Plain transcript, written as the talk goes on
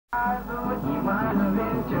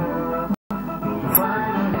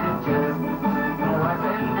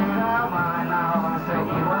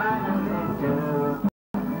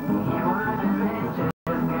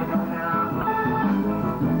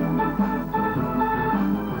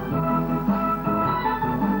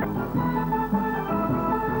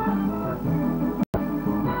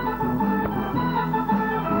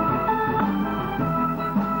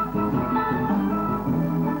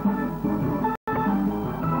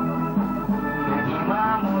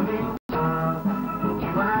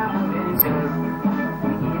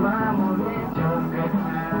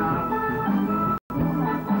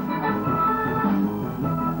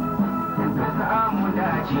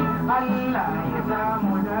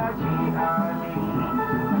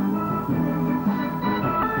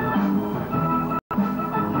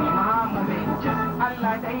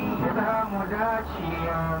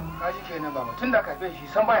Tun da ka bai shi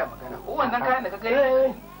san baya magana ko wannan kayan da ka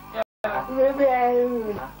gani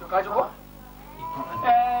to ka ji ko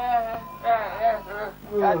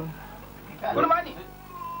kurma ne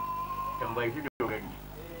tambayi shi dogari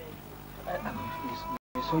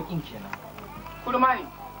mai sauƙin kenan kurma ne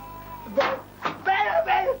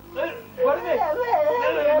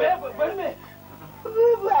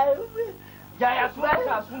yaya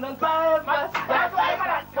sunan ka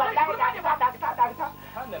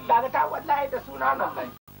dakata wallahi da suna nan lai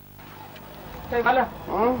kai malam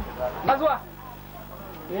na zuwa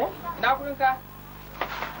ina kudin ka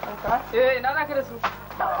ina za ka da su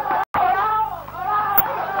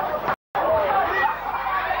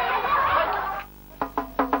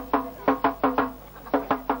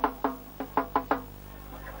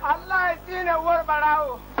Allah ya tsine uwar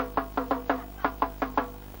barawo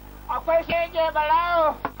akwai shege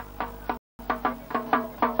barawo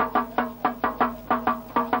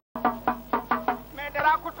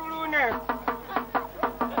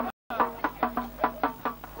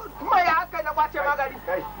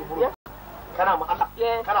kana ma Allah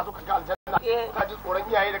kana so ka ga aljanna ka ji tsoron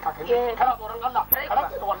iyaye da kakanni kana tsoron Allah kana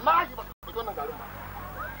ce wallahi baka fito wannan garin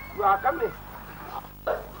ba ya kan ne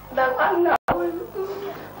dan Allah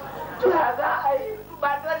to za a yi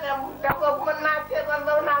ba dole mu da kuma na ce zan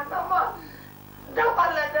zauna sama dan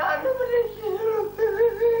Allah da annabi da shi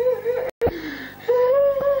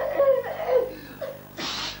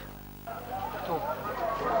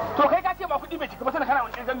to kai ka ce ba kudi bai cika ba sai kana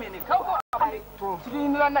wani kirgan mene kawai to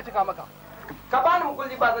cikin ran na cika maka ka bani mu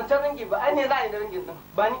kulli ba zancen ringi ba ai ne za a yi da ringin din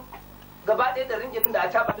ba ni gaba ɗaya da ringin din da a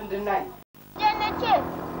caba din nayi ke na ce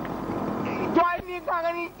to ai ni ka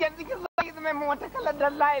gani yanzu kin zai zama mun wata kallon da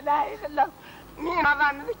la ilaha illallah ni na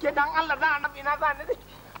za ni dake dan Allah za annabi na za ni dake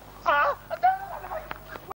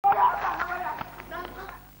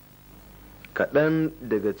kaɗan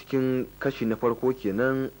daga cikin kashi na farko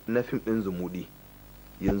kenan na fim ɗin Zumudi.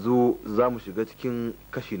 Yanzu za mu shiga cikin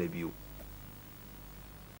kashi na biyu.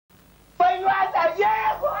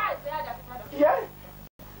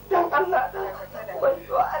 Dan Allah,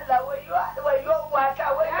 wayo Allah, wayo wata,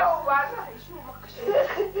 wayo wata.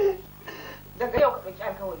 Daga yau ka ɗauki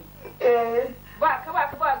alkawari. Ba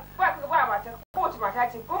matar, kowace mata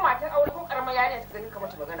ce, ko matar aure ko karamar yarinya ta gani ka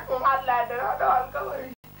mace magana. In Allah da na ɗau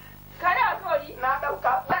alkawari. Ka da alkawari? Na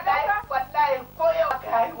ɗauka. Wallahi, ko yau ka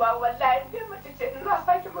haihuwa, wallahi, ne mace ce, ina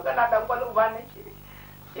sake magana dan kwallo ba nake.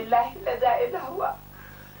 Illahi la za'i lahuwa.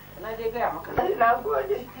 Na dai gaya maka. Na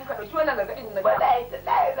gode. Ka ɗauki wannan gargaɗin na gaya. Wallahi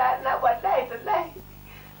tallahi na wallahi tallahi.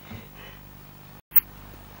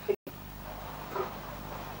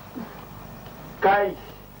 Kai.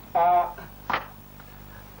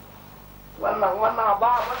 Wannan ba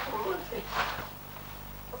a masu rufe.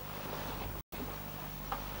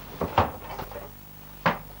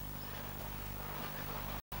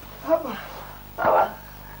 Haba.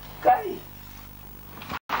 Kai.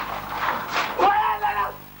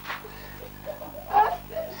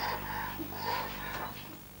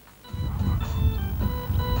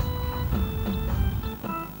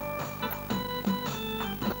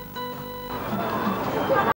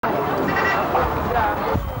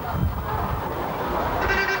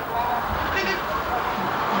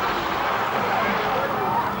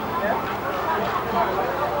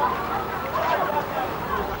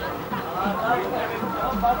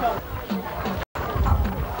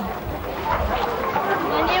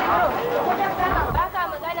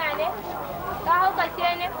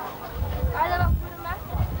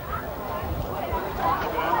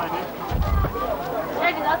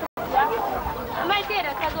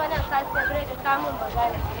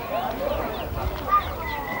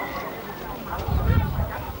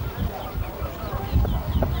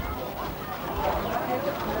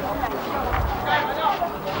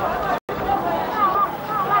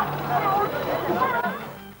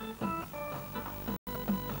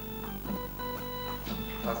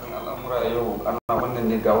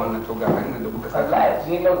 ne ga wannan to ga hanyar da kuka sa. Wallahi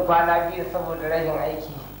ni na kwana biyu saboda rashin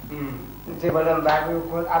aiki. Ce ba zan zaɓi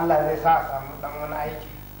ko Allah zai sa a samu dan wani aiki.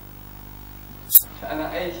 Sha'anin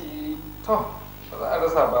aiki to ba za a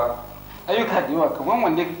rasa ba. Ayyuka da yawa kamar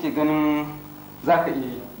wanda kake ganin za ka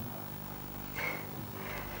iya yi.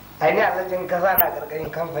 Ai ni alhajin kasa na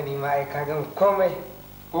karkashin kamfani ma ai ka gan komai.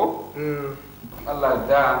 Ko? Allah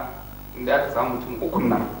da inda aka samu mutum ukun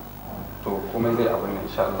nan to komai zai abin nan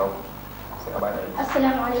insha Allah sai a bada aiki.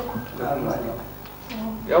 Assalamu alaikum.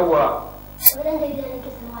 Yawwa. Wadan da idan nake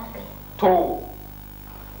sanarwa da kai.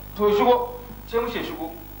 To shigo ce mushe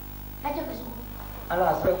shigo. Kaje ka shigo.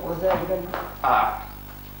 Ana sai ko sai gidan.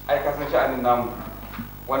 Ai ka san sha'anin namu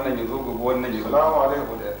wannan ya zo gobe wannan ya zo. Assalamu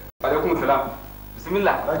alaikum. Wa alaikum salam.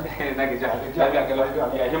 Bismillah. Na gaji. Lafiya ga lafiya.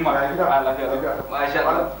 Ya himma. Lafiya. Masha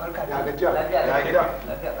Allah. Barka da gajiya. Ya gida.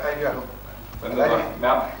 Lafiya.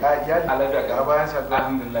 Lafiya ga bayan sa.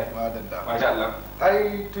 Alhamdulillah. Madalla. Masha Allah.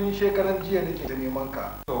 Ai tun shekaran jiya nake ta neman ka.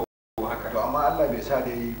 To haka. To amma Allah bai sa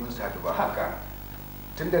dai mun sadu ba. Haka.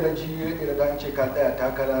 Tunda na ji da an ce ka tsaya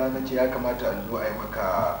takara na ce ya kamata in zo a yi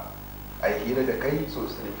maka a yi hira da kai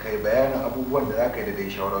sosai, kai bayanin abubuwan da za ka yi da dai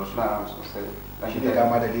shauransu. Na sosai. Shi ne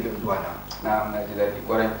dama dalilin zuwa na. Na ji daɗi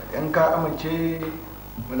ƙwarai. In ka amince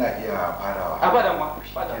muna iya farawa. Ba damuwa.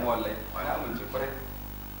 Ba damuwa wallahi. Na amince ƙwarai.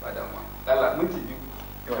 Ba damuwa. Allah minti biyu.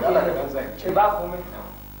 Yau Allah ka dan zai. ba komai.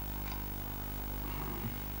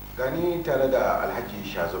 Gani tare da Alhaji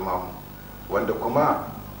Shazumamu wanda kuma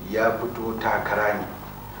ya fito takara ne,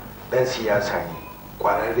 dan siyasa ne,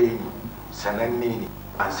 kwararre ne, sananne ne,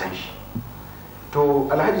 an san shi. To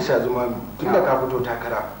Alhaji Shazumamu tun da ka fito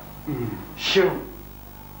takara, shin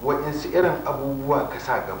waɗansu irin abubuwa ka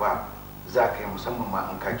sa gaba za ka yi musamman ma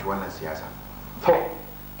an kaci wannan siyasa? To,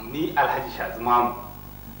 ni Alhaji Shazumamu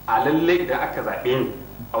a lallai idan aka zaɓe ni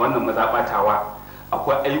a wannan mazaɓatawa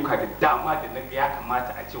akwai ayyuka da dama da na ya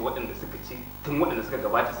kamata a ce waɗanda suka ci tun waɗanda suka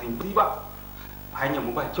gabata sun yi ba hanyar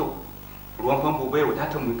mu ba kyau, ruwan famfo bai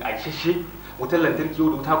wadata mu ƙaishashe, wutar lantarki yau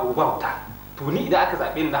da wuta gobe ba wuta. To ni idan aka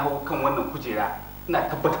zaɓe ni na hau kan wannan kujera ina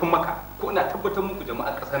tabbatar maka ko ina tabbatar muku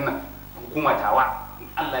jama'ar ƙasar nan hukuma tawa in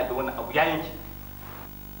Allah ya da wannan abu ya yanke.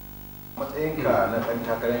 Matsayinka na ɗan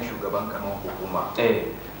takarar shugaban karamar hukuma,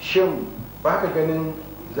 shin ba ka ganin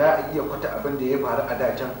za a iya kwata abin da ya faru a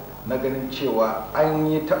dacan na ganin cewa an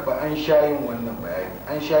yi taba an shayin wannan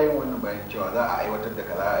bayani cewa za a aiwatar da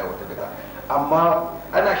kaza a aiwatar da kaza amma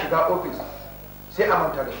ana shiga ofis sai a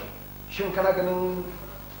manta da shi. Shin kana ganin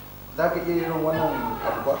za ka iya yin wannan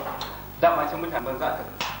abu ba? Dama ce mutane ban za ka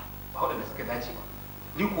ba waɗanda suka dace ba.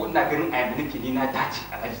 Ni ko ina ganin a yanda nake ni na dace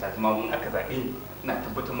Alhaji Shazumamu in aka zaɓe ni ina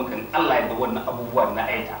tabbatar maka in Allah ya da wannan abubuwa na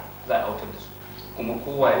aita za a aiwatar da su. Kuma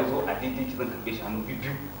kowa ya zo a daidai ki zan karɓe shi hannu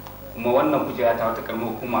biyu. Kuma wannan kujera ta wata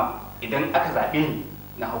karamar hukuma idan aka zaɓe ni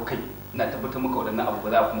na hau kai na tabbatar maka waɗannan abu ba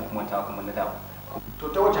za a kuma kumanta kuma na dawo. To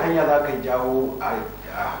ta wace hanya za ka jawo a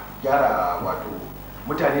gyara wato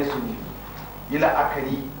mutane su yi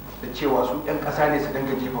la'akari da cewa su 'yan ƙasa ne su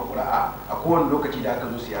dinga jefa ƙuri'a a kowane lokaci da aka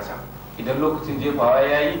zo siyasa? Idan lokacin jefawa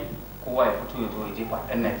ya yi kowa ya fito ya zo ya jefa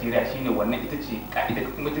ɗan Najeriya shine wannan ita ce ka'ida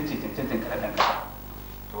kuma ita ce cancantan kaɗan ƙasa.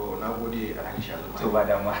 To na gode Alhaji Shazumamu. To ba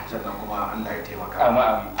damuwa. Sannan kuma Allah ya taimaka.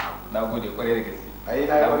 Amma na gode kwarai da gaske. Ai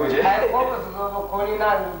na gode. Ai ko ba su zo ba ko ni na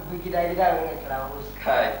gida ne kira su.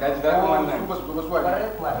 Kai na ji daɗin wannan. Su ba su zo ba su wani. Bare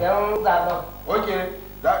kuwa yan zaben. Oke,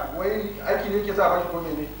 wai aiki ne yake sa bashi ko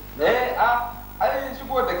mene? Ai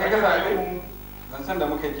shigo da kai ga zaɓe zancen da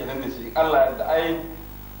muka yi kenan da shi Allah da ai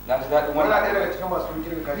na ji daɗin wannan. Wannan ɗaya daga cikin masu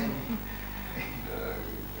kirkin kashi.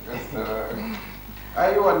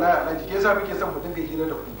 Ai wannan na jike sa muke son mu dinga hira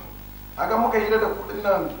da ku. Haka muka hira da ku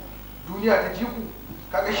dinnan duniya ta ji ku.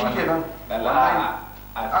 Kaga shi kenan.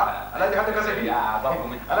 Alhaji hada kasa ne. Ba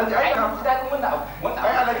komai. Alhaji ai ka ji daɗin wannan abu. Wannan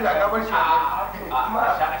ai Alhaji da ka bar shi.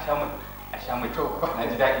 A sha mai to na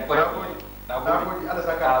ji daɗi kwarai. Na gode Allah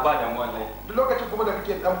saka. Ba damuwa wallahi. Duk lokacin kuma da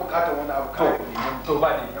kake dan bukatar wani abu kai. To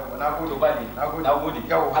ba ne. Na gode. To ba ne. Na gode.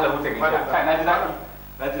 Yau. Allah mutu ga. Kai na ji daɗi.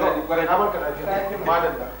 Na ji daɗi kwarai. Na barka lafiya.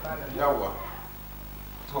 Madalla. Yawwa.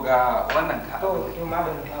 To ga wannan ka. To in ma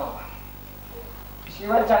ban dawo. Shi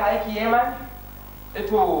wancan aiki yayi man?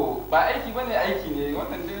 To ba aiki bane aiki ne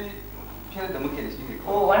wannan dai fiyar da muke da shi ne.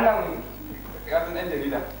 Oh wannan ya san ɗan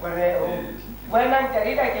jarida. Wannan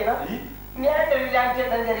jarida kenan? Ni an jarida ce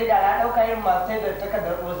dan jarida na ɗauka yin masu sai da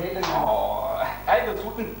takardar ƙosai din. Ai da su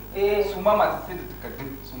ɗin su ma masu sai da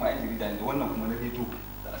takardun su ma yan jarida ne wannan kuma na rediyo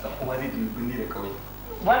da a san kowa zai ji birni da kawai.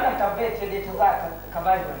 Wannan tambayar ce dai ta za ka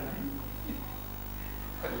ba ni wannan.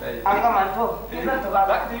 An gama to, ni zan ta ba.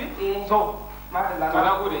 Za ka tafi? So, madalla. To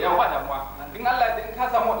na gode, yan ba damuwa. In Allah in ka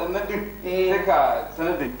samu waɗannan ɗin sai ka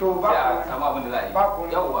sanar da to ba a samu abin da za a yi. Ba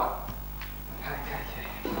komai. Yawwa.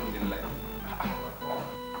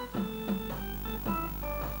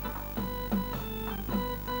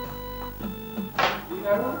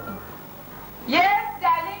 Yes,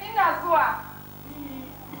 darling, ina zuwa.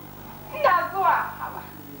 Ina zuwa.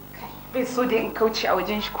 Bai so da in kauce a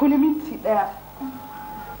wajen shi ko na minti ɗaya.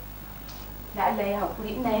 Da Allah ya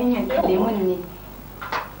haƙuri ina yanyanka lemun ne.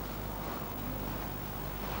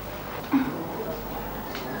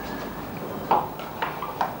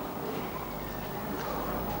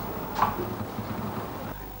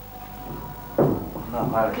 Na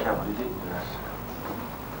fara sha birji.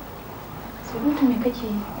 Surutu me kake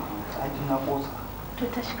yi? Aji na kosa. To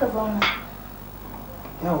tashi ka zauna.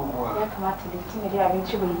 Yawwa. Ya kamata da tun da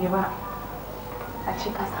abinci bai yi ba. A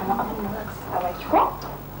ce ka samu abin da za ka sa baki ko?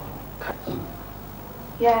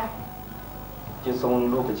 Ya. Kin san wani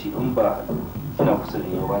lokaci in ba kina kusa da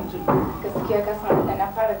yawa ban jin. Gaskiya ka san da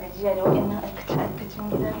na fara gajiya da waɗannan aikace-aikacen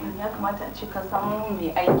gidan nan ya kamata a ce ka samu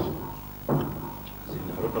mai aiki. Sai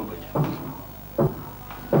na rubin baki.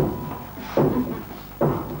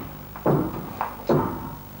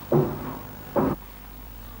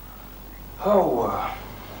 Hawa.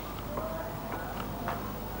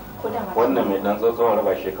 Wannan mai dan tsotson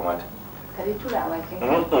raba shi kamata. Kare tura a bakin.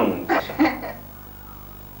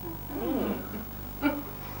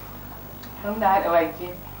 Mun da haɗa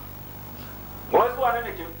wake. Wasu wane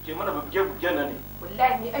ne ke mana buge-buge na ne?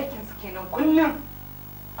 Wallahi ni aikin su kenan kullum.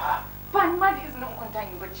 Ba ni ma da izinin in kwanta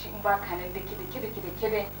in bacci in ba ka nan da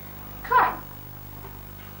kide. Kai.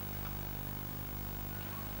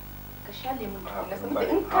 Ka sha lemun tukuna saboda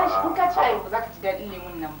in ka ci ayo ba za ka ji daɗin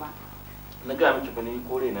lemun nan ba. Na gaya miki fa ni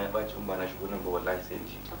kore na ya ɓaci in ba na shigo nan ba wallahi sai in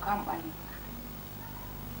ci. To kan ɓani.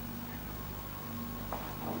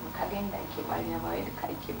 Ka ga yadda ake bariya ba wai duka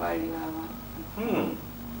ake bariya ba.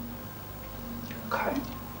 Kai,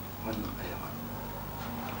 wannan ayaba.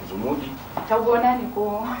 Zumudi. Ta gona ne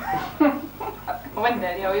ko wanda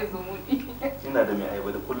dariya wai zumudi. Ina da mai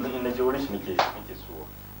ayaba da kullum in na je wurin shi nake suwa.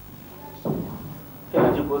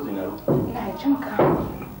 Kana ji ko zinaro? Ina jin ka.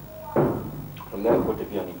 Wallahi ko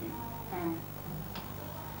tafiya nake.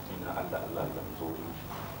 Ina Allah zo wurin shi.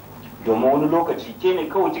 Domin wani lokaci ke ne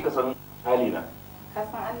kawai kika san halina. Ka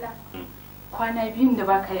san Allah? Kwana biyun da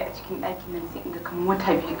baka yi a cikin ɗakin nan sai in ga kamar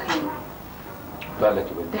wata biyu kai. Allah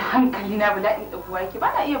ki bari. Da hankali na bala'in ɗaguwa yake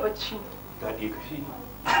ba na iya bacci. Daɗi ka shi.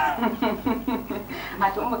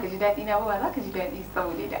 A to in baka ji daɗi na ba za ka ji daɗi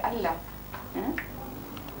saboda da Allah.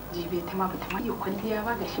 Jibe ta ma bata ma iya kwalliya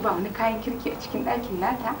ba ga shi ba wani kayan kirki a cikin ɗakin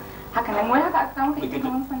nata. Haka nan wai haka aka samu kai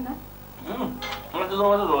kamar sanda. Wani ta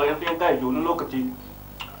zama zuwa yan fiye kayayyaki wani lokaci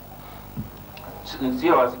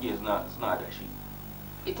siyawa suke suna adashi.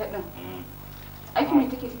 Ita ɗin. Aikin me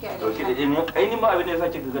take adashi? Dauke da ɗin ainihin ma abin da ya sa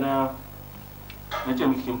kika gana na ce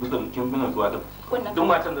miki kin fi zuwa da duk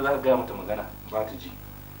matan da za ka gaya mata magana ba ta ji.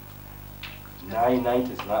 Na yi ta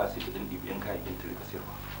sana'a sai ta ɗin ɗibiyan kayayyakin ta rika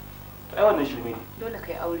sayarwa. Ai wannan shirme ne. Dole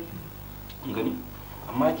kai aure. Kun gani?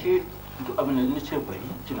 Amma ke duk abin da na ce bari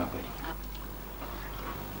kina bari.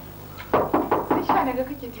 Sai sha daga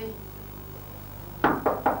kake ta yi.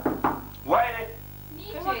 Waye ne?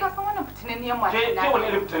 Kai ma ka san wannan fitinanniyar mata ne. Ke wani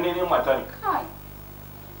irin fitinanniyar mata ne? Kai.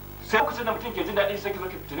 Sai lokacin da mutum ke jin daɗi sai ki zo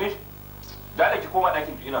ki fitine shi. Da ki koma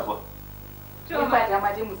ɗakin ki ina zuwa. To ba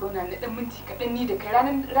dama dai mu zauna na ɗan minti kaɗan ni da kai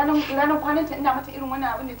ranar kwananta ina mata irin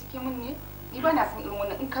wannan abin da take min ne. Ni ba na san irin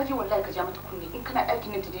wannan in ka je wallahi ka ja mata kunne in kana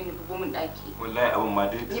ɗakin nan ta daina dubo min ɗaki. Wallahi abin ma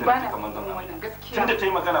dai sai ta kaman zan wannan gaskiya. Tunda ta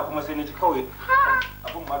yi magana kuma sai ni ji kawai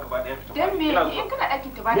abin ma gaba ɗaya fita. Dan me in kana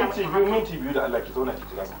ɗakin ta ba na mata haka. Minti biyu da Allah ki zauna ki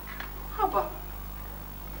jira. Haba.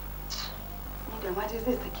 Ni da ma dai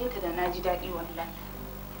zai sake ta da na ji daɗi wallahi.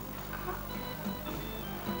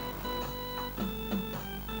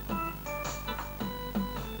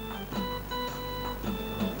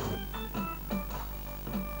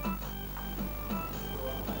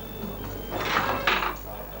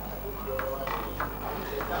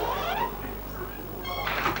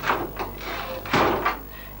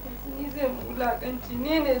 wulaƙanci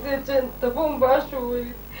ni ne zai ce tafi ba shi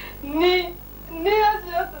wuri ni ya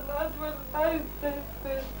ce ya sanatu wallahi sai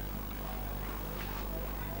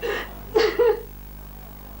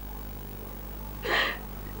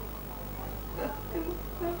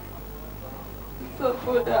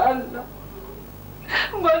saboda Allah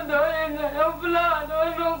banda wani na yan fulawa da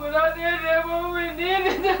wannan guda ɗaya da ya bamu ni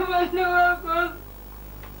ne da banda wakos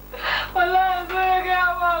wallahi zo ya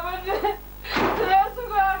gaya ba banda ya su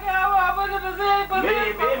ga gaya ba banda ba zai ba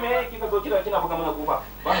zai me kika zo kina buga mana kofa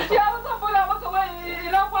ya musan buga maka ba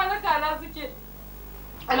ina kwanuka na suke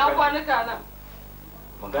ina kwanuka na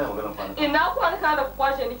magana kwanuka ina kwanuka da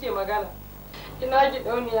kwashe nike magana ina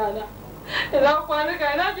gidauniya na ina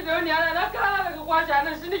kwanuka ina gidauniya na kana daga kwashe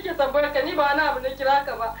nan shi nike tambayar ka ni ba wani abu na kira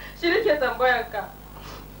ka ba shi nike tambayar ka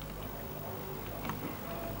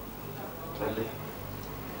lalle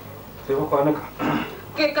sai fa kwanuka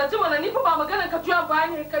kai ka ji mana ni fa ba maganar ka juya ba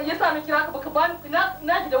ne kai yasa na kira ka baka bani ina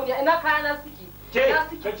gidauniya ina kaya na suke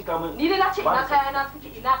ke ki kama ni dai na ce ina kaya na suke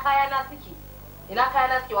ina kaya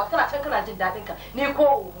na suke wa kana can kana jin dadin ka ni ko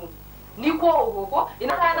oho ko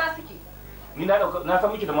ina kaya na suke ni na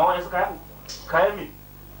san miki da ma wani kayan me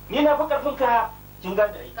ni na fi karfin kaya kin ga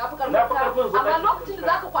dai na fi karfin amma lokacin da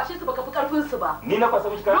zaka kwashe su baka fi karfin su ba ni na kwasa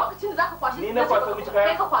miki kaya lokacin da zaka kwashe su ni na kwasa miki kaya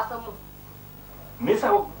kai ka kwasan mu me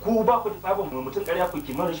yasa ku ba ku da tsabon mutum ƙarya ku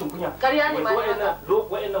ki rashin kunya ƙarya ne ba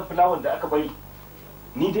wa'annan fulawan da aka bari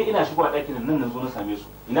ni dai ina shigowa ɗakin nan na zo na same su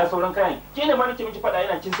ina sauran kayan ke ne ma nake miki faɗa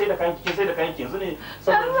ina kin sai da kayan yanzu ne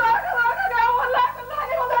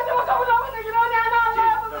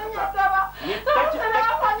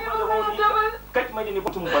kaki mai ne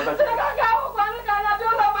mutum banza ce ka kawo kwanuka na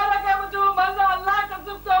dole ba da kai mutum banza Allah ka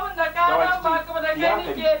zubta min da kaya ba ka da kai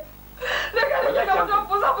nike da kai nike ka mutum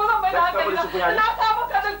fusa mai da haka na ka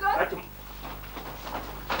maka da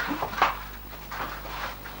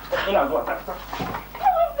ina zuwa ta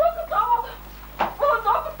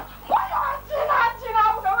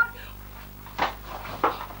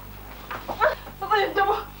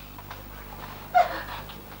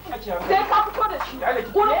sai ka fito da shi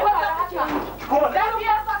gurin ba za ka ce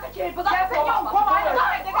dariya za ka ce ba za ka sanya koma da za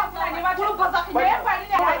ka je ka tsaya ne ma gurin ba za ka me ya faru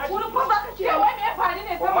ne gurin ba za ka ce wai me ya faru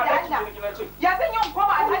ne saboda Allah ya zan yi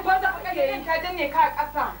koma a cikin ba za ka yi ka danne ka a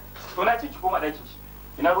ƙasa to na ce ki koma ɗakin ki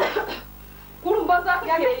ina ruwa gurin ba za ka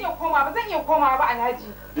ya zan iya koma ba zan iya koma ba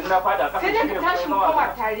Alhaji din na fada ƙasa sai dai ka tashi mu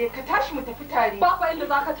koma tare ka tashi mu tafi tare ba fa inda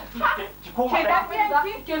za ka tafi ki koma ke da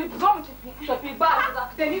ke zo mu tafi ba inda za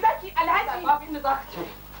ka da ni zaki Alhaji ba inda za ka tafi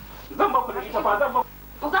zan ba ku da ita ba zan ba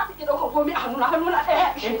ba za ta iya ɗaukar komai a hannuna ɗaya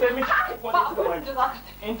in ta miki ko ba abin da za ka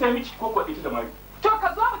tafi in ta miki ko ita da mari to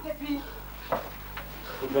ka zo mu tafi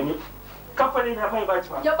gani kamfanin na bai baci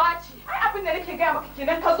ba ya baci ai abin da nake gaya maka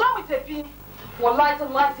kenan ka zo mu tafi wallahi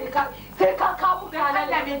tallahi sai ka kawo da Allah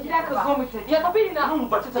mai gida ka zo mu tafi ya tafi ina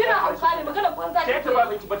ba ta kina hausa ne magana banza ke ta ba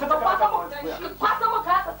miki ba ta ta kwasa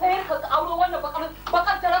maka ka sayar ka auro wannan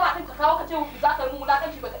bakar jaraba din ka kawo ka ce za ka yi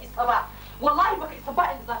mulakanci baka isa ba wallahi baka isa ba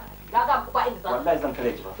inda za ka tafi na ga maka ba inda za ka wallahi zan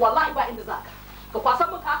kare ki ba wallahi ba inda za ka kwasan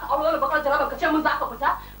maka aka auro wannan bakar jaraba ka ce mun za ka fita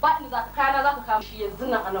ba inda za ka kayana za ka kawo shi yanzu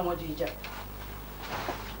nan a nan wajejen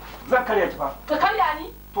zan karya ki fa ka karya ni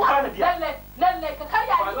to ba na biya lalle ka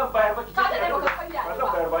karya ni ba zan bayar ba ki ka da baka karya ba zan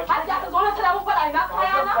bayar ba har ya ka zo na tana mun faɗa ina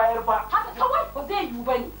kaya na bayar ba haka kawai ba zai yiwu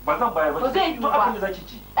bane ba zan bayar ba ba zai yiwu to ba abin da zaki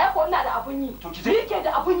ci ko ina da abun yi to ki ni ke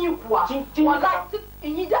da abun yi kuwa wallahi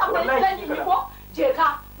in yi da abun da zan yi ko je ka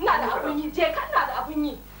ina da abun yi je ka ina da abun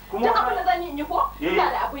yi duk abin da zan yi ko ina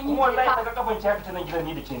da abun yi kuma wallahi daga kafan ki haka ta nan gidan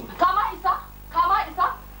ni da ke ni kama isa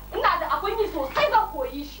ina da abun yi sosai zan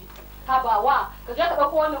koyi shi habawa ka je ka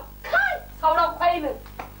dauko wani kai sauran kwainin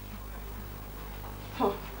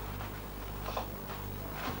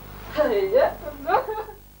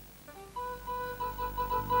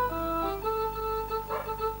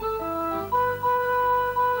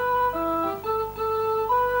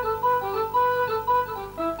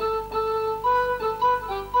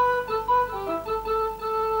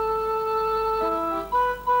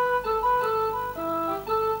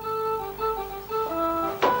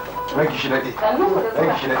Ranki shi daɗe.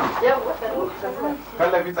 Ranki shi daɗe.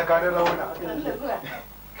 Kallabi tsakanin rauna.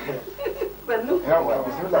 Yawwa,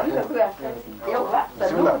 bismillah. Yawwa,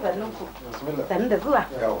 sannunku. Sannu da zuwa.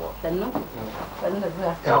 Yawwa. Sannunku. Sannu da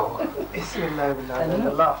zuwa. Yawwa. Bismillah billahi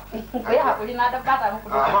Allah. Ku yi haƙuri na dan bata muku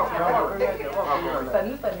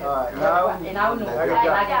sannu. Ina wuni.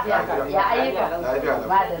 Na gajiya. Ya ayyuka.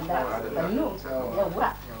 Madalla. Sannu. Yawwa.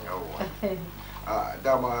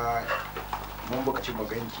 Dama mun bukaci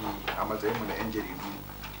maganki a matsayinmu na 'yan jaridu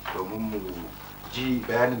domin mu ji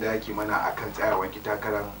bayanin da ake mana akan tsayawar ki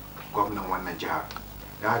takarar gwamnan wannan jiha.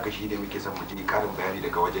 Don haka shi ne muke son mu ji karin bayani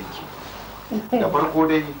daga wajenki. Da farko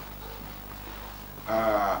dai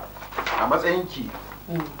a matsayinki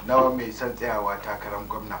na mai son tsayawa takarar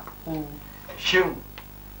gwamna, shin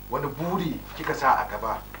wani buri kika sa a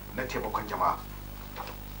gaba na taimakon jama'a?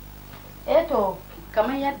 To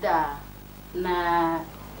kamar yadda na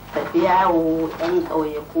tafi yawo yan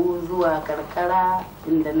ƙauyaku zuwa karkara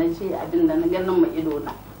inda na je abin da na ganin ma ido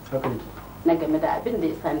na game da abin da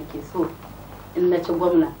yasa nake so in na ci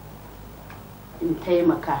gwamna in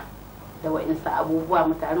taimaka da wa'insu abubuwa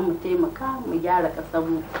mu tare mu taimaka mu gyara ƙasar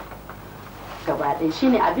mu gaba ɗaya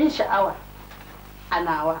shine abin sha'awa a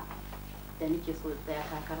nawa da nake so tsaya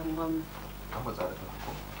takarar gwamna.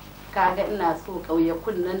 Kaga ina so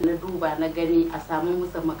ƙauyakun nan na duba na gani a samu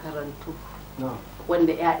musu makarantu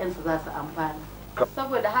wanda 'ya'yansu za su amfana.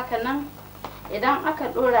 Saboda haka nan idan aka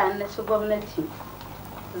dora na ci gwamnati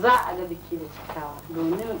za a ga biki da cikawa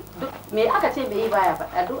domin duk me aka ce bai yi baya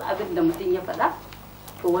faɗa duk abin da mutum ya faɗa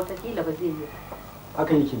to watakila ba zai yi.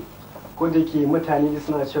 Haka yake ko da ke mutane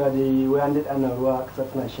suna cewa da wayan da ana ruwa kasa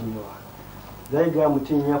tana shanyewa. Zai ga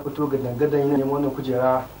mutum ya fito ga dangadan yana neman wannan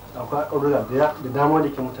kujera akwai ƙarura da dama da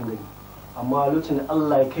ke mutum gari amma lokacin da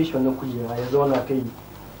Allah ya kai shi wannan kujera ya zauna kai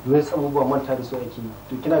domin abubuwa manta da su ake yi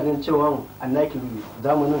to kina ganin cewa annaki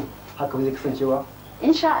zamanin haka ba zai kasance ba?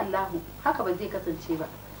 Insha Allah haka ba zai kasance ba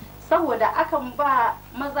saboda akan ba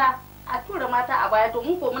maza a tura mata a baya to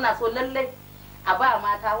mun ko muna so lallai a ba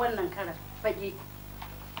mata wannan karar fage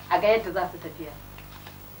a ga yadda za su tafiya.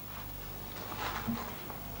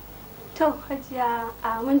 To Hajiya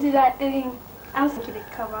a mun ji daɗin an saki da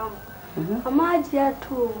ka bamu amma Hajiya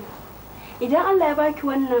to idan Allah ya baki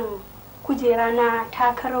wannan kujera na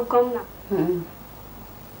takarar gwamna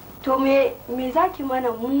to me zaki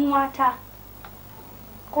mana mu mata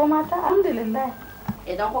ko mata alhamdulillah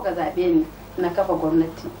idan kuka zaɓe ni na kafa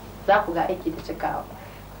gwamnati za ku ga aiki da cikawa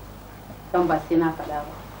don ba sai na faɗa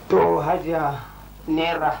ba. To Hajiya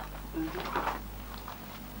Naira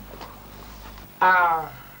a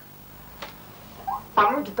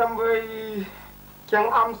miki tambayoyi kin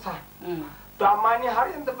amsa to amma ni har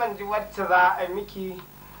yanzu ban ji wacce za a miki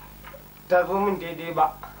ta zo min daidai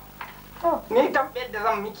ba. Ni tambayar da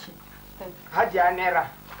zan miki Hajiya Naira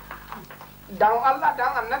dan Allah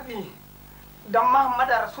dan Annabi dan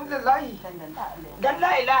Muhammadu Rasulullahi dan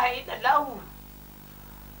la ilaha illallah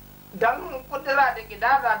dan kudura da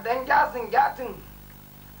kidara dan gasin gatin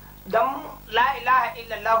dan la ilaha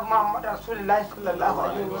illallah Muhammadu Rasulullahi sallallahu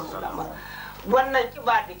alaihi wasallam wannan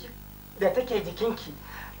kiba da take jikinki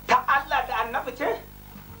ta Allah da Annabi ce?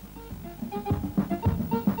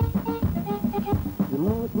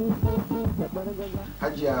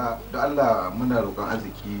 Hajiya da Allah muna roƙon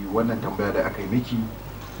arziki wannan tambaya da aka yi miki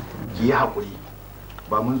ki yi haƙuri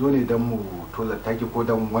ba mun zo ne don mu tozarta ki ko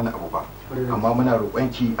don wani abu ba amma muna roƙon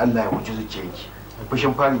ki Allah ya wuce zuciyarki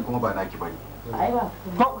fushin fari kuma ba naki bane.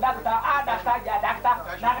 Ko dakta ina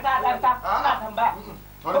tambaya.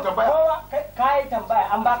 Wani tambaya? Kowa kai tambaya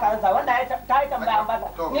an baka ansa wanda kai tambaya an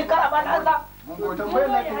baka ni kara ba na ansa. Mun gode. Tambaya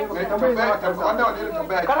wanda wani irin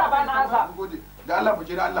tambaya? Kara ba na ansa. Mun gode. Da Allah mu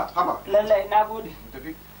da Allah haba. Lallai na gode.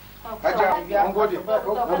 Tafi. Hajiya mun gode.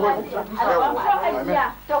 Mun gode.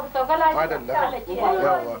 Sauka lafiya.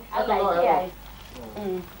 Allah ya kiyaye.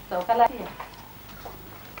 Sauka lafiya.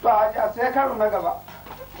 To Hajiya sai karo na gaba.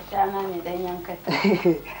 Shana ne dan yanka.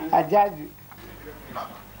 Hajaji.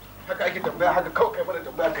 Haka ake tambaya haka kawai kai mana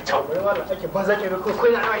tambaya ka cawo. Wai wannan ake ba zake ko ko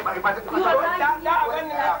ya ai ba da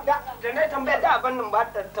ne tambaya da abannin ba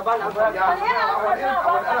ta bana ba.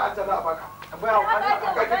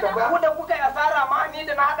 Ku da kuka yi asara ma ni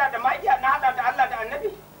da na hada da magiya na hada da Allah da Annabi.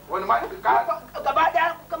 Wani ma gaba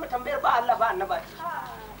da kuka mu tambayar ba Allah ba Annaba.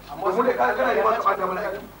 amma mu da kana ne ma ka bata mana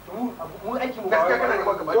aiki. Mu aiki mu gaskiya kana ne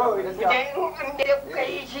ma ka bata. In dai kuka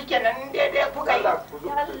yi shikenan in dai kuka yi.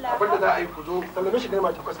 Abinda za a yi ku zo sallame shi ne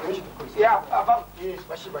ma takwas sallame shi takwas. Ya aban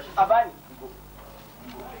bashi a bani.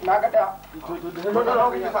 Na ga da.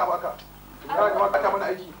 No, ka sa baka. Kana ne ma ka mana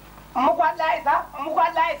aiki. Muku Allah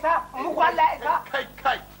ya isa.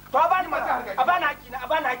 Kai. To a bani mata, a bani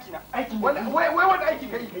hakina. Wai wani aiki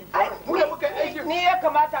kai? Mu da muka aiki. Ni ya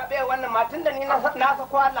kamata a bai wannan matan da ni na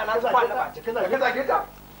sako Allah na sako Allah ba. Ka zage ta?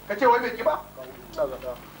 Ka ce wai bai ki ba? To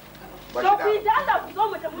ku da Allah ku zo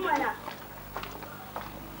mu tafi mana.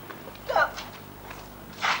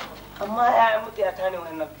 Amma ya mutu ya tane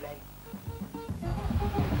wannan bilahi.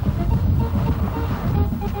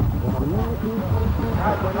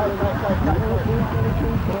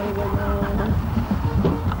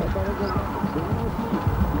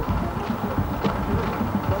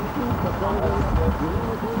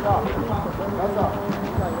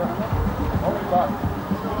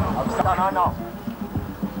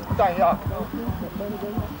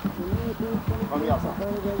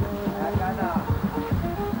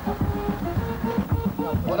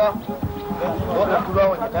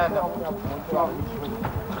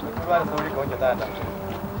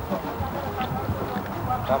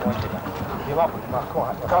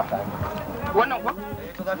 Wannan kwa?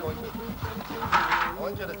 Ita za ta wanke.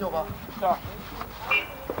 Wanke da kyau ba.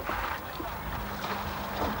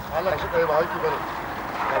 Allah shi kai ba hauki bane.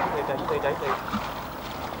 Ta.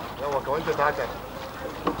 Yawa ka wanke ta haka.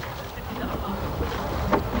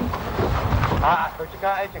 A'a, dauki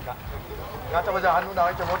kayan aikin ka. Ka taba jan hannu na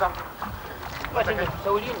wanke mota? Ba ta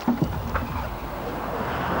sauri ne.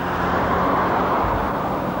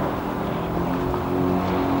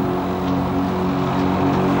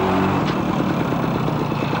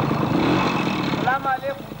 Salamu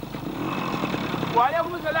alaikum. Wa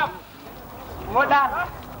alaikum salam. Moda.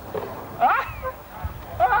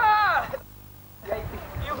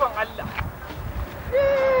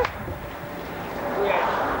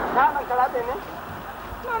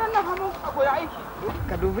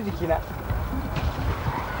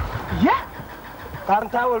 Ka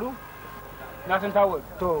tawaru? Na san tawaru.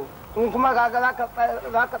 To, in kuma kaga za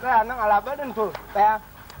ka tsaya nan a labarin to tsaya.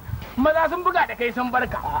 Maza sun buga da kai sun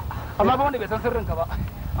barka. Amma ba wanda bai san sirrinka ba.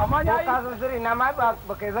 Amma ya yi. Ka san sirri na ma ba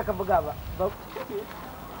kai zaka buga ba.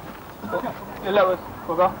 Yalla wasu,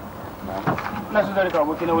 ko ga? Na su zari ka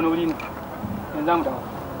aboki na wani wuri ne. Yanzu za mu dawo.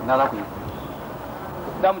 Ina za ku yi?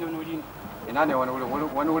 Za mu je wani wuri ne. Ina ne wani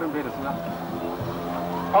wurin bai da suna?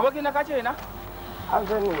 Aboki na kace ina? An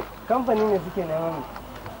sani kamfani ne suke neman mu.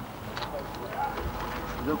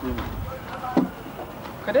 Zai ku yi mu.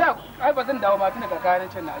 Ka dai ai ba zan dawo ma tun daga kayan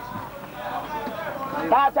can na aji.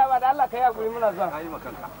 Ta ba da Allah ka yi hakuri muna zuwa. Ka yi ma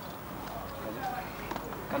kanka.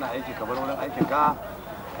 Kana aiki ka bar wurin aikin ka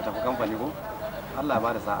ka tafi kamfani ko? Allah ya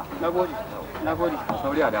bada sa'a. Nagode. Nagode.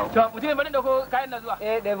 Sauri a dawo. To mutum bari dauko kayan na zuwa.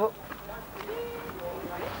 Debo.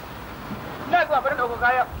 Na zuwa bari dauko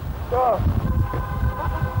kayan. To.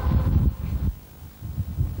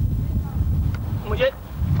 Mu je.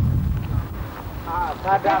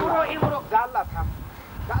 Ta da Allah. Da Allah ta.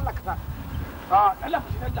 Da Allah ka ta. Allah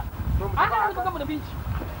shi Allah. Ana da gaba da binci.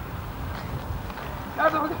 Na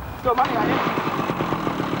zo to mani ya ne.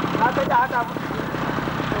 Na ta da hada mu.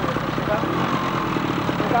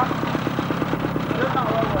 Shiga. Shiga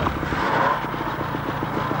warware.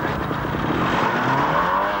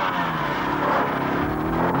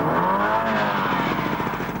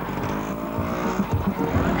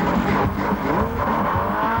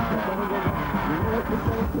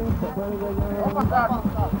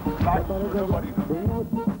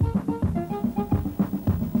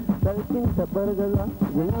 Sarkin Tabargaza,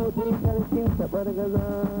 Zumudi sarkin Tabargaza.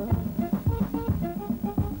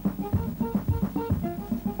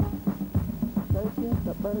 Sarkin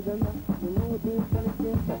Tabargaza, Zumudi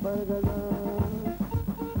sarkin Tabargaza.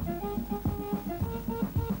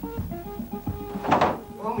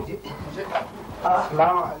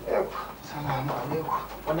 Assalamu alaikum. Assalamu alaikum.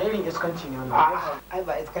 Wani irin iskanci ne wannan? Ai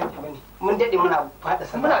ba iskanci bane. Mun dade muna fada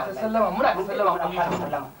sallama. Muna ta sallama, muna ta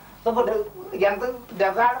sallama. Saboda yanzu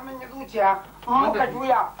da zarar mun yi zuciya muka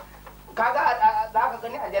juya kaga za ka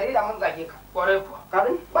gani a jarida mun zage ka. Kwarai kuwa. Kaga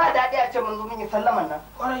ba daɗi a ce mun zo mun yi sallaman nan.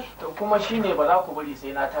 Kwarai. To kuma shine ba za ku bari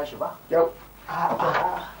sai na tashi ba. Yau.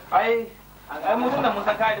 Ai mutum da mun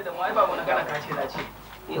san kai da mu ai ba mu na gana kace na ce.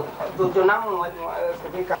 Yau. To na mun wani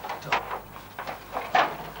sai ka.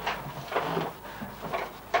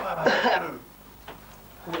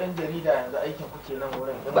 Ku yan jarida yanzu aikin kuke nan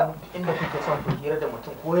wurin inda kuke son ku hira da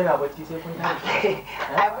mutum ko yana bacci sai kun tashi.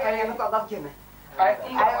 Ai kai yanzu ka gaske ne. Ai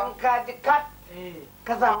an ka ji kat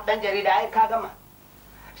ka samu dan jarida ai ka gama.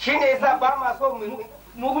 Shine yasa ba ma so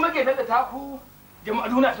mu kuma ke daga taku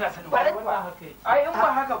jama'aduna suna sanin ba. Ai in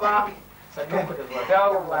ba haka ba sannan ku da zuwa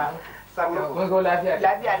dawowa. Sannan mun zo lafiya.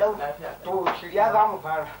 Lafiya lau. To shirya za mu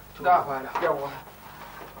fara. Za fara. Yawa.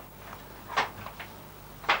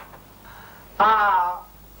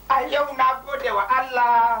 A yau na gode wa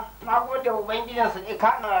Allah, na gode wa Ubangijinsa ne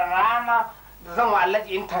kana rana da zan wa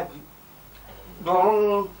Alhaji interview.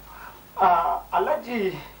 Domin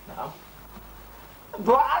Alhaji,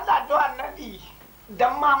 do Allah do annabi,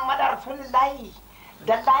 dan Muhammadu Rasulullahi,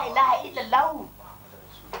 da la ilaha illallah.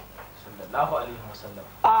 Sallallahu alaihi wasallam.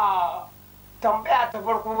 Tambaya ta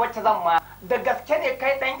farko wacce zan ma, da gaske ne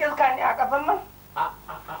kai dan iska ne a ƙasar nan?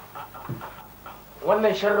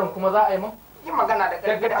 Wannan sharrin kuma za a yi min? Yi magana da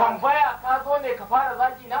ƙarfi daga tambaya ka zo ne ka fara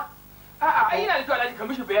zaki na? A'a, ai ina da kyau Alhaji ka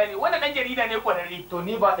mishi bayani. Wannan dan jarida ne kwararre. To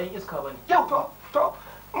ni ba dan iska bane. Yau to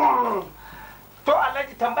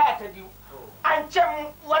Alhaji tambaya ta biyu. An ce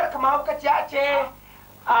uwar ka mahaukaciya ce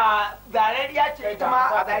a zarariya ce ita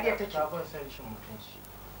ma a zariya take. Ban san rashin mutunci.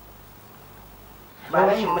 Ba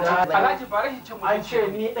rashin mutunci ba. Alhaji ba rashin cin mutunci. An ce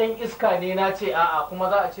ni dan iska ne na ce a'a kuma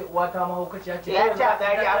za a ce uwata mahaukaciya ce. Ya ce a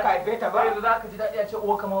zariya aka haife ta ba. Yanzu za ka ji daɗi a ce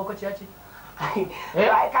uwarka mahaukaciya ce.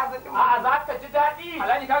 Ai ka san a za ka ji daɗi.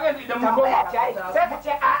 Alhaji ka ga idan mun koma sai ka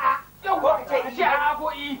ce a'a. Yau ko ka ce a'a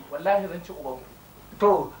ko i. Wallahi zan ci uban.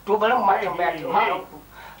 To bari mu ma tambaya ta.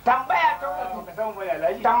 Tambaya ta uku.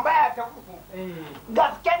 Tambaya ta uku.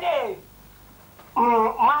 Gaske ne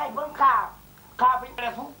mahaifinka kafin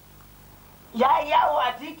rasu ya yi yawo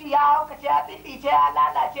a titi ya haukace ya tsitsice ya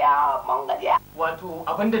lalace ya mangaje. Wato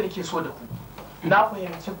abinda nake so da ku. Na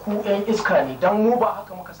fahimci ku 'yan iska ne don mu ba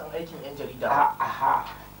haka muka san aikin 'yan jarida ba. Aha,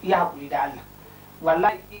 ya haƙuri da Allah.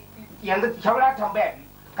 Wallahi yanzu shaura tambaya biyu.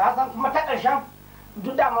 Ka san kuma ta ƙarshen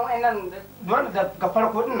duk da mun nan dole daga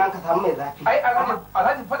farko din nan ka samu mai zafi. Ai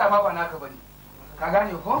Alhaji faɗa ma ba naka bane. Ka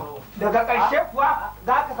gane ko? Daga ƙarshe kuwa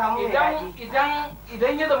za ka samu mai zafi.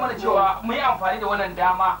 Idan ya zama da cewa mu yi amfani da wannan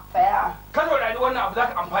dama. Tsaya. Ka saurari wannan abu za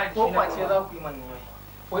ka amfani da shi. Ko kwace za ku yi mana.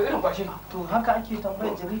 Wai irin kwashe. To haka ake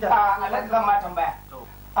tambayar jarida. Alhaji zan ma tambaya.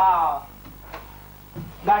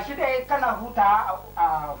 gashi dai kana huta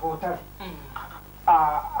a hotel.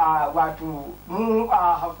 Wato mu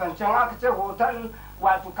a Hausancen aka ce hotel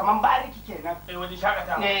wato kaman bariki kenan. Wani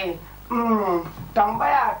shakata.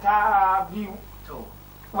 Tambaya ta biyu.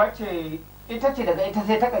 Wacce ita ce daga ita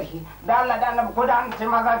sai ta ƙarshe. Da Allah da Allah ko da hannu sai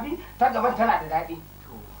ma zafi ta gaban tana da daɗi.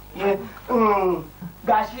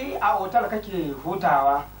 Gashi a hotel kake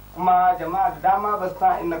hutawa kuma jama'a da dama ba su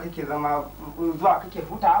san inda kake zama zuwa kake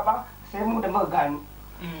hutawa ba sai mu da muka gano.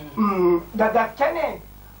 Da gaske ne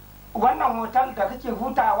wannan hotel da kake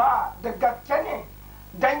hutawa da gaske ne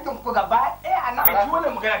dangin ku gaba ɗaya a nan. Ai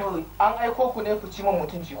wannan magana an aiko ku ne ku ci man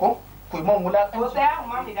mutunci ko? Ku yi man wulaƙanci. Ko tsaya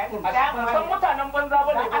amma mai daɗin. Tsaya amma san mutanen banza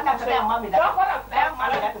ba ne. Allah ka tsaya amma mai daɗin. Tsaya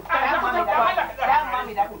amma mai daɗin. Tsaya amma mai daɗin. Tsaya amma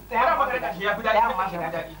mai daɗin. Tsaya amma mai daɗin. Ya fi daɗi. Ya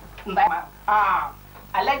fi daɗi.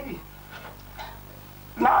 Alhaji,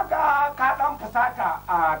 na ga ka ɗan fasata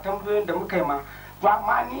a tambayoyin da muka yi ma, to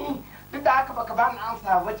amma ni duk da haka baka bani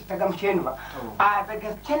amsa wacce ta gamshe ni ba. A da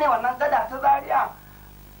gaske ne wannan gada ta Zaria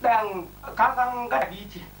dan kasan gada biyu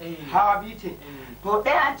ce, hawa biyu ce. To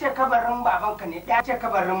ɗaya an ce kabarin babanka ne, ɗaya ce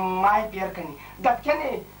kabarin mahaifiyarka ne. Gaske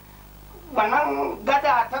ne wannan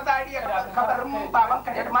gada ta Zaria kabarin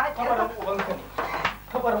babanka ne da mahaifiyarka. Kabarin ubanka ne.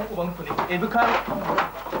 Kabarin ubanku ne. Ebi kayan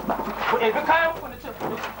ku ebi kayan ku na ce ku.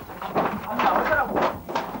 Allah wata rabu.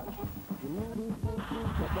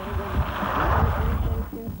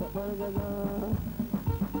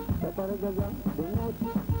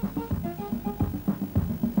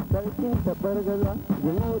 Sarkin Tabargaza,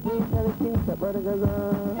 Zumudi sarkin Tabargaza.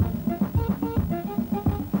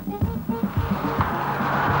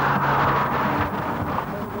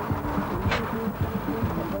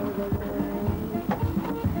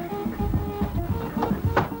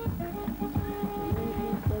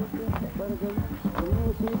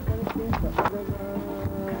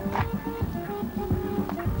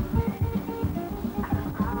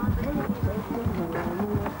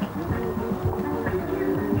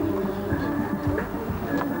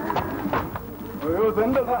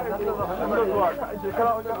 Sanda zuwa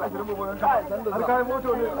shekara wajen 20 goyon har kayan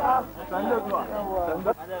moto ne sanda zuwa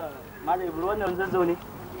Malam Ibro wannan zazzau ne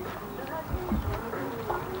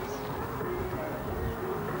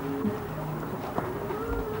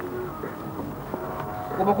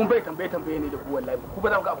kuma kun bai tambaye ne da ku wallahi ku ba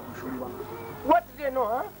za ku ga abu shuru ba. What they know,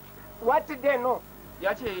 huh? What they know?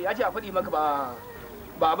 Ya ce a faɗi maka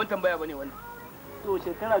ba abin tambaya bane wannan. To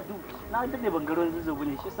shekara na dade ban garon zazzau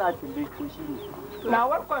bane shi sa tambaye ko shi ne. Na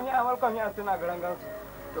welcome ya tuna garan gansu.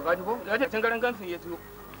 To kaji ko ya ce tun garan gansu ya tuyo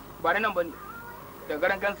ba nan bane da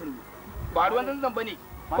garan gansu ne ba ruwan zanzan bane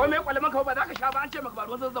ko me kwalaman ka ba za ka sha ba an ce maka ba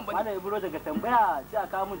ruwan zanzan bane. Malam Ibro daga tambaya sai a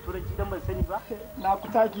kawo min turanci dan ban sani ba. Na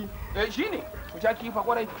kutaki. Shine kutaki fa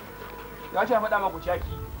kwarai ya ce a faɗa maka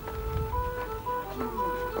kutaki.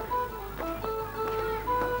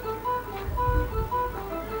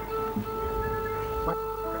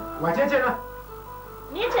 Wace ce na?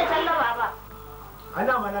 Ni ce talla baba.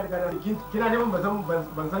 Ana mana daga da kina neman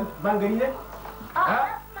ban gani ne?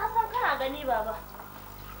 Na san kana gani baba.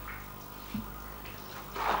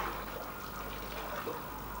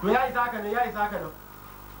 To ya isa haka ne.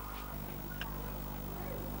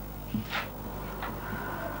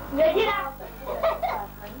 Me gida?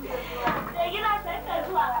 Me gida sai ka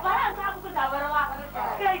zuwa. Bara ta muku tabarwa.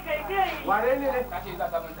 Kai. Wane ne? Ka ce za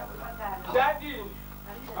ka manta. Daddy.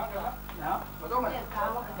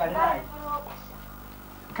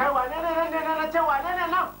 Kai wane ne na ce wane ne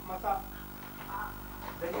nan? Masa.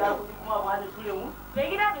 Da ya kuɗi kuma ba da sule mu? Me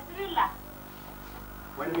gida bismillah.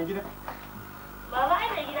 Wani mai gida? Baba ai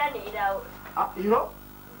mai gida ne idawo. Iro?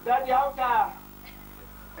 Daddy hauta.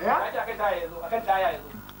 Ya ce akan taya yazo.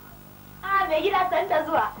 Mai gida san ta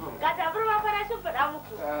zuwa. Ga tabarma farashin faɗa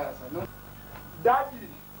muku. Daddy.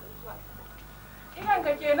 Ikan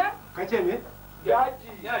ka kenan? Ka ce me? Daji.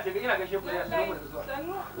 Ina gashe ku ne sanin da zuwa.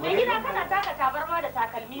 Mai gida kana taka tabarma da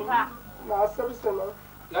takalmi fa. Na sarsana.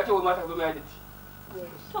 Ya ce wai mata zo mai datti.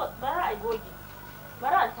 To bara ai goge.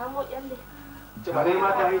 Bara an samo kyalle. Ce ba dai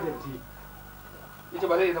mata yi datti. Yace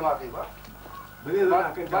ba zai zama kai ba. Ba zai zama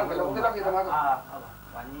kan ta. Ba ka za ka zama ka.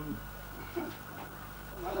 Ba ni.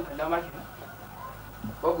 Malam kalla ma ki.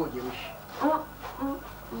 Ba goge mishi.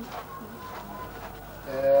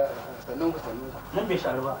 Sannan ku. Nan bai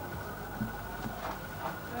sharu ba.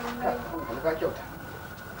 Ka kyauta.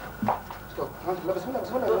 To,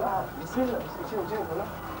 bismillah.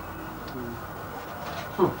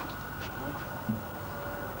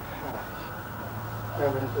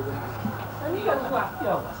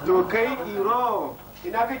 To kai Iro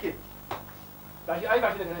ina kake? Gashi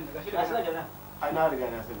daga nan. Ai na riga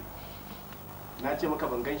na sani. Na ce maka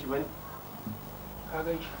ban gan shi bane. Ka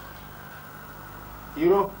gan shi.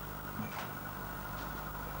 Iro.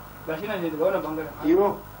 Ga shi nan ne daga wannan bangaren.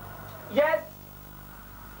 Iro. Yes.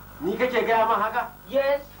 Ni kake gaya min haka?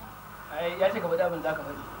 Yes. Ai ya ce ka faɗi abin da ka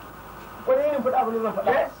faɗi. Wani irin faɗi abin da zan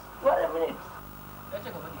faɗa? Yes. What a minute. Ya ce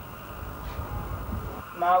ka faɗi.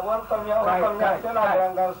 Na welcome ya welcome ya tana da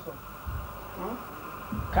yangan su.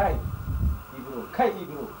 Kai.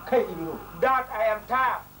 Ibro. That I am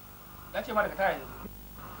tired. Ya ce ma daga taya yanzu.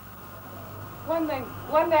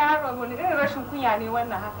 Wannan yaro wani irin rashin kunya ne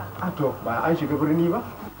wannan haka. A to ba an shiga birni ba?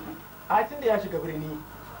 A tun da ya shiga birni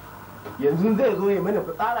yanzu zai zo ya mana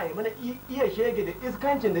fitsara ya mana iya shege da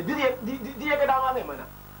iskancin da duk ya ga dama zai mana.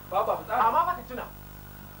 Ba fitsara. Amma baka tuna.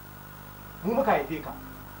 Mu muka haife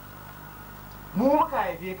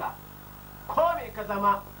ka. Ko me ka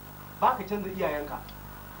zama baka canza iyayenka.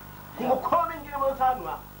 Kuma komin girman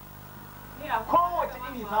sanuwa. Kowace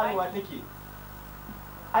iri sanuwa take.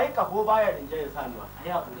 Ai kafo baya rinjayen sanuwa.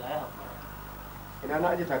 Ai hakuri. Ina na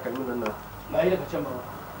aje takalmin nan na. Na yi daga can ba.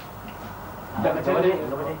 Daga can ne.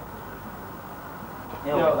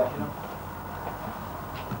 Yawa ga shi nan.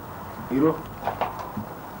 Iro.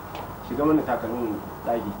 Shiga mana takalmin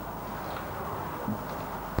ɗaki.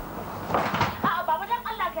 Baba dan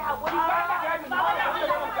Allah kai hakuri.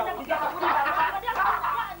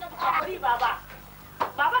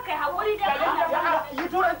 Baba kai hakuri dan Allah. Yi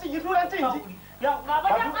turancin ji. Baba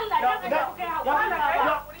dan Allah dan annabi kai hakuri.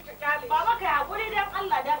 Baba kai hakuri dan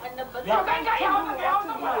Allah dan annabi. Kai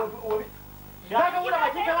hakuri. Ka ga buɗe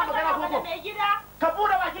baki kan magana ko? Ka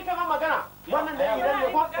buɗe baki kan magana. Wannan da gidan ne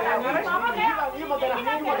ko? Yi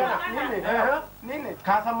magana. Ni ne.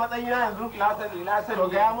 Ka san matsayina yanzu? Na sani. To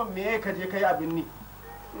gaya min me ka je kai abin ni?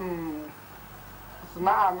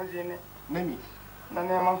 Sana'a miji ne. Na me? Na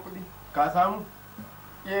neman kuɗi. Ka samu?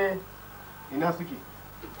 Eh. Ina suke?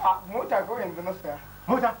 A mota kawai yanzu na saya.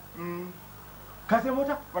 Mota? Ka sai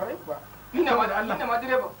mota? Barai kuwa. Ina ma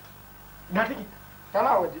direba. Na take?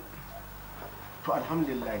 Tana waje. To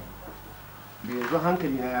alhamdulillah. Da yanzu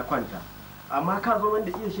hankali na ya kwanta. Amma ka zo wanda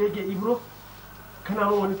iya shege Ibro? Kana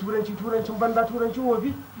min wani turancin banza turancin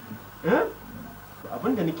wofi?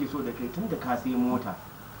 Abin da nake so da kai tun da ka sai mota.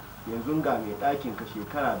 Yanzu ga mai ɗakin ka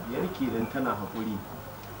shekara 5 kenan tana haƙuri.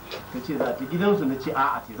 Ta ce za ta gidansu na ce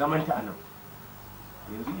a'a ta zaman ta anan.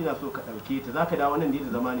 Yanzu ina so ka ɗauke ta za ka dawo nan da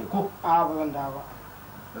zama ne ko? A ba zan dawo ba.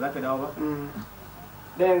 Ba za ka dawo ba?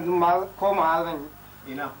 Da yanzu ma koma zan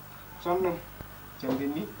yi. Ina? Can ɗin. Can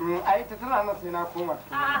din ni? Ai ta tana nan sai na koma.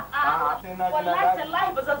 Wallahi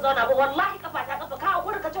tallahi ba zan zauna ba wallahi kafa ka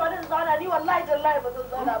hakuri ka ce wani zan zauna ni wallahi tallahi ba zan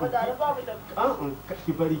zauna ba da ba mu da.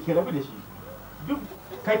 Ki bari ki rabu da shi. Duk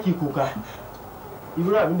kake kuka.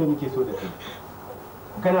 Ibro abin da nake so da kai.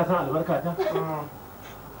 Kana son albarka ta?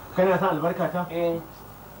 Kana son albarka ta?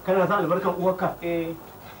 Kana son albarkan uwarka?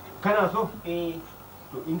 Kana so?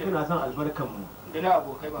 To in kana son albarkan mu. Da na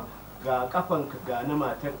abokai ba. Ga kafanka ga na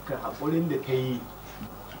matarka haƙurin da ta yi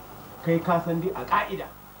kai ka san dai a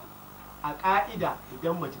ƙa'ida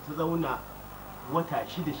idan mace ta zauna wata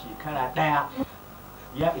 6 shekara 1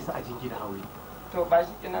 ya isa a jingina aure. To ba shi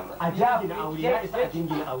kenan ba. A jingina aure ya isa a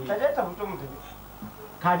jingina aure. Ta je ta fito mu tafi.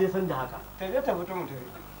 Ka dai san da haka. Ta je ta fito mu tafi.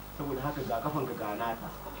 Saboda haka ga kafanka ga nata.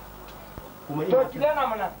 Kuma to ki dana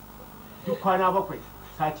mana. Duk kwana 7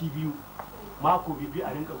 sati 2 mako bibi a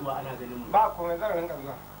rinka zuwa ana ganin mu. Ba komai zan rinka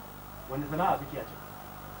zuwa. Wani sana'a kake a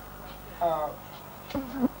can?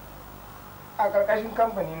 A karkashin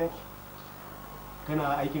kamfani nake.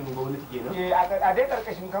 Kana aikin gwamnati kenan? A dai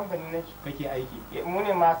karkashin kamfani nake. Kake aiki? Mu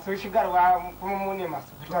ne masu shigarwa kuma mu ne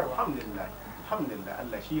masu fitarwa. Alhamdulillah.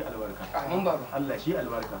 Allah shi albarka. Amin baba. Allah shi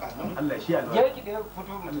albarka. Allah shi albarka. Ki da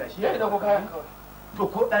fito mu. Allah shi albarka. To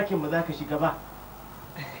ko ɗakin ba za ka shiga ba?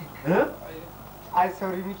 Ai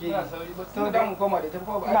sauri muke yi. To da mu koma da tafi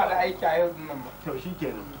ba. Ina da aiki a yau din nan ba. To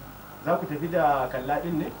shikenan. Za ku tafi da kalla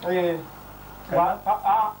din ne? Ba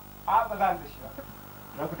ba za da shi ba.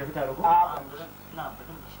 Za ku tafi tare ko? A na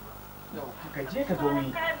fadin shi ba. Ka je ka zo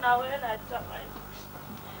yi. Kayan nawa yana ta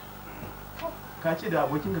Ka ce da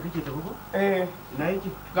abokinka kake tafi ko? Ina yake?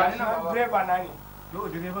 Ga ni na direba na ne. Yo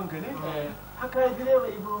direban ka ne? Haka direba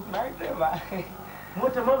Ibro. Na direba.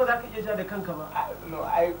 Mota ma ba za ka iya sha da kanka ba. No,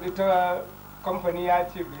 ai ita kamfani ya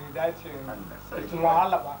ce bai dace cikin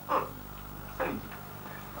wahala ba.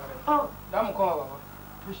 Za mu koma baba.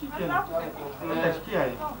 To shi kenan. Allah shi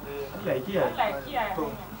kiyaye. Allah ya kiyaye. Allah ya kiyaye.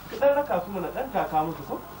 To, ka dan raka su mana dan taka musu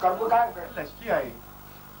ko? Karbo kayan ka. Allah shi kiyaye.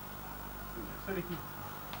 Sarki.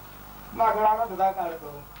 Na ga ranar da za ka rika.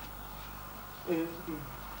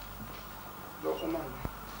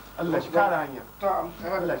 Allah shi kare hanya. To,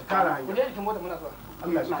 Allah shi kare hanya. Ku je jikin mota muna zuwa.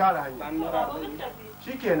 Allah shi kare hanya.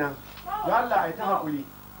 Shikenan. Ya Allah ai ta hakuri.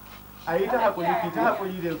 a yi ta haƙuri ki ta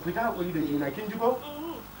haƙuri da ku ta haƙuri da juna kin ji ko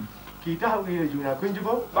ki ta haƙuri da juna kun ji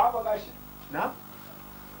ko baba gashi na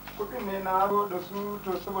kudin ne na ro da su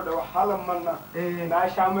to saboda wahalan man nan na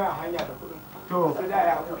sha mai a hanya da kudin to sai da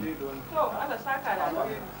ya haƙuri da wani to Allah saka da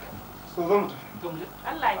alheri so zan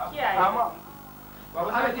Allah ya kiyaye amma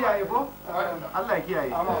Allah ya kiyaye ko Allah ya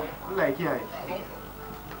kiyaye Allah ya kiyaye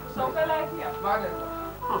sauka lafiya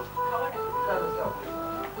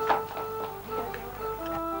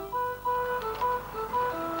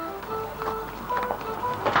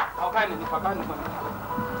Kain ni kain ni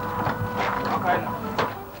kain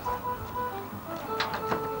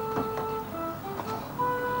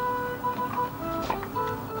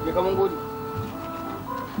ya kaman godi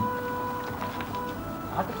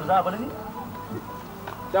haka to za a bar ni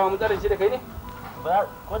dama mun tsare shi da kai ne ba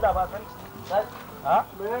ko da ba san ha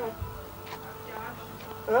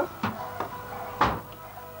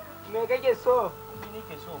me kake so ni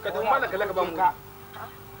ke so ka tafi malaka laka ba mu ka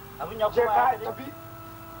abin ya je kuma ka tafi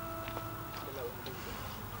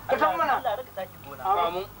ka san mana Allah rika taki gona ba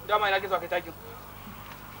mun dama ina ke so kai takin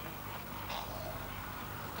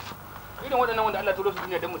irin waɗannan wanda Allah turo su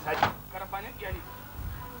duniya don misali karafanin iyali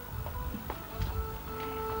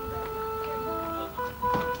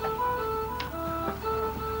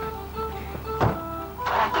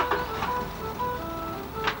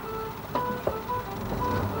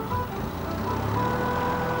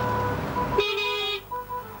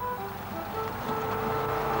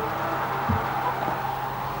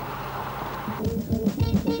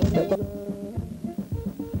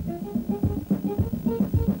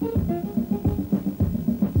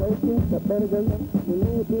Tabargaza,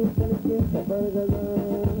 Zumudi sarkin Tabargaza.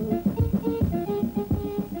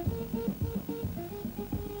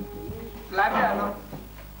 lafiya nan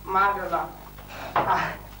madala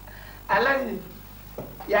alhaji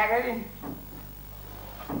ya gari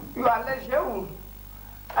yi wa Allah shehu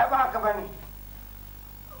ai ba haka bane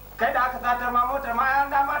kai da aka tatar ma motar ma yan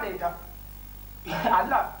dama da ita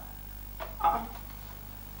Allah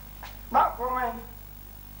ba komai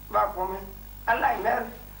ba komai Allah ya mayar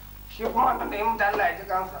shi kuma wannan da ya mutu Allah ya ji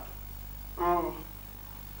kansa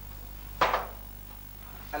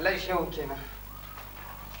Allah shehu kenan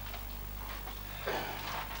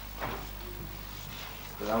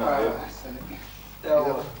Salamu alaikum.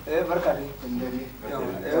 Yawa, barka dai. Dare.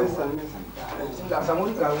 Yawa, sanni. Da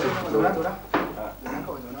samu da zauna tura. Zauna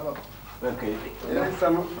kawai zauna ba. Ranka yi.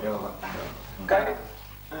 Samu. Yawa. Kai.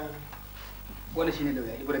 wannan shine da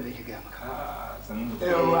Ibrahim yake gaya maka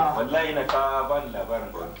wallahi na ka ba ni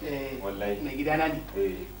labarin wallahi mai gidana ne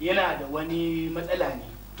yana da wani matsala ne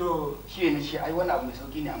to shi ne shi ai wannan abu mai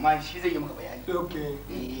sauki ne amma shi zai yi maka bayani okay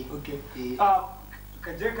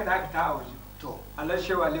ka je ka dakata a waje to Allah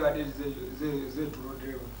shewa lewa dai zai turo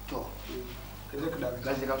direba to ka je ka dakata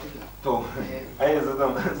gashi ka fita to ai yanzu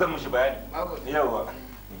zan mushi bayani yawa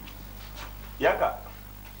yaka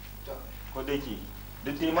ko dai ki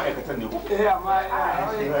duk dai ma'aikatan ne ko amma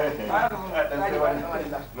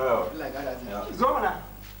zo mana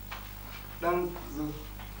dan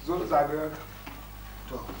zo zagaya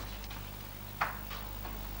to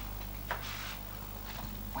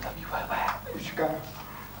wata bi baya shiga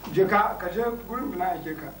je ka je gurin na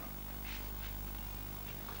ake ka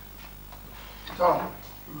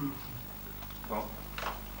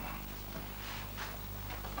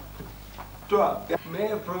to me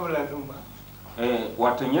problem din ba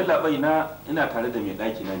watan yalla bai na ina tare da mai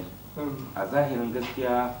ɗaki na ne a zahirin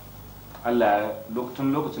gaskiya Allah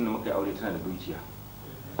lokacin da muka yi aure tana da dukiya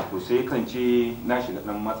to sai kan ce na shiga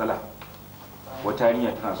dan matsala wata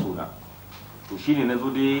yarinya tana so na to shine na zo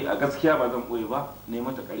dai a gaskiya ba zan ɓoye ba ne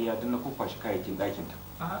mata ƙarya don na kwakwashi kayayyakin ɗakin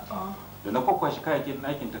ta da na kwakwashi kayayyakin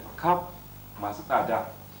ɗakin ta kaf masu tsada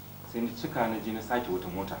sai na cika na je na sake wata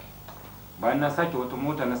mota bayan na sake wata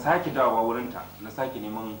mota na sake dawowa wurinta na sake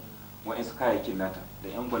neman wa'insu kayayyakin nata da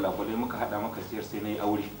yan gwalagwalai muka hada maka siyar sai na yi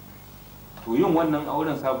aure to yin wannan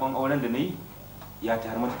auren sabon auren da na yi ya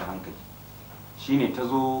tayar mata da hankali shine ta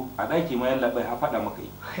zo a ɗaki ma yalla bai ha faɗa maka yi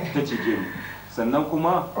ta ce ni sannan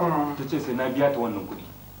kuma ta ce sai na biya ta wannan kuɗi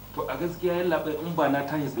to a gaskiya yalla bai in ba na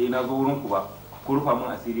tashi tsaye na zo wurin ku ba ku rufa min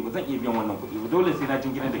asiri ba zan iya biyan wannan kuɗi ba dole sai na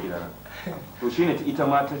jingina da gidana to shine ita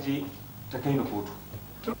ma ta je ta kai ni kotu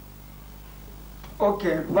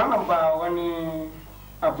okay wannan ba wani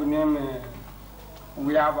abu ne mai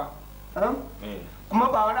wuya ba kuma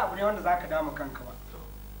ba wani abu ne wanda za ka dama kanka ba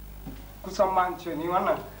kusan ma ce ni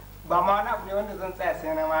wannan ba ma wani abu ne wanda zan tsaya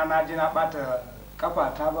sai na ma na ji na bata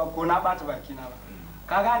kafata ba ko na bata bakina ba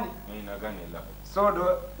ka gane? na gane la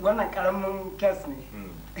saboda wannan karamin kes ne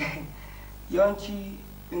yawanci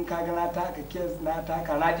in ka ga na taka kes na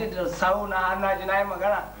taka na ji da sau na har na ji na yi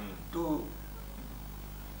magana to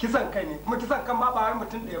kisan kai ne kuma kisan kan ma ba har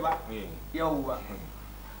mutum ɗaya ba yawwa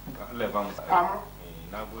Allah ya ba mu amma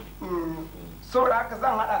na gode saboda haka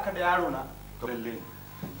zan haɗa ka da yaro na lalle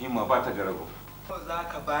himma ba ta garago to za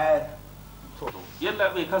ka bayar yalla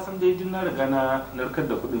bai ka san dai na riga na narkar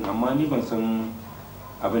da kuɗin amma ni ban san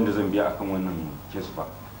abin da zan biya akan wannan kes ba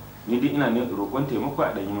ni dai ina ne roƙon taimako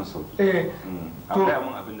a ɗan yi min sauki a gaya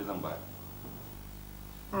min abin da zan bayar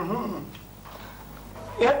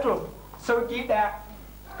yato sauki ɗaya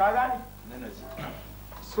ka gani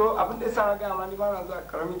so abin da yasa na gaya ma ni ba na zuwa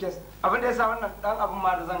karamin kes abin da yasa wannan dan abin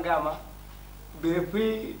ma da zan gaya ma bai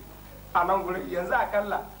fi a nan gurin yanzu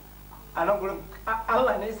akalla a nan gurin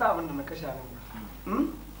Allah ne yasa abin da na kashe nan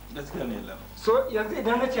gurin gaskiya ne Allah so yanzu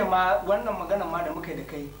idan na ce ma wannan maganar ma da muka yi da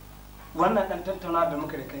kai wannan dan tattauna da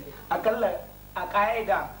muka da kai akalla a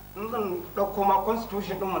ka'ida in zan ɗauko ma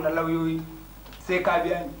constitution ɗinmu na lauyoyi sai ka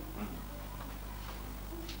biya ni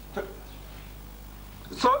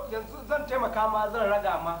so yanzu zan taimaka ma zan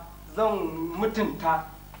raga ma zan mutunta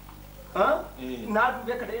na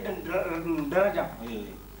dube ka da idan daraja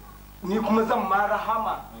ni kuma zan ma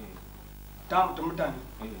rahama ta mutu mutane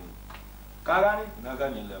ka gane? na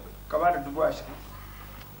gane labai ka ba da 20,000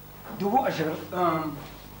 20,000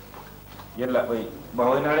 yalla bai ba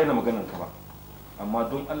wai na raina maganar ka ba amma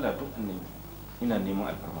don Allah duk annabi ina neman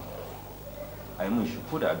alfarma a yi min shi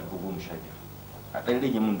ko da a 15,000 a ɗan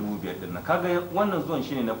rage min 5,000 ɗin nan kaga wannan zuwan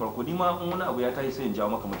shine na farko ni ma in wani abu ya tashi sai in jawo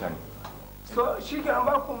maka mutane so shi ke an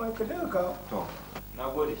ba ku mai ka daga ka to na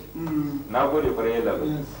gode kwarai yalla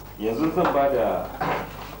bai yanzu zan ba da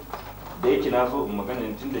yake na zo in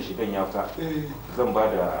magana tun da shigan ya fita zan ba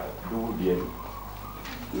da 5,000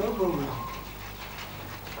 no problem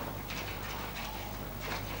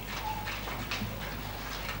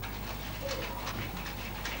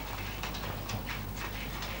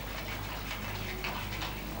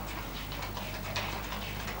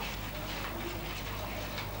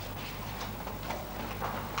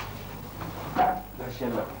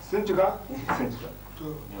sun cika? sun cika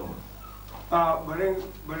to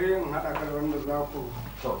bari in haɗa ka da wanda za ku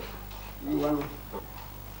yi wannan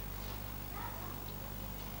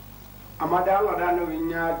amma da Allah da nauyin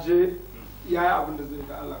ya je ya yi abin da zai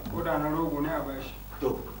da Allah ko da na rogo ne a bashi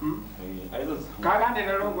to ka gane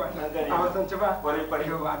na rogo a wasance ba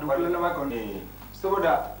yau a dukkan na maka wani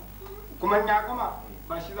saboda kuma ya gama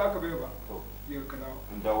ba shi za ka bai ba yau ka dawo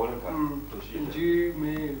da wurin ka to shi in ji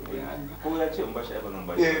me ko ya ce in bashi ai ba zan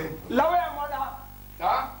bashi lauya mada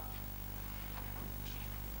da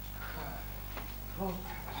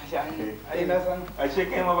ai na san ashe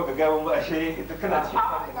kai ma baka gaban ba ashe ita kana ce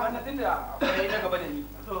wannan din da kai na gaba da ni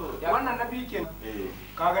wannan na biyu kenan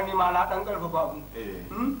ka gani ma na dan karfa babu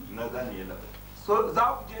na gane yalla so za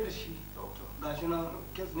ku je da shi gashi na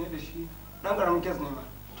kes ne da shi dan karamin kes ne ma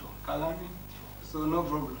ka gani so no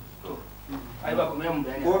problem ai ba kuma yan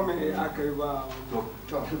bayani ko me aka yi ba to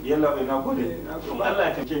yalla bai na gode Allah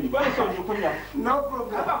ya tace ni ba ni son ji kunya no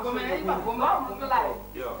problem ba kuma ai ba kuma ba matsala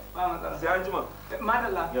yawa ba matsala sai an jima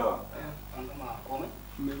madalla yawa an gama komai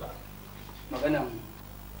me ba magana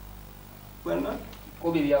wannan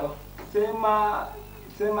ko bai biya ba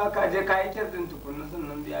sai ma ka je ka yi kyar din tukunna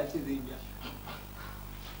sannan biya ce zai biya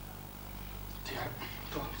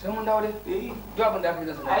to sai mun dawo dai duk abin da aka yi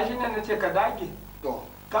da sanar ai shi ne na ce ka dage to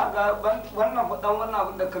kaga wannan dan wannan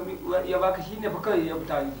abin da ya baka shine fa kai ya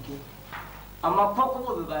fita jiki amma fa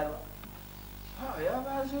kuma bai bayar ba ya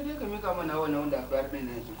ba sai dai ka mika mana wannan wanda aka bayar din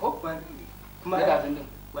yanzu ko kuma da kafin din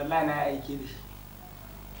wallahi na yi aiki da shi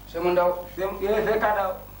sai mun dawo sai ka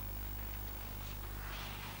dawo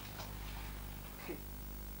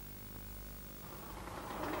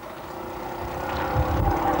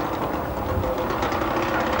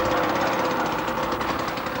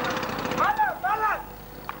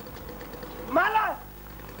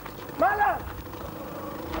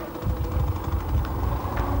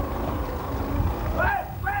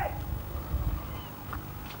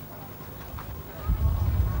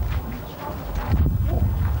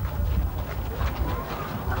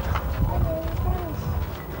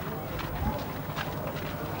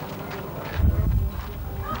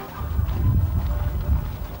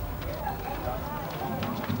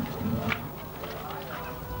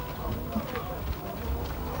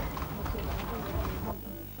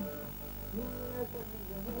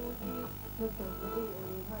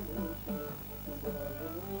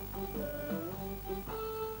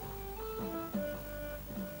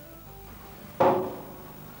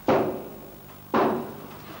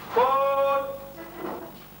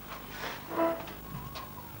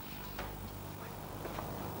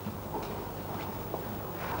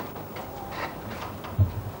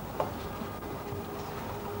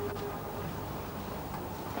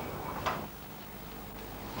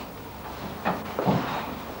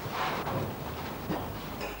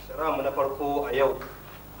shari'a na farko a yau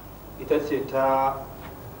ita ce ta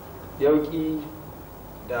yauki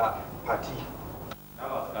da fati. Na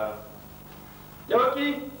masu ƙara.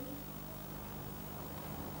 Yauki!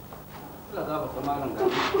 Allah za ka malam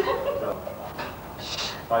gani.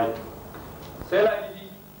 Hai. Sai Ladidi.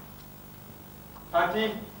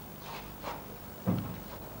 Fati.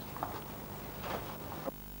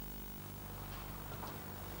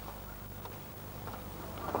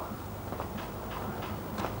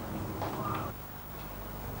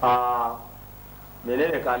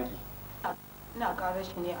 Menene kanki? Ina ƙarar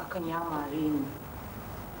shi ne akan ya mare ni.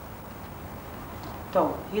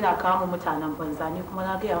 To, yana kama mutanen banza ni kuma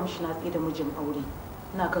na gaya mishi na tsaye da mijin aure.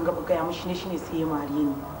 Ina kan gaba gaya mishi ne shine sai ya mare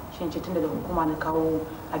ni. Shi ce tunda da hukuma na kawo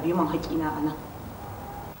a bi min haƙina a nan.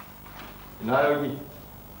 Ina yauki?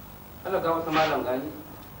 Allah ga wata malam gani.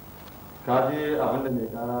 Ka je abin da mai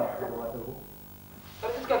kara ya gabatar ko? Kar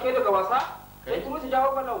iska ke daga wasa? Kai kuma su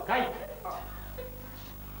jawo balau. Kai.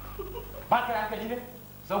 Ba ka hankali ne?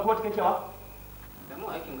 San ko ta kake ba? Da mu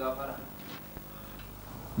aikin gafara.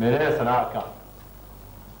 Menene sana'ar ka?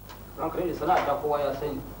 Ranka ne sana'ar ta kowa ya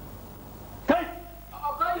sani. Kai!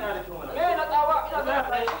 Kai ina da kyau wannan. Me na tsawa ina da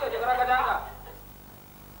kai shi da gara gadaga.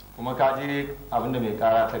 Kuma ka je abin da mai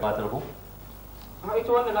kara ta gabatar ko? Ha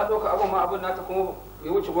ita wannan na ɗauka abin ma abin nata kuma bai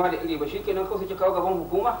wuce gwa da iri ba shikenan kawai suke kawo gaban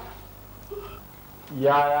hukuma.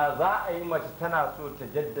 Yaya za a yi mace tana so ta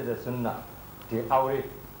jaddada sunna ta yi aure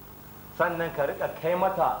sannan ka rika kai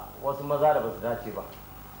mata wasu maza da ba su dace ba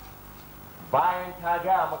bayan ta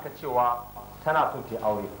gaya maka cewa tana so ta yi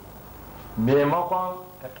aure maimakon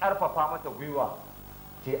ka karfafa mata gwiwa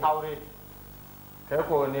ta yi aure kai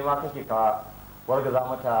ko nema kake ka wargaza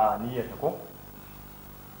mata niyyarta ko?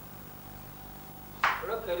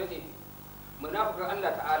 Ranka daɗe munafikan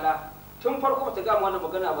Allah ta'ala tun farko ba ta gama wannan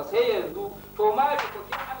magana ba sai yanzu to mari to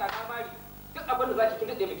kin Allah na mari duk abin da zaki kin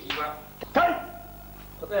dade biki ba Kai!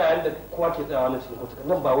 Ka tsaya yayin da kowa ke tsayawa nan cikin kotu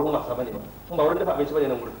nan ba wurin wasa bane ba. Kun ba wurin dafa abinci bane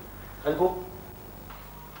nan wurin. Kai ko?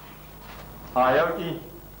 A yauki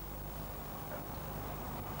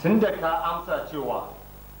tun da ka amsa cewa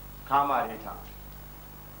ka mare ta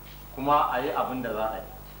kuma a yi abin da za a yi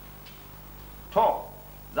to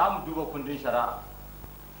za mu duba kundin shari'a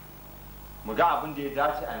mu ga abin da ya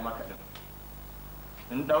dace a yi maka ɗin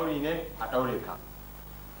in ɗauri ne a ɗaure ka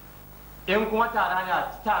in kuma tara ne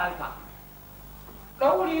a taron ka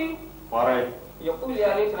ɗauri ƙwarai ya kulle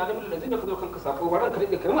ya rai tana da mulkin da zai ka zo kanka sako ba ranka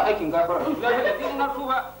daɗe kai ma aikin gafara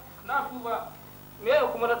na tuba me ya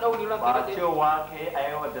kuma na ɗauri ranka ba daɗe cewa ka yi a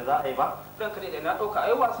yawar da za a yi ba ranka daɗe na ɗauka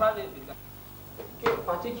ai wasa ne ke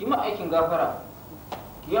face ki ma aikin gafara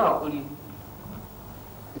ki yi haƙuri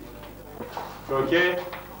to ke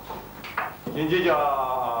kin ji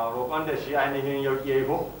da roƙon da shi ainihin yauki ya yi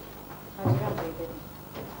ko?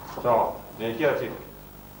 to me kiyar ce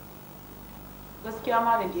Gaskiya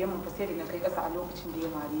malam da ya mun sai da na kai ƙasa a lokacin da ya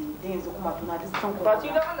mare ni dan yanzu kuma tuna duk san kuma. ba ci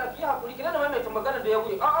dan Allah ki haƙuri ki da mai magana da ya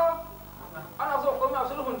wuce a'a ana so komai a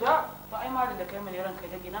sulhunta To ai malam da kai mun ran kai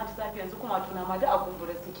dage na ji safi yanzu kuma tuna ma da a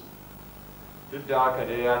kumbura suke. duk da haka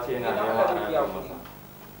dai ya ce yana nema a yafe masa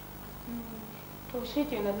To shi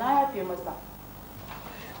kenan na yafe masa.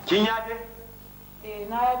 kin yafe?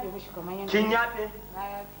 Na yafe mishi kamar yadda. Kin yafe? Na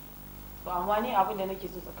yafe. To amma ni abin da nake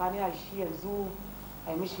so tsakanin da shi yanzu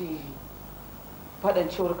ai mishi faɗan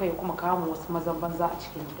cewar kai kuma kama wasu mazan banza a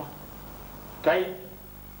cikin gida. Kai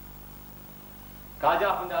ka ji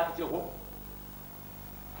abin da aka ce ko?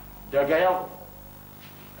 Daga yau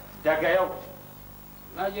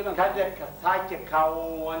kada ka sake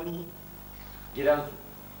kawo wani gidansu.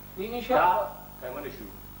 Ni in sha kai mana shiru.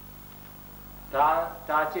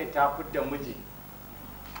 Ta ce ta fidda miji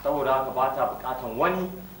saboda haka ba ta bukatan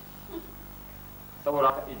wani saboda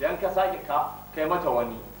haka idan ka sake kai mata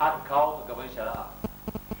wani aka kawo ka gaban shari'a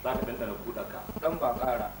za ka dandana kudanka dan ba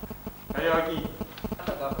ƙara kai yaki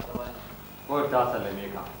Allah ga ka bani ko ta sallame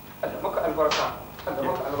ka Allah maka albarka Allah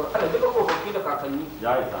maka albarka Allah duka kokoki da kakanni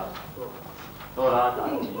ya isa saboda haka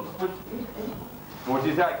an ci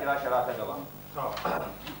moti sai a kira shari'a ta gaba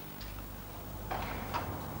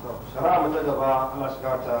Shari'a mun da gaba Allah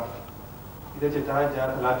shiga ta ita ce ta hajiya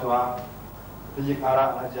talatuwa ta yi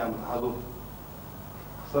kara a hajiya mun hazo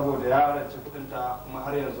saboda ya rance kudinta kuma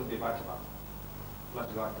har yanzu bai bata ba Allah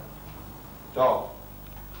shiga ta to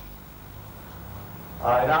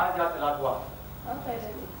a ina hajiya talatuwa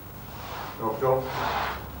to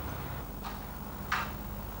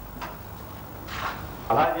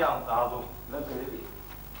alhaji a mutsazo nan ka yi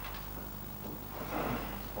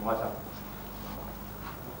kuma ta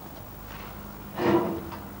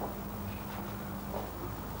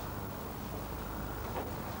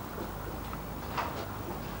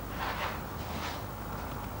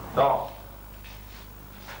to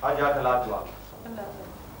Hajiya Talatuwa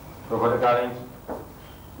to fa da karan ki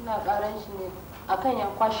ina karan shi ne akan ya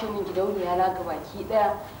kwashe min gidauniya na gabaki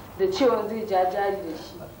daya da cewa zai ja jari da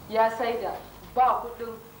shi ya saida ba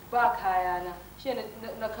kudin ba kayana shi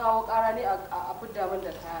na kawo kara ne a fidda min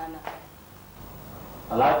da kayana.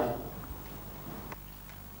 Alhaji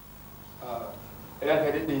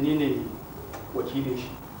ranka daɗe ni ne wakilin shi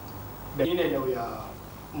da ni ne lauya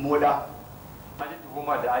moda. Haji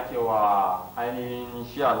tuhuma da ake wa ainihin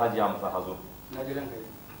shi Alhaji Hamza Hazo. Na ji ranka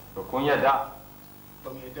to kun yadda? Ba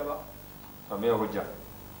mu yadda ba. To me hujja?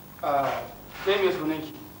 Sai me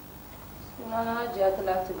sunanki? Sunana Hajiya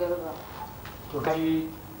Talatu Garba. To kai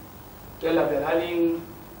yalla da halin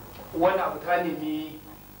wani abu ta nemi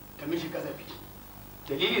ta mishi kazafi.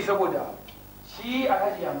 Dalili saboda shi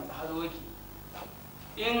Alhaji Hamza Hazo yake.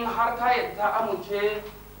 In har ta yadda amince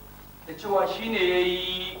da cewa shine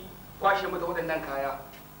yayi kwashe mata waɗannan kaya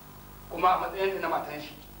kuma a matsayinta na matan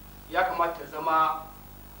shi ya kamata ta zama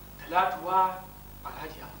Talatuwa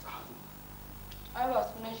Alhaji Hamza Hazo. Ai ba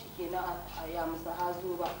sunan shi kenan a Hamza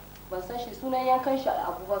Hazo ba. Ban san shi sunan yankan shi a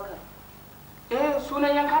Abubakar.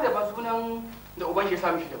 Sunan yanka daban sunan da uban shi ya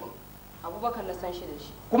sa mishi daban. Abubakar na san shi da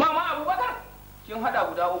shi. Kuma ma Abubakar kin hada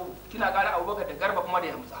guda uku kina ƙara Abubakar da Garba kuma da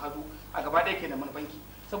Hamza Hazo a gaba ɗaya kenan manufanki.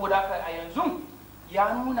 Saboda haka a yanzu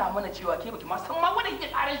ya nuna mana cewa ke baki ma san ma wanda kike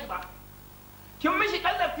ƙaran shi ba. Kin mishi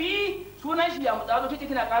kallafi sunan shi ya mutsazo kike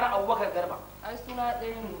kina ƙara Abubakar Garba. Ai suna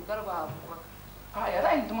ɗaya ne Garba Abubakar. Ya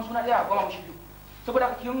za zama suna ɗaya a goma mishi biyu. Saboda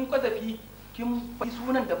haka kin kallafi kin bai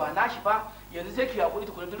sunan da ba nashi ba yanzu sai ki haƙuri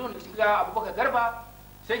tukuna duk da kika Abubakar Garba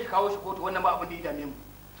sai ki kawo shi kotu wannan ba abin da ya dame mu.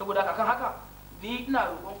 Saboda haka kan haka ni ina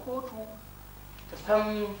roƙon kotu ta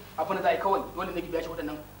san abin da za a yi kawai dole ne ki biya shi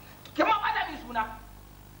waɗannan. Kin ma ɓata min suna.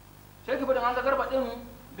 Sai ki bada an ga Garba ɗin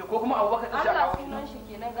da ko kuma Abubakar ɗin sai a kawo sunan shi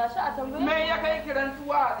kenan gashi a tambaye. Me ya kai kiran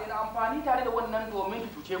tuwa da na amfani tare da wannan domin ki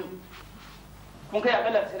cuce mu. Kun kai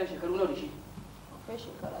akalla sai da shekaru nawa da shi. Kai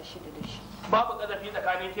shekara 6 da shi. Babu kazafi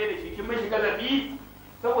tsakanin ke da shi kin mishi kazafi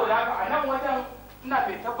saboda haka a nan wajen ina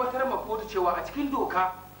bai tabbatar ma kotu cewa a cikin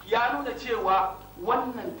doka ya nuna cewa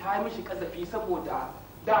wannan ta mishi kazafi saboda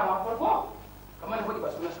dama farko kamar da ba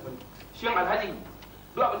sunan sa bane. Shin Alhaji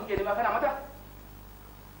duk abin da ke nema kana mata?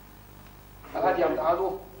 Alhaji Hamza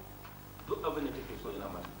Hazo duk abin da take so ina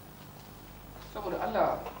mata. Saboda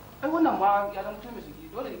Allah ai wannan ma ya zama mutum mai sigi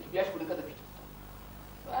dole ki biya shi kudin kazafi.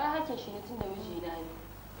 Ai hakin shi ne tunda miji na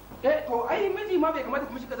ne. To ai miji ma bai kamata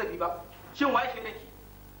ku mishi kazafi ba. Shin waye shaida ki?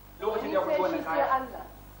 Lokacin da ya kusa wannan kaya. Allah.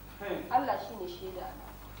 Allah shine shaida.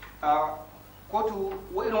 Kotu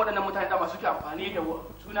wa irin waɗannan mutane da masu ke amfani da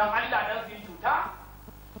sunan Allah dan su yi cuta.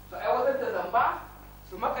 Su aiwatar da zamba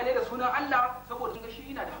su makale da sunan Allah saboda sun ga shi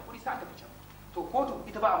yana da hakuri sa ta fice. To kotu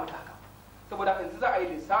ita ba a mata haka. Saboda yanzu za a yi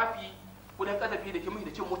lissafi kudin kazafi da kimi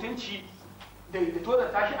da cin mutunci da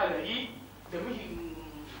tozar tashi a gari da mishi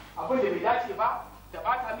abin da bai dace ba da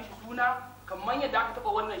bata mishi suna kamar yadda aka taba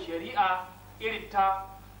wannan shari'a irin ta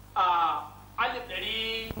a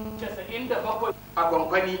 1997 a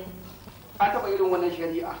Gwangwani an taba irin wannan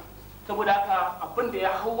shari'a saboda haka abin da ya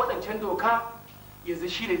hau waɗancan doka yanzu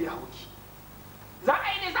shi ne zai hauki za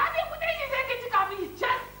a yi ne zaɓe kudin shi sai ka ci kafin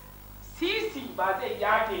can sisi ba zai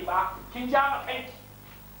yaje ba kin ja ma kanki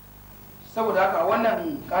saboda haka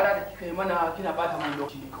wannan kara da kika yi mana kina bata mana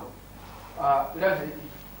lokaci ne kawai a idan da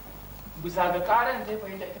bisa ga karan zai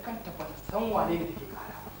fahimta ita kanta ba ta san wane ne take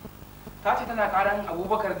kara ta ce tana karan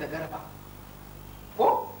Abubakar da Garba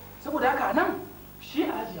ko saboda haka nan shi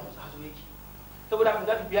Alhaji Hamza Hazo yake saboda haka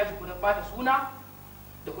za ta biya shi kudin bata suna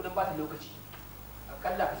da kudin bata lokaci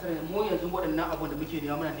akalla ka sani mu yanzu waɗannan abun da muke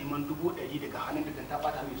nema muna neman 100 daga hannun da ta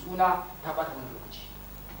bata mai suna ta bata mana lokaci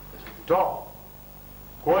to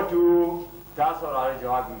kotu ta saurari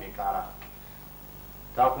jawabin mai kara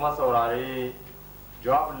ta kuma saurari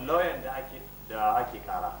jawabin lauyan da ake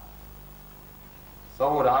kara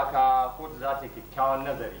saboda haka kotu za ta yi kyakkyawan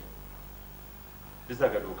nazari bisa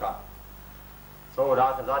ga doka saboda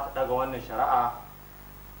haka za ta daga wannan shari'a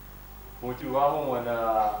mutu wa mun wani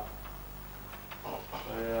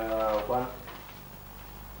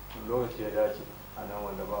lokaci ya dace a nan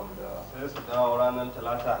wanda ba mu da sai su dawo ranar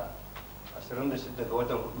talata 26 ga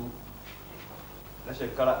watan 4 na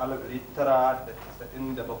shekarar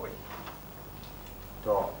 1997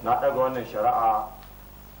 to na daga wannan shari'a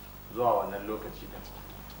zuwa wannan lokaci din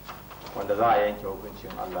wanda za a yanke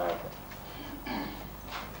hukuncin Allah ya kai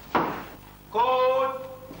Court.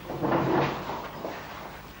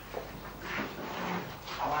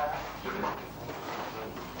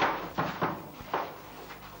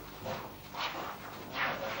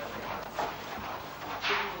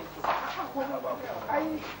 komai ba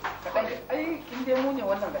ai ai in dai mu ne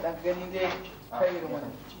wannan gadan gani dai kai irin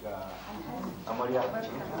wannan amarya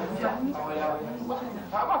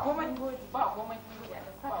ba komai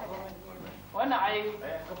wannan ai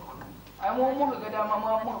mu muka ga dama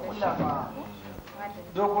ma muka kulla ba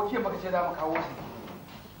dokoki baka ce da mu kawo su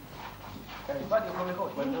kai ba da komai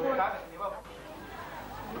kawai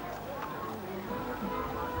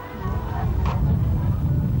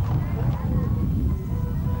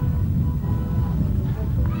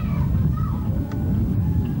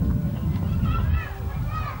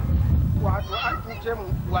wato an tuce mu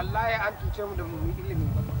wallahi an tuce mu da mu ilimi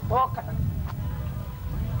ba ko kaɗan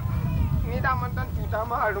ni da man dan tuta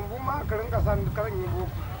ma a rumbu ma ka rinka san karan yi boko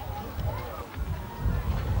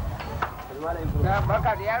da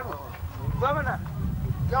barka da yaro gwamna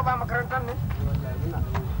yau ba makarantar ne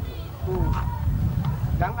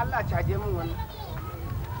dan Allah caje min wannan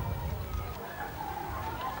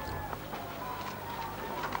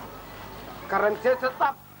karance ta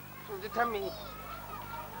tsaf su ji ta me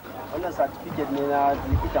wannan certificate ne na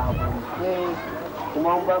likitan haƙori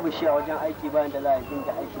kuma an babu shi a wajen aiki bayan da za a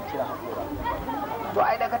dinga aikin cire haƙora to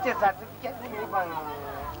ai da ka ce certificate ne ban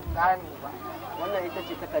gane ba wannan ita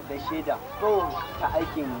ce takardar shaida ta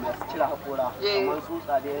aikin masu cire haƙora kamar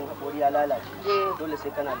tsutsa da yin haƙori ya lalace dole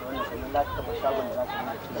sai kana da wannan sannan za ka taɓa shagon da za ka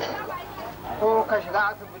yi cire haƙora ko ka shiga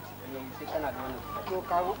asibiti sai kana da wannan to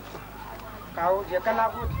kawo je ka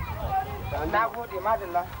na gode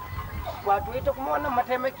madalla wato ita kuma wannan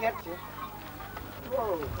mataimakiyar ce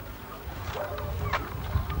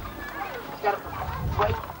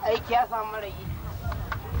wai aiki ya samu ragi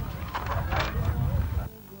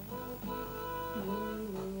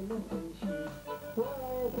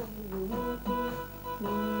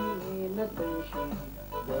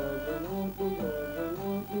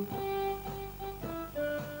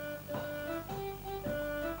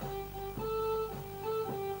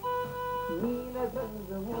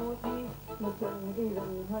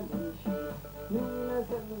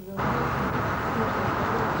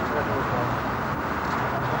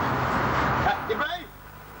Ibrahim!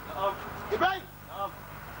 Ibrahim!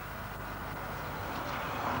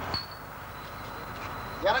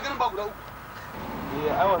 Ya na ganin ba guda uku.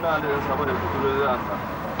 Ai wannan Allah ya samu da kudi zai ansa.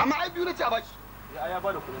 Amma ai biyu na ci a bashi. Ya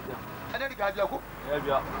ba da kudin jiya. Ana riga biya ko? Ya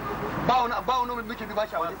biya. Ba wani mai muke bi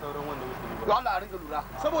bashi a wani. Sauran wanda muke bi. To Allah a ringa lura.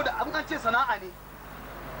 Saboda abin an ce sana'a ne.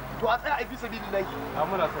 To a tsaya a bi sabilillahi.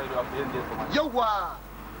 Muna sai da abin da ya kamata. Yawwa.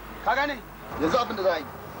 Ka gane? Yanzu abin da za a yi.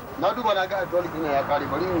 Na duba na ga dole ɗina ya kare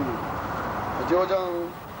bari mu je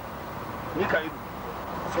wajen ni ka ido.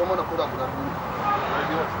 So mana koda guda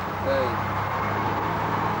biyu.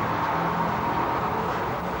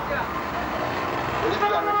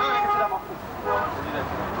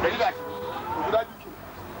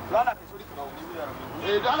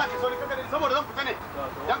 saboda zan fita ne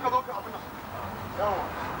dan ka zo ka abin nan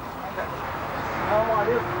Assalamu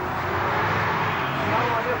alaikum.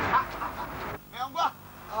 Assalamu alaikum. Yangwa.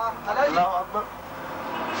 Alhaji. Allahu Akbar.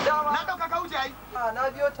 Na dauka ka wuce ai. Na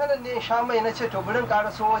biyo ta nan ne in sha mai na ce to burin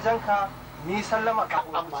karaso wajen ka ni sallama ka.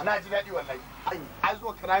 Amma na ji daɗi wallahi. Ai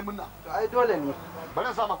zo ka nayi munna. To ai dole ne. Bari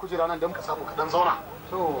in sama kujera nan dan ka samu ka dan zauna.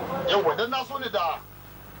 To. Yawwa dan na so ne da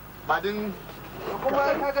badin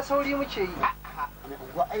kuma kaga sauri muke yi. Mai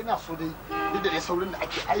unguwa ai na so dai duk da dai saurin da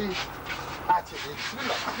ake ai a ce dai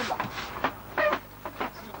bismillah.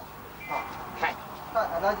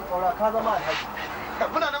 Alhaji Kaura ka zama alhaji.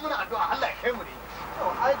 Muna nan muna addu'a Allah ya kai mu ne.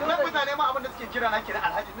 Ai dole ne mutane ma abin da suke kira na kenan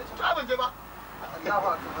alhaji ne to ban je ba.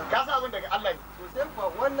 Ka sa abin daga Allah ne. To sai kuwa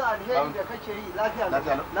wannan alheri da kake yi lafiya na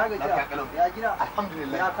gajiya. Ya gida.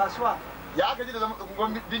 Alhamdulillah. Ya kasuwa. Ya aka ji da zama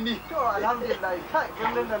gungun dinni. To alhamdulillah kai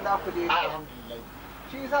birnin nan naku dai. Alhamdulillah.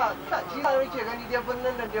 Shi sa muke gani dai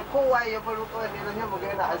birnin nan dai kowa ya baro kawai ne zai mu ga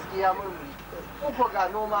yana haske ya murmuri. Uku ga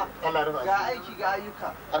noma, ga aiki ga ayyuka.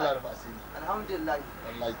 Allah rufa asiri. Alhamdulillah.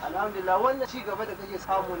 Alhamdulillah wannan ci gaba da kake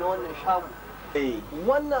samu na wannan shago.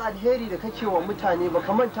 Wannan alheri da kake wa mutane ba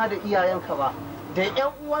ka manta da iyayenka ba. Da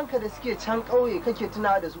ƴan uwanka da suke can ƙauye kake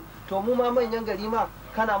tunawa da su. To mu ma manyan gari ma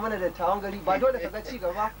kana mana da tawon gari ba dole ka ga ci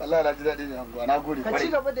gaba. Allah na ji daɗi ne anguwa na gode. Ka ci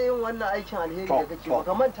gaba da yin wannan aikin alheri da kake ba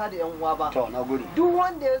ka manta da ƴan uwa ba. To na gode. Duk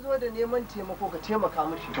wanda ya zo da neman taimako ka taimaka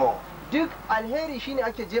mishi. To. Duk alheri shine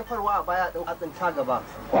ake jefarwa a baya a tsinta gaba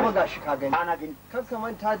kuma ga shi ka gani ana gani kan ka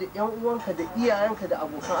manta da yan uwanka da iyayenka da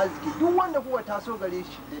abokan arziki duk wanda kuka taso gare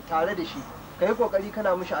shi da tare da shi ka yi kokari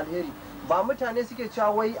kana mishi alheri ba mutane suke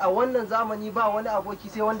cewa wai a wannan zamani ba wani aboki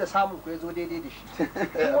sai wanda samun ku ya zo daidai da shi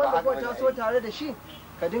duk wanda kuka taso tare da shi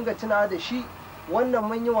ka dinga tunawa da shi wannan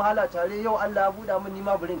mun yi wahala tare yau Allah ya buɗa min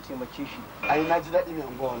nima burin taimake shi. Ai na ji daɗi mai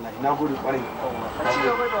unguwa wallahi. Na gode kwarai. Ka ci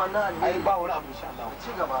gaba da wannan alheri. Ai ba wani abu insha Allah. Ci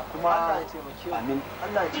gaba. Kuma Allah ya taimake mu. Amin.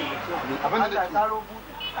 Allah ya taimake mu. Amin. Abin da Allah ya karo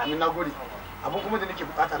buɗe. Amin na gode. Abu kuma da nake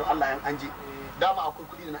bukata da Allah an je. Dama akwai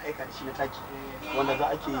kuɗi da na aika da shi na taki wanda za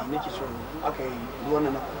ake nake so aka yi ruwan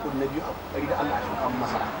na kuɗi na biyu a kokari da Allah ya shuka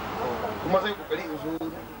masara. Kuma zai kokari in zo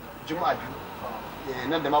juma'a biyu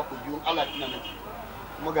nan da mako biyu Allah ina nan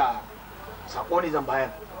kuma ga sako ne zan bayar.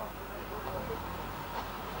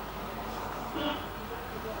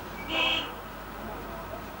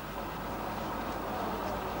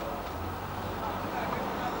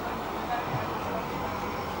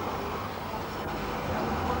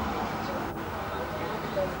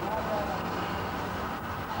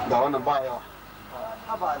 Da wannan ba yawa.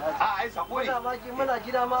 Haba Alhaji. A ai sako ne. Muna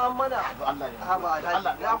gida ma an mana. Allah ya. Haba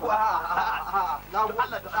Alhaji.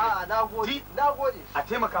 Na gode. Na gode. A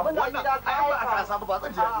taimaka mu wannan ai ba a kasa ba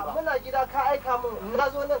zan ji ba. Muna gida ka aika min na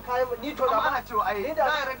zo nan kayan ni to da amma ana cewa ai la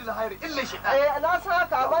yaradu la hayr illa shaytan. Na san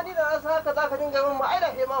haka amma ni da na san haka zaka dinga min ma ai da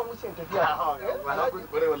he ma wucin tafiya. Na gode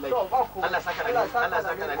bare wallahi. Allah saka da Allah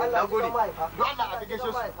saka da na gode. Don Allah a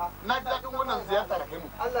gaishe su. Na ji dadin wannan ziyarta da kai mu.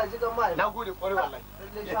 Allah ji gan mai. Na gode kware wallahi.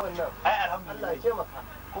 Ai alhamdulillah. Allah ya taimaka.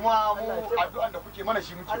 Kuma mu addu'an da kuke mana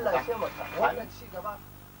shi muke. Allah ya taimaka. Wannan ci gaba.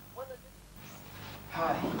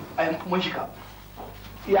 Ai mun shiga.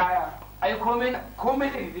 Yaya ai komai da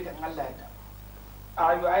yi dan Allah ya ta.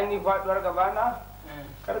 Ayo ai ni faduwar gaba na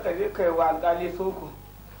kar ka je kai wa alƙali soko.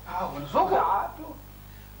 Wani soko?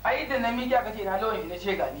 Ai da namiji aka ce na lawan shi na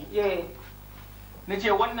ce gani. Na ce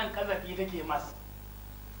wannan kazafi take masa.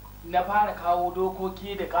 Na fara kawo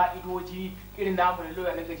dokoki da ka'idoji irin namu na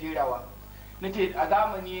lauya na gajerawa. Na ce a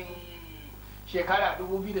zamanin shekara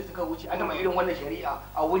 2000 da suka wuce an taɓa irin wannan shari'a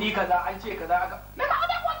a wuri kaza an ce kaza aka na kawo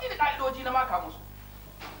dokoki da ka'idoji na maka musu.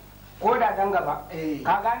 Ko da dan gaba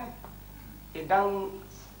ka gane idan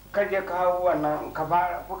ka je kawo wannan ka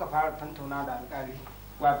fara tantauna da alƙali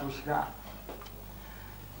wato shari'a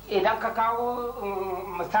idan ka kawo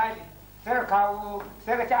misali sai ka kawo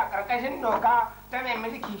sai ka ce a ƙarƙashin doka ta mai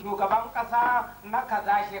mulki shugaban ƙasa na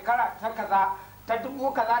kaza shekara ta kaza ta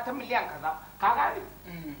dubu kaza ta miliyan kaza ka gane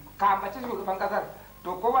ka ambaci shugaban ƙasar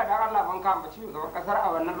to ko ba da Allah ban ka ambaci shugaban ƙasar a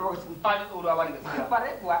wannan lokacin ba ni tsoro ba ni gaskiya bare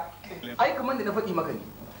kuwa ai kamar da na faɗi maka ne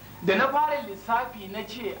da na fara lissafi na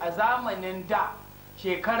ce a zamanin da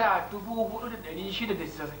shekara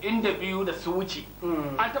 4692 da su wuce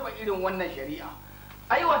an taɓa irin wannan shari'a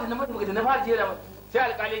ai wata na mutum da na fara jera sai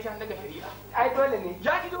alƙali ya daga shari'a ai dole ne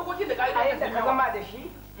ya ki dokokin da ƙa'ida ai da ka gama da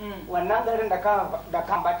shi wannan garin da ka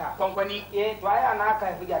bata kwankwani to ai ana haka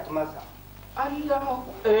ya fi gyatumarsa Allah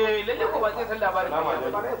lalle ko ba zai san labarin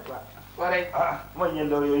kwarai manyan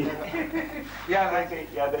lauyoyi ya ga kai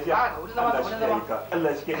ya ga shi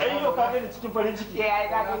Allah shi ke ai yau ka gani cikin farin ciki ya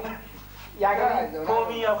gani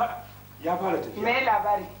komi ya fara tafiya me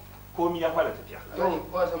labari komi ya fara tafiya to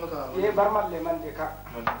ko sa maka bar mal leman je ka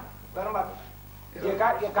bar mal je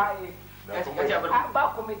ka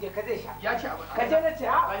ba kuma je ka zai sha ya ce ka je na ce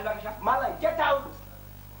ha malam get out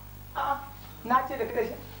na ce da ka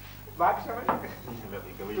sha ba ka sha ba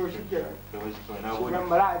to shi ke na gode nan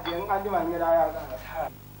bara a je an jima ne da ya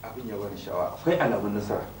abin ya bani sha'awa akwai alamun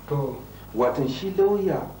nasara to watan shi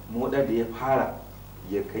lauya moda da ya fara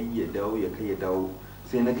ya kai ya dawo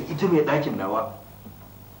sai na ga ita mai ɗakin nawa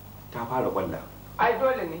ta fara kwalla ai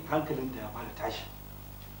dole ne hankalinta ya fara tashi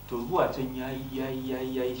to zuwa can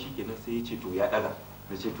yayi shikenan sai ya ce to ya daga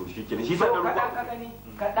na ce to shikenan shi ta da ruwa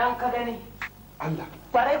kaɗan ka gani Allah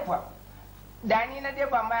kwarai kuwa da ni na dai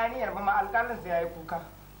ba ma yaniyar ba ma alƙalin sai yayi kuka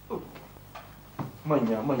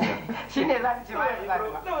manya shi ne za ta ce ba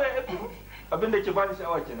abin da ke bani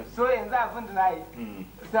sha'awa kenan so yanzu abin da na yi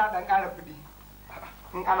za a ɗan ƙara kuɗi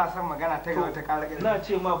in ana son magana ta gaba ta ƙara kuɗi na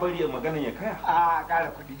ce ma bari maganan ya kaya a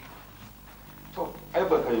ƙara kuɗi to ai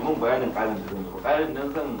ba ka yi mun bayanin ƙarin da zan yi ba ƙarin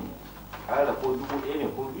nan zan ƙara ko 1000 ne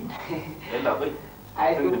ko 2 yalla bai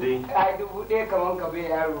ai 1000 kaman ka bai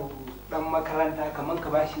yaro dan makaranta kaman ka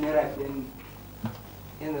bashi naira 5 ne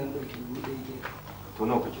yanzu zan ɗauki 1000 ke to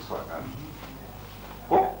nawa kake so a ƙara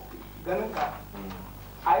ko ganin ka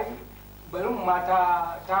ai bari mu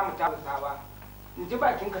mata ta mu ta ba in ji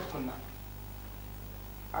bakin ka tunna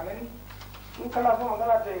a gani in kana so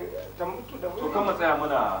magana ta mutu da to kan matsaya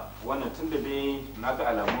muna wannan tun da dai na ga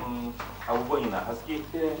alamun abubuwan yana haske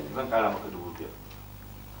zan kara maka 5,000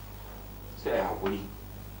 sai a yi haƙuri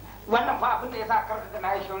wannan fa abin da ya sa karka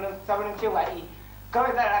na yi saurin cewa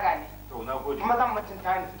kawai zan raga ne to na gode kuma zan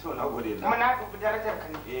mutunta ne to na gode kuma na dubi darajar ka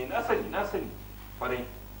ne na sani kwarai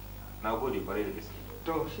na gode kwarai da gaske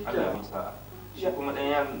to shi Allah ya musa shi kuma ɗan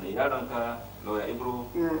yaron ka lauya ibro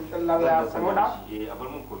lauya kuma da a bar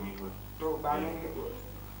mun komi ko to ba ne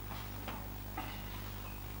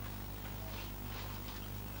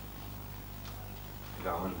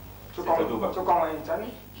ga wannan sai ka duba cikon wayancan ne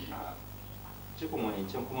cikon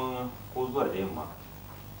wayancan kuma ko zuwa da yamma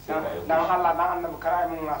dan Allah dan annabi kara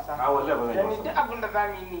min wasa a wallahi ba zan yi duk abin da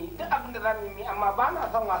zamu yi duk abin da zamu yi amma ba na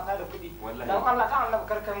son wasa da kuɗi dan Allah dan annabi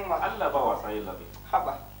karka min wasa Allah ba wasa yalla bai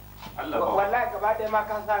haba Allah ba wallahi gaba ɗaya ma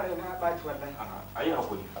ka sa rai na baci wallahi ayi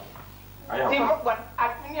hakuri sai mabban a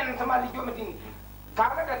duniyan ta maliki yau mutum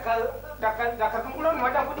kaga da ka zungulo ne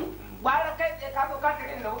wajen kuɗi gwara kai tsaye ka zo ka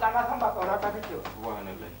tare da wuka na san ba kauna ta kake ba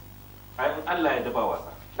subhanallahi ai Allah ya daba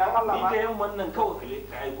wasa dan Allah ma ni da yan wannan kawai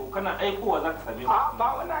ka aiko kana aikowa zaka same a ba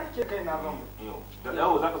wani ake kai na zan da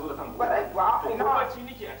yawo zaka zo da kanka ba ina ba ci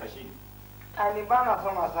nike a tashe ni ani ba na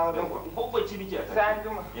son wasa wajen kuɗi ko ba ci nike a tashe sai an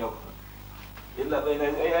juma yau illa bai na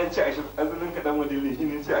ai an ci ashe azumin ka dan wadili shi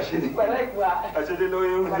ne ci ashe ne bare kuwa ashe dai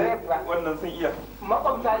lauyoyin wannan sun iya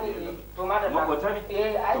makwabta ne to ma da makwabta ne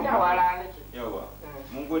an yi wara nake yawa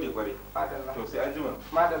mun gode kware to sai an jima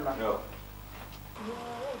madalla yawa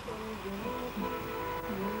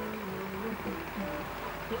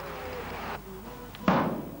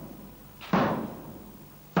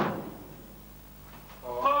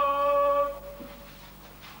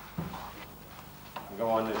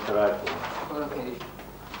gama wannan shiraki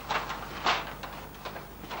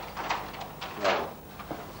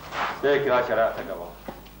sai kira shari'a ta gaba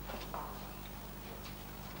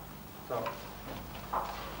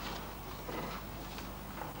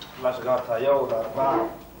Allah shiga ta yau laraba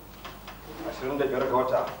 25 ga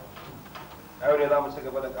wata yau ne za mu ci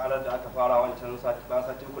gaba da karar da aka fara wancan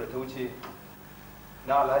sati uku da ta wuce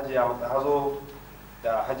na alhaji ya matsa hazo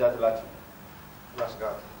da hajja talatu Allah shiga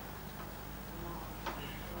ta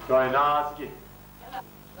to ina suke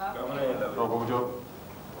ga muna yin to ku fito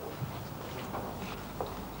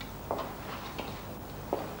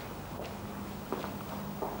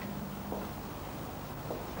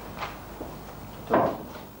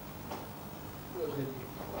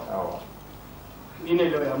ni ne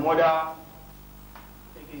lauya moda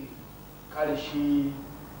yake kare shi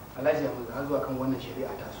alhaji ya har zuwa kan wannan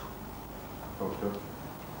shari'a tasu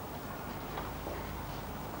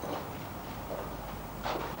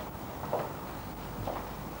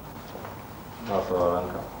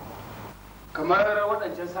kamar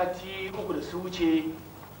waɗancan sati uku da su wuce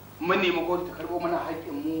mun nemi kotu ta karɓo mana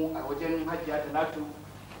haƙƙinmu a wajen hajiya talatu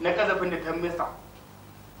na ƙazafin da ta misa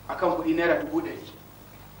akan kuɗi naira 100,000.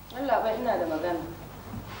 Allah bai ina da magana.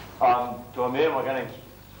 To me maganar ki?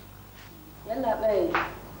 Yalla bai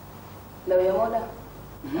lauya moda.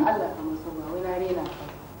 Allah ka musu ba wai na rena ka.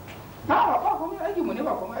 Ba kuma aikin mu ne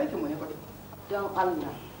ba kuma aikin mu ne ba. Don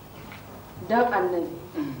Allah. Don Annabi.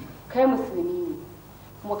 Kai musulmi ne.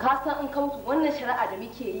 Mu ka san in ka mutu wannan shari'a da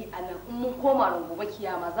muke yi a nan in mun koma ran gobe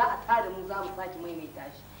kiyama za a tada mu za mu sake maimaita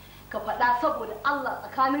shi. Ka faɗa saboda Allah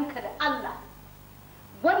tsakaninka da Allah.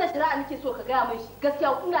 Wannan shari'a nake so ka gaya mai shi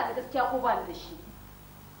gaskiya ina da gaskiya ko ba ni da shi.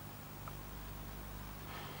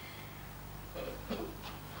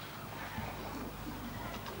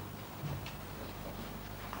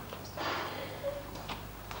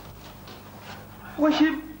 Washi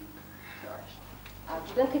a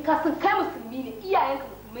gidan kai ka san kai musulmi ne iyayenka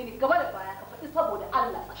musulmai ne gaba da baya ka faɗi saboda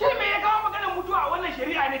Allah. Shi me ya kawo maganar mutuwa a wannan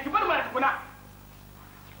shari'a ne ki bar mana tukuna.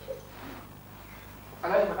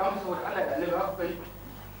 Allah ya faɗa musu saboda Allah da Annabi haka kai.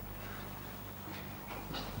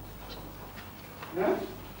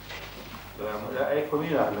 ya aiko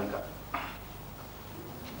mini da hannunka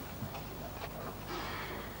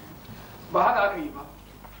ba haka aka yi ba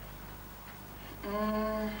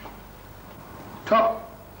to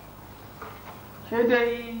ke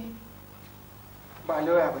dai ba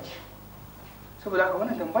lauya ba ce saboda haka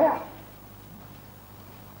wannan tambaya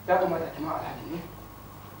ya kamata ta ma alhaji ne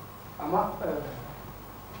amma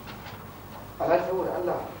alhaji saboda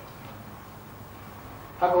Allah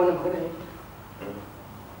haka wannan magana yake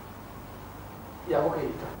ya kuka yi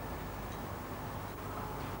ita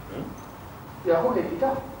ya kuka yi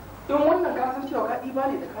ita in wannan ka san cewa ka ɗiba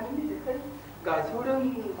ne tsakanin ne da kai ga sauran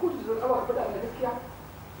kotu sun awa faɗa da gaskiya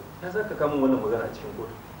ya za ka kama wannan magana a cikin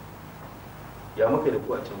kotu ya maka da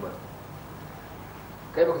ku a can ba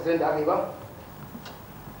kai baka san da aka yi ba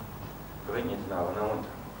ba zan iya tuna ba na wanta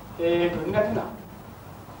to ni na tuna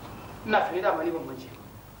ina sane da mani bambance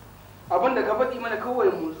abin da ka faɗi mana kawai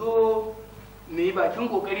mu zo mu yi bakin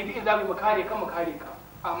kokari duk za mu yi kare ka mu kare ka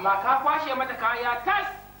amma ka kwashe mata kaya tas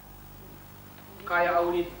kaya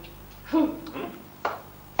aure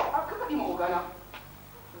ka faɗi ma ogana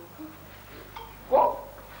ko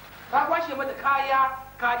ka kwashe mata kaya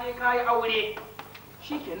ka je ka yi aure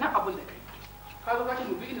shikenan abin da kai ka zo ka ce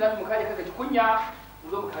mu bi inda zamu kare ka ji kunya mu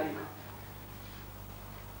zo mu kare ka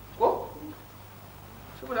ko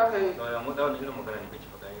saboda haka ya mu da wani irin magana ne kake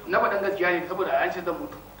faɗa yau na faɗan gaskiya ne saboda an ce zan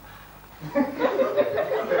mutu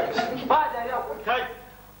ba dariya ko kai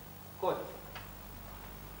ko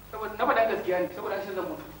saboda na faɗan gaskiya ne saboda an ce zan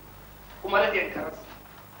mutu kuma na ɗayan karas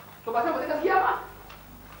to ba saboda gaskiya ba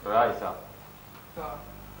Raisa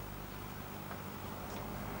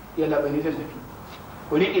yalla bani zan tafi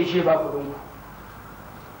ku riƙe shi ba kuɗin ku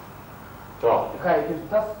to da kayayyakin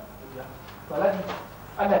tas to alhaji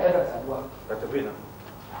Allah ya ɗaga saduwa ka tafi nan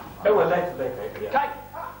ai wallahi zai kai kariya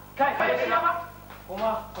kai kariya ba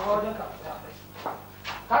kuma wajen ka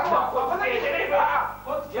ba fa zai yi ba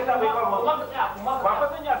ya ta bai ba ba fa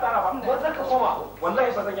zan yi asara ba ba zan ka koma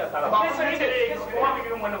wallahi ba zan yi asara ba sai da kuma mu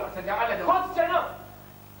girin wannan wasan dan Allah da kotu ce nan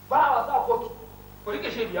ba a wasa a kotu ku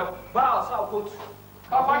rike shi biya ba a wasa a kotu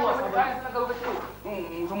ka fashi mata kayan sun ka zo ka ce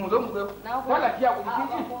mu zo mu ga wala fiya ku kin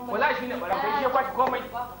ji wallahi shine bara kai shi ya kwaci komai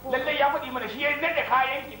lalle ya faɗi mana shi ya nade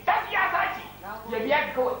kayan ki ta ya sace ya biya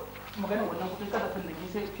ki kawai maganar wannan kudin kasafin da ke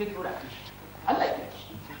sai da dora shi Allah ya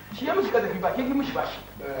shi ya mishi kasafi ba ke ki mishi ba shi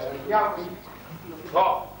ya ku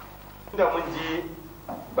to da mun ji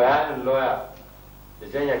bayanin lawyer da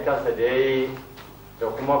janye kansa da yayi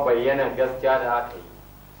da kuma bayyanan gaskiya da aka yi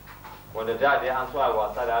wanda da dai an so a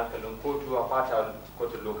wasa da hankalin kotu a fata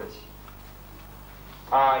kotun lokaci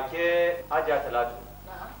a ke Ajiya Talatu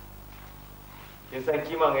kin san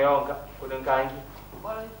kiman yawan kudin kayan ki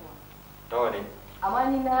nawa ne amma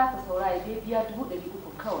ni na ka saurari bai biya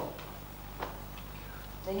 300 kawai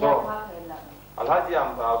dan ya fara yalla Alhaji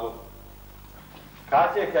Amfazo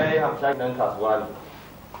ka ce kai hamsha dan kasuwa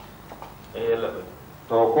ne yalla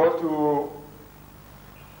to kotu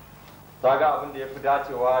ta ga abin da ya fi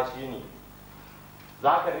dacewa shine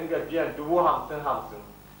za ka dinga biyan 50,000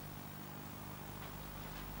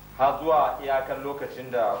 har zuwa iyakar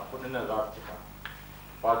lokacin da kudin nan za su cika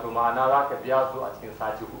wato ma'ana za ka biya su a cikin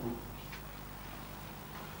sati 4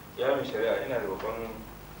 ya min shari'a ina da babban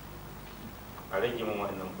a rage min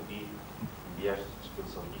wannan kuɗi biyar cikin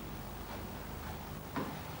sauki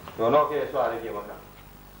to nawa kai so a rage maka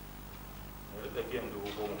mu rika biyan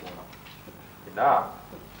 10,000 ina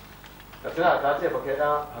ka tuna ta ce ba kai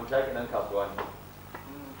dan hamshaki nan kasuwa ne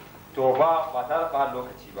to ba ta da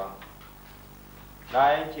lokaci ba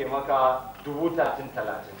na yanke maka 30,000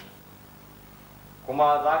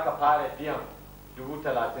 kuma za ka fara biyan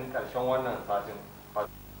 30,000 karshen wannan satin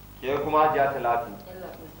ke kuma Ajiya Talatu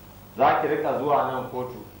za ki rika zuwa nan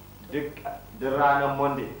kotu duk ranar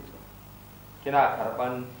monday kina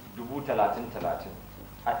karban 30,000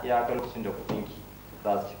 a iyakar lokacin da kudinki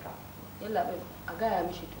za su cika yalla bai a gaya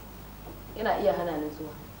mishi to yana iya hana ni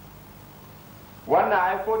zuwa wannan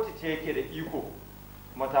ai kotu ce yake da iko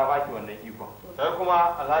kuma ta baki wannan ikon sai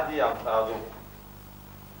kuma Alhaji ya zo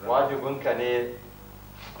wajibinka ne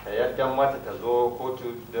ka yarda mata ta zo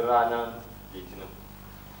kotu duk ranar litinin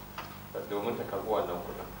domin ta karɓi wannan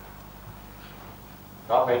kudin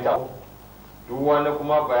ka fahimta duk wani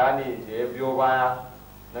kuma bayani da ya biyo baya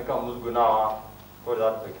na kan musgunawa ko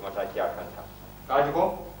za ta ɗauki mataki a kanta ka ji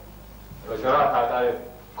ko? da shari'a ta tare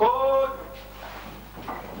ko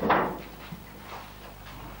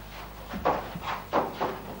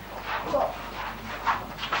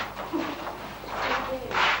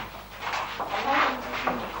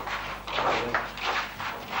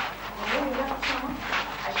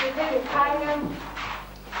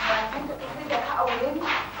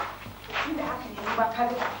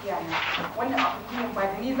wannan abubuwan ba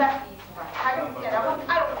da ni za ka yi su ba ka ga tafiya da ban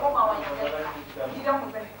ƙara komawa gidan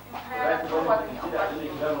mu zai kaya da kowa zai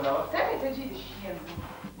amfani sai kai ta ji da shi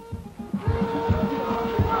yanzu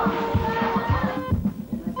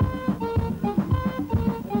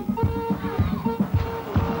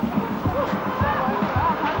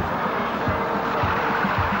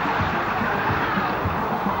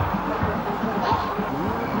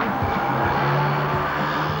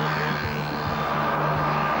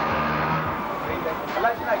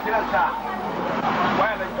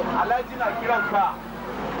Alhaji na kiranka.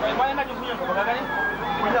 Kai bayan na jin kunyan ka baka gani?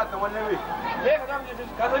 Kunya kamar na me? Me ka zamu je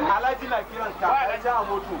ka sani? Alhaji na kiranka. Ya ja a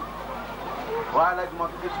moto. Wa Alhaji ma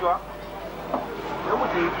kake cewa? Ya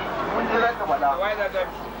muje. Mun je zaka faɗa. Wai da ga.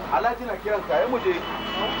 Alhaji na kiranka. Ya muje.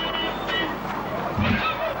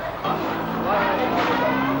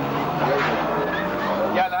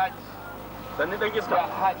 Ya Alhaji. Sanni dan iska.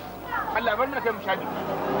 Alhaji. Allah bar na kai mu shabi.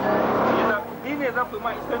 Ni ne za ku yi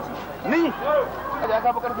ma iskanci? Ni? Kaje ka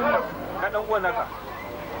fi karfin nan. Ka dan uwan naka.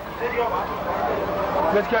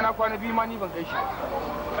 Gaskiya na kwana biyu ma ni ban kai shi.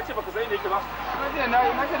 A ce ce baka sai da yake ba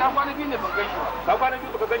na ce na kwana biyu ne ban gan shi ba ka kwana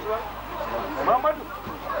biyu baka gan shi ba Muhammadu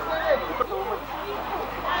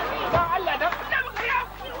dan Allah dan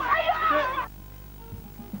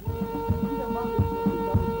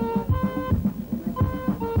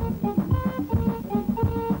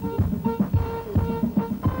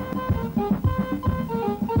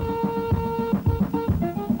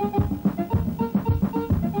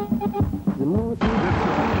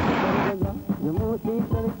Zumudi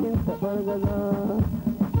sarkin Tabargaza,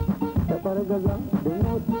 Tabargaza,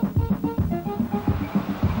 Zumudi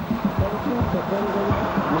sarkin Tabargaza,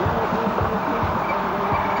 Zumudi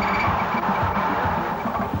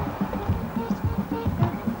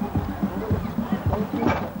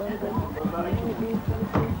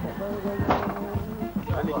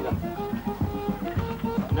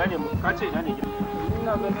ina ne ka ce ina ne gida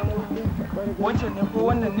ina ganin wancan ne ko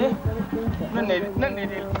wannan ne nan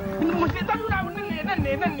ne mu sai ta nuna mun nan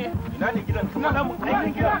ne ina ne gidan kuma na mu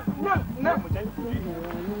ainihin gida nan mu je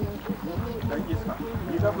dan iska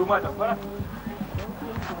ni ta kuma da fara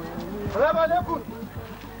salamu alaikum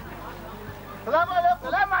salamu alaikum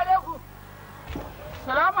salamu alaikum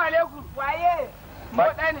salamu alaikum waye mu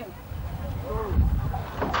da ne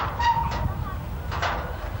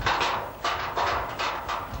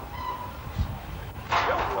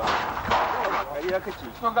ya kake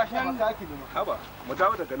to gashi nan da ake nema haba mu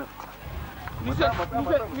dawo daga nan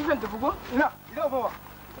nisan tafi ko ina ba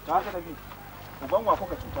ta haka tafi uban wa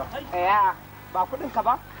kuka cuta ba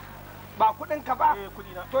kudin ka ba kudi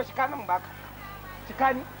na to shika nan baka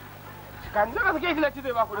shika ni zaka sake shi lati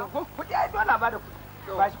zai ba kudin ko kudi ai dole ba da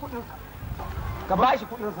kudi ba shi kudin sa ka ba shi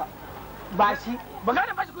kudin sa ba shi ba ga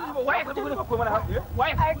da ba shi kudin ba waye ka kudin ko mana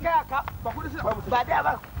waye ai ka ba kudin sa ba da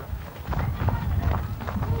ba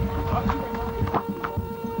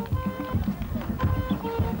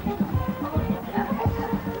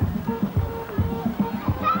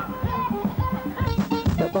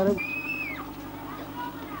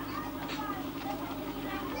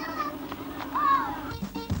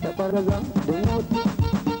Tabargaza, Zumudi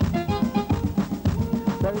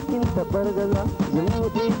sarkin Tabargaza,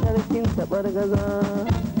 Zumudi sarkin Tabargaza.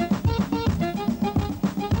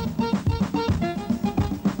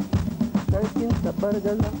 Sarkin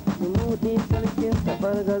Tabargaza, Zumudi sarkin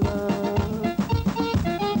Tabargaza.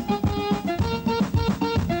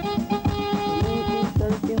 Zumudi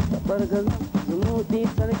sarkin Tabargaza, Zumudi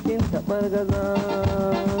sarkin Tabargaza.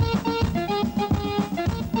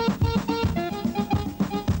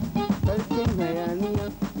 Sarkin hayaniya,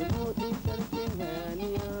 Zumudi sarkin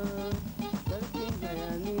hayaniya. Sarkin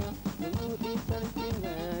hayaniya, Zumudi sarkin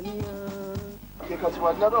hayaniya. Ke ka ci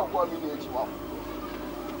ba na da kwali ne ya ci ba.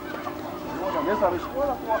 Wannan me yasa shi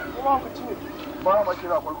kuma ka ci ne ba ma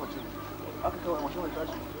kira kwalkwace aka kawai mashi mai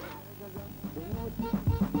tashi.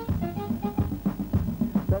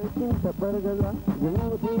 Sarkin Tabargaza,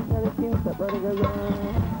 Zumudi sarkin Tabargaza.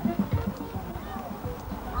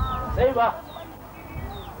 Sai ba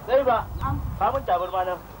kamun tabarma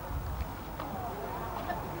nan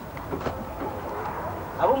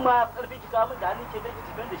abun ma karfi ki kamun da hannun ke don ki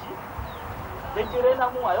cikin da shi don ki raina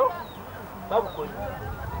mun wayo babu koyi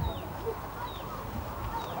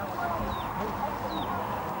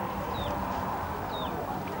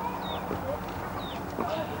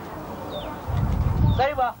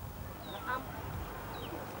sai ba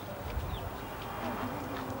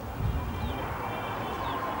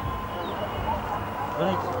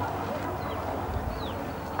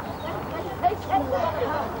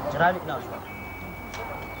Jira ni ina zuwa.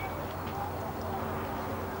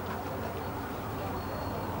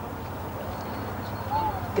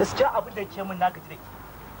 Gaskiya abin da ke min na gaji da ke.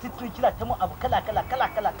 Titin kina ta mun abu kala na gaji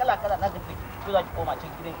da ke. Ko za ki koma can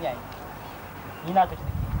gidan iyaye. Ni na gaji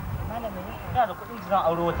da ke. Malami ina da kuɗin zan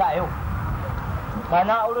aure wata a yau. Ba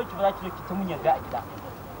na aure ki ba za ki zo ki ta mun yanga a gida.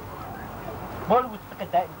 Ba rubuta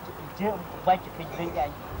takarda in je ba ki kai gidan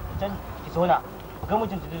iyaye. Can ki zauna. Ga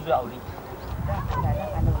mijinta zai zo aure ki. Dan Allah dan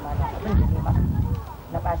annabi malam abin da ne ma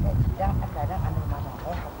na ɓata dan Allah dan annabi malam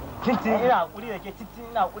kai hakuri. Tintin ina hakuri da ke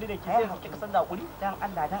ina hakuri da ke sai kike san da hakuri dan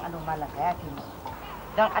Allah dan annabi malam ka yafe mu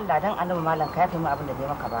dan Allah dan annabi malam ka yafe mu abin da bai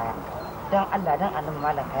maka baya dan Allah dan annabi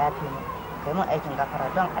malam ka yafe mu kai mun aikin gafara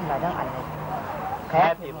dan Allah dan annabi ka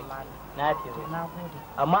yafe mu malam na yafe mu na gode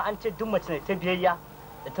amma an ce duk mace ne ta biyayya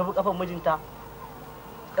da ta bi kafan mijinta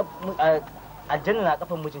aljanna na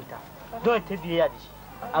kafan mijinta don ta biyayya da shi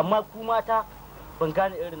amma ku mata ban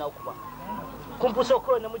gane irin naku ba kun fi so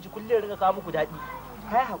kawai namiji kullum rinka kawo muku daɗi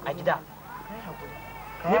a gida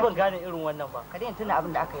ni ban gane irin wannan ba ka daina tuna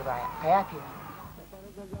abin da aka yi baya ka yafe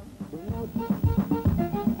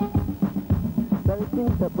sarkin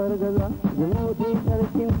tabargaza, Zumudi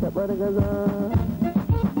sarkin tabargaza.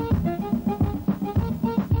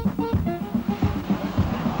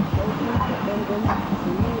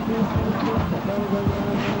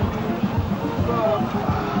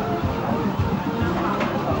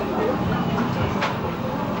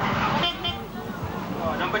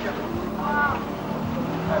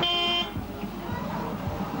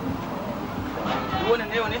 Wannan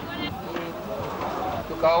ne wane?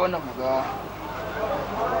 To kawo wannan mu ga.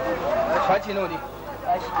 Faci nawa ne?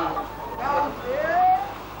 Faci ne.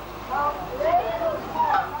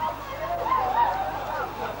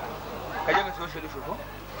 Ka je ka siyo shi ko?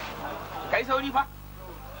 Kai sauri fa?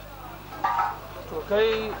 To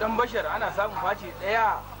kai dan bashar ana samun faci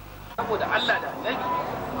daya saboda Allah da Annabi.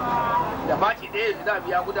 Da faci daya da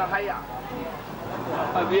biya gudan haya.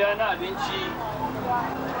 A biya na abinci.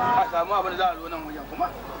 A samu abin da za a zo nan wajen kuma.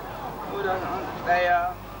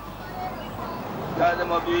 Daya ya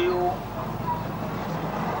zama biyu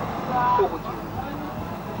uku ke.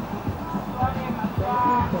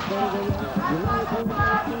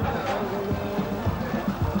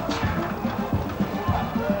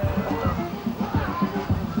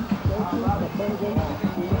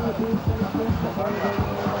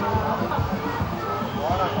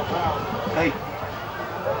 Kai.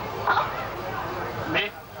 Me?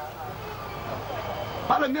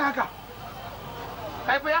 Malam me haka?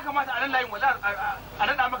 Kai fa ya kamata a nan layin wala a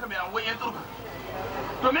nada maka mai angon yan turka.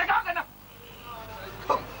 To me ka haka nan?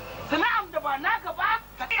 Sana'am da ba naka ba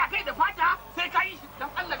ka iya kai da fata sai ka yi shi dan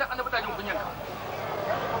Allah dan annabi ta jin kunyan ka.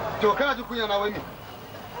 To kana jin kunya na wai me?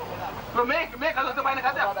 To me ka zo ta bayan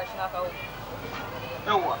ka tsaya? Ba shi na kawo.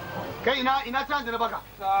 Yawwa. Kai ina tayan da na baka?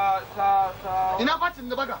 Ina fatin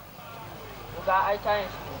da baka? Ga ai tayin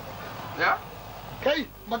shi. Ya? Kai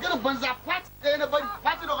maganar banza fati ɗaya na bari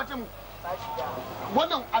fati lokacin mu.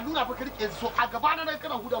 Wannan allura fa ka rike so a gaba na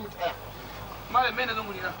kana huda mu taya. Malam me na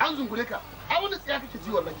zunguri na? An zungure ka. Ai wannan tsaya kake ji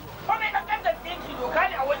wallahi. Ko me dan da dinki doka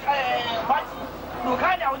ne a wajen fati. Doka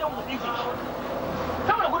ne a wajen mu dinki.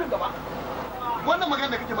 Saboda gudun gaba. Wannan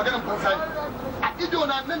magana da kake maganar banza ne. A ido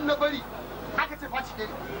na nan na bari aka ce faci ne.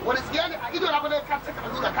 Wani tsiya ne a ido na fa ne ka saka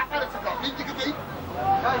allura ka ƙara saka dinki kake yi.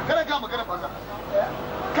 Kada ga magana banza.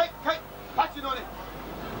 Kai faci ne.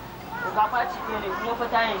 Ga faci ne kuma fa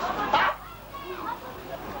tayin shi.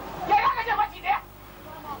 Ya ka je faci ɗaya?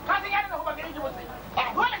 Ka san yana da kuma garin ki mutsai.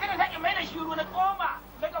 Dole kana sake mai da shiru na koma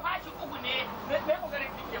daga faci uku ne mai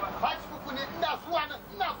kokarin dinke ba. Faci uku ne ina zuwa nan.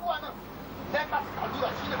 Sai ka saka allura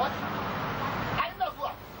shi ne faci. Ai ina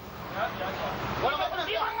zuwa. Wani ba kuna zuwa.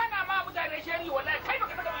 Ni ban hana ma mutane shari wallahi kai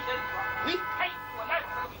baka saka mai shari ba. Ni kai wallahi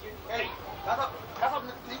baka saka mai shari. Kai ka sa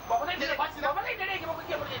ni ba ba zai faci na ba zai dare ki ba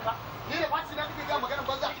kuke burge ka. Ni ne faci na kake ga maganar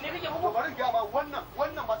banza. Ne kake bugu. Bari ga ma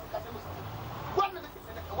wannan ba su kashe musu. Wannan nake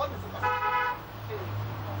sai da wannan su kashe.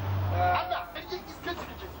 Allah dan yin iskanci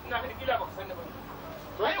kake. Ina da gida baka san da ba.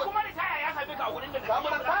 Kai kuma da taya ya same ka a wurin da kake.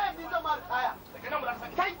 Kamar taya ni zan ma taya. Daga nan mu za ka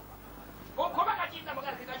sani. Kai ko ba ka ci ina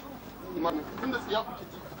magana kai ka shiru. Tunda tsiya kuke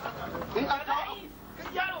ji. In an kawo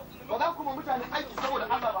kai yaro ba za ku ma mutane aiki saboda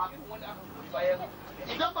Allah ba.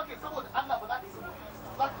 Idan ba kai saboda Allah ba za ka yi saboda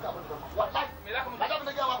za ka gaba da wallahi me za ka mun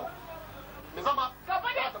da ga ba me zama ka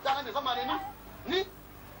bane ka me zama ne ni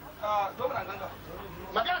zo mun ganga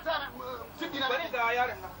magana ta ciki na bane ga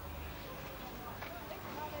yaron nan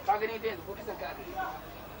ka gani dai yanzu ko kisan ka gani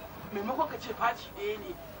maimakon ka ce faci ɗaya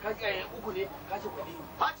ne ka uku ne ka ce kuɗi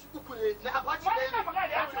faci uku ne na faci ɗaya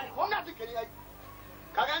ne ko na duka ne ai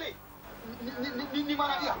ka gane ni ma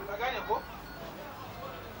na iya ka gane ko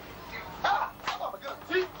ba magana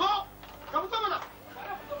ci ko ka fito mana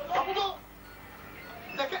ka fito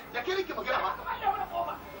da ke rike magana ba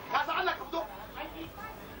ka san Allah ka fito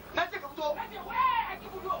na ce ka fito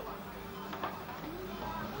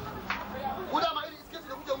ku da ma irin iskanci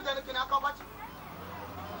da kuke mutane ke na kawo baci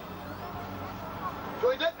to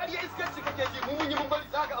idan ƙarya iskanci kake ji mun yi mun bari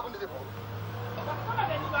za ga abin da zai faru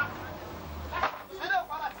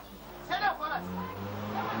sai da kwana ciki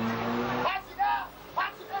baci da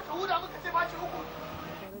ka huda muka ce baci uku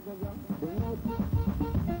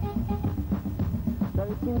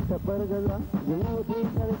sarkin tabargaza, Zumudi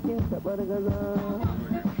sarkin tabargaza.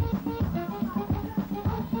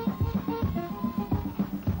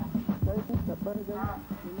 Sarkin tabargaza,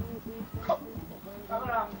 Zumudi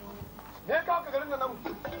me ka ka garin nan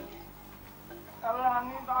Allah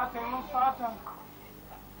ni da ta mun fata.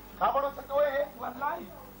 Ka baro ta kawai wallahi.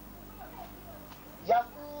 Ya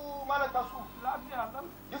su malaka su lafiya lam.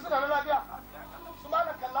 Yi suna na lafiya? Su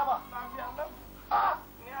malaka laba. Lafiya lam. Ah,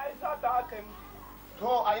 ni ai sa ta aka yi. To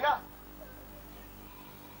a ina?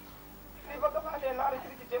 Ni ba gaba ne na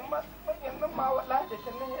rikice yanzu amma wallahi da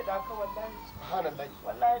kin ne da ka wallahi subhanallahi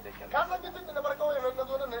wallahi da kin ka san tun da na bar kauyen nan na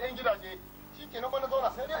zo nan yan gidaje shikenan ba na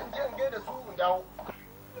zauna sai dai in je in gaida su in dawo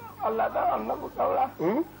Allah dan annabi kaura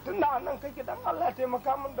tun da nan kake dan Allah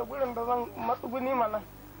taimaka min da gurin da zan matsuguni mana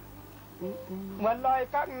wallahi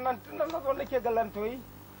ka nan tun da na zo nake galantoyi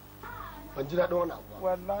ban ji daɗin wani abu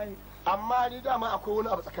wallahi amma ni dama akwai wani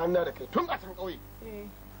abu tsakanin da kai tun a can ƙauye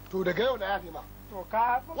to daga yau na yafe ma to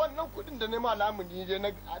ka wannan kuɗin da nema lamuni je na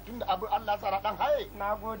tun da abin Allah tsara dan haye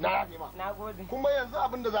nagode na yafe ma nagode kuma yanzu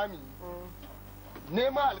abin da zamu yi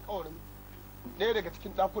nema alƙawarin ɗaya daga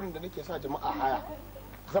cikin ɗakunan da nake sa jama'a haya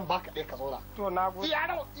zan baka ɗaya ka zauna to nagode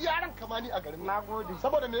iyaran kamani a garin nagode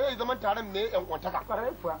saboda me yayi zaman taron ne yan kwantaka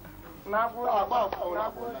kwarai kuwa nagode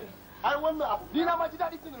nagode ai wannan abu ni na ma ji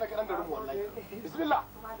daɗi tun da na ga garin wallahi bismillah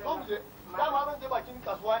zo mu je dama zan je bakin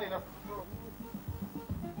kasuwa ne nan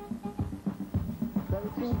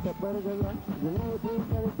sarkin tabargaza Zumudi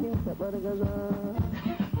sarkin tabargaza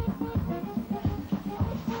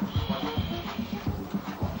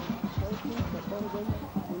sarkin tabargaza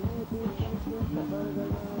Zumudi sarkin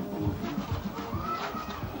tabargaza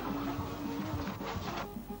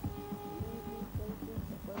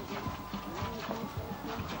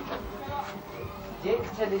je ka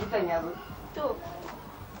ce likitan ya zo to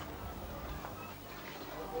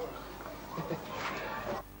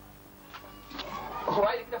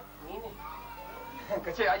wai likita ni ne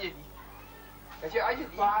ka ce ajali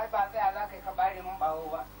ba tsaya za ka yi ka bare mun bawo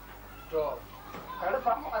ba to ka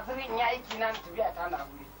rufa mu asirin ya aiki na tafiya ta na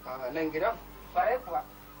guri a nan gidan bare kuwa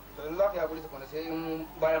to yanzu za ka yi hakuri tukuna sai in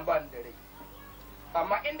bayan ba ni da rai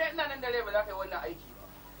amma in dai ina nan da rai ba za ka yi wannan aiki ba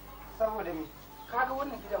saboda me kaga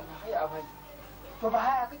wannan gidan ba haya a bani to ba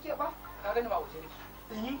haya kake ba ka gani ma wuce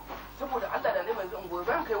ne saboda Allah da ne mai zan goyi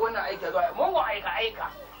bayan kai wannan aiki a zuwa mun go aika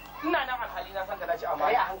ina nan alhali na san ka dace amma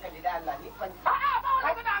kai a hankali da Allah ni ban a'a ba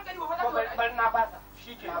wani da hankali ba fa bar na fasa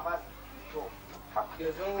shike na fasa to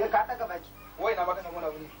yanzu sai ka daga baki wai na maka san wani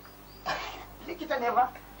abu ne likita ne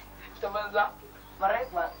ba ta banza bare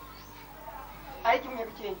kuwa aikin me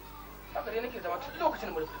kake haka dai nake zama tun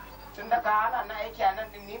lokacin mulki tun da ka hana na aiki a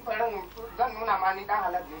nan din ni farin zan nuna ma ni dan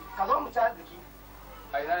halal ne ka zo mu ci arziki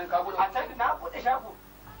a ina ne ka bude a can na bude shago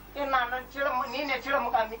ina nan cire ni ne cire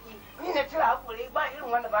mukamiki ni ne cire hakuri ba irin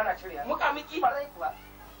wanda ba na cire mukamiki farai kuwa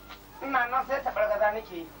ina nan sai tabargaza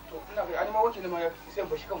nake to ina ga ani ma wakilin ma ya sai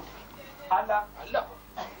bashi kan Allah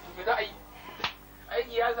to da ai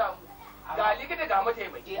aiki ya samu ga likita ga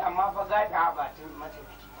mataimaki amma fa gata ba tun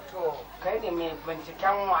mataimaki to kai ne mai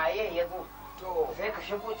binciken waye ya zo to sai ka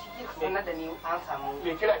shigo ciki ka sanar da ni an samu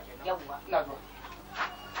me kira kenan yawwa ina zuwa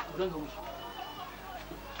zan zo mushi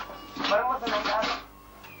bar masa nan da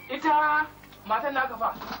ita matan naka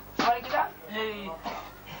fa bar gida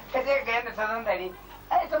ka je ga yadda ta zan dare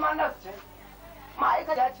ai ita ma nas ce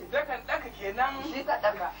ma'aikata ce dakan daka kenan shi ka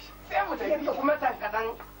daka sai mu tafi yadda kuma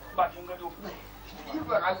tankadan bakin gado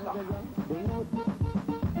ikon Allah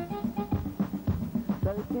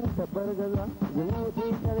sarkin tabargaza Zumudi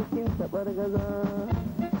sarkin tabargaza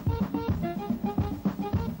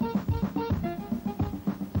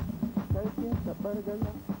sarkin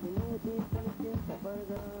tabargaza Zumudi sarkin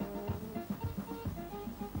tabargaza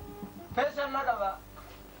fesan na gaba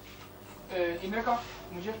ine ka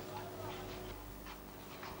muje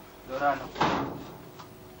dora nan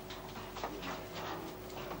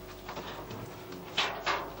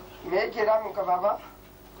me yake damun ka baba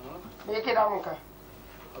me yake damun ka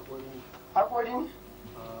haƙori ne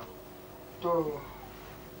to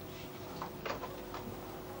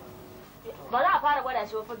ba za a fara gwada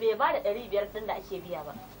shi fa bai ba da 500 din da ake biya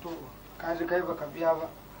ba to ka ji kai baka biya ba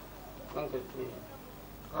kan ka ce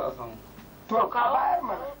ka san to ka bayar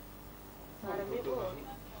mana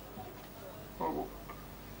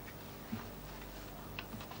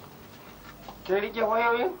ke rike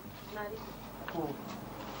wayoyin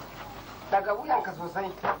daga wuyanka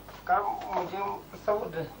sosai kar mu je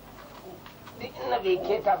saboda duk inda bai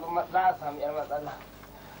keta ba za a samu yar matsala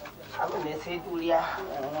abu ne sai duriya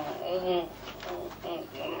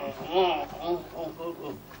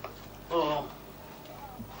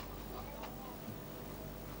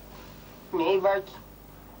me yi baki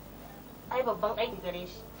ai babban aiki gare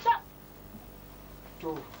shi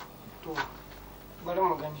to bari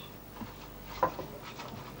mu gani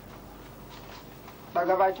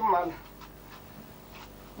daga bakin malam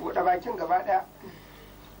buɗe bakin gaba ɗaya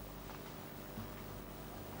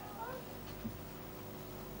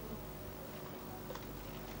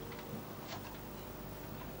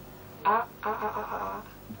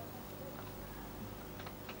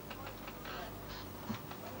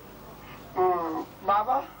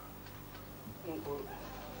Baba,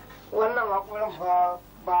 wannan haƙurin fa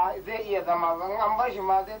ba zai iya zama ba an bar shi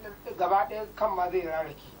ma zai gaba ɗaya kan ma zai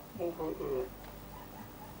rarrake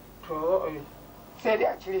to sai dai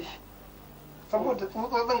a cire shi saboda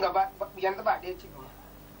tsutsotsin gaba yanzu ba ɗaya ci gaba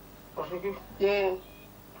a saki eh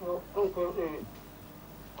to ɗin ko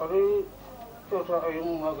ƙwarai kyauta a yi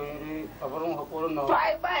mun magani dai a barin haƙorin na to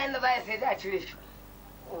ai bayan da za a sai dai a cire shi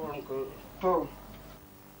ƙorin ko to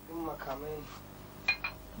duk makamai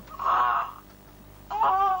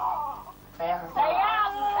Tsaya sosai.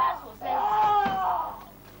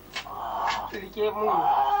 Rike mu.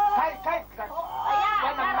 Kai.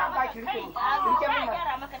 Wannan ma ba ki rike mu. Rike mu nan.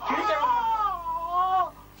 Rike mu.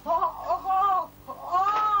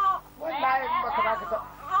 Wallahi baka ba ka ta.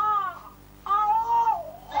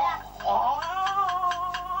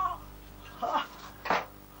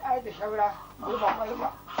 Ai da shaura. Ba ba.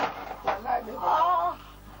 Wallahi ba.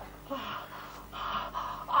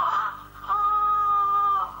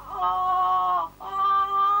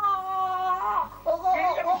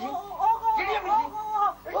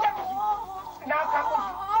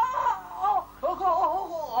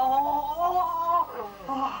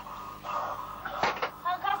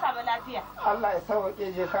 Allah ya sauke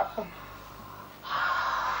je ka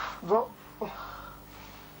zo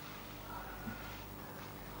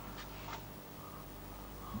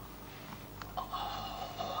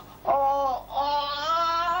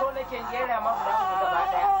so nake jera ma guda uku gaba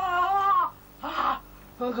daya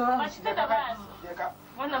Ba shi da ba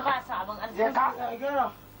wannan ba sa abin arziki. Je ka.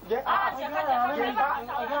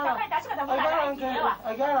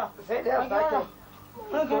 Sai da sake.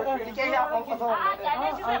 Rike ya kwankwaso.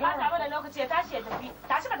 A shi zai bata mana lokaci ya tashi ya tafi.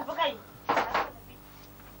 Tashi ka tafi kai.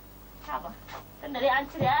 Haba. Tunda dai an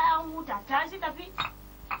cire an huta. Tashi tafi.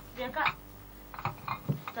 Je ka.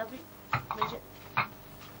 Tafi.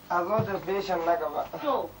 A zo da feshin na gaba.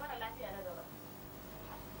 To, fara lafiya na gaba.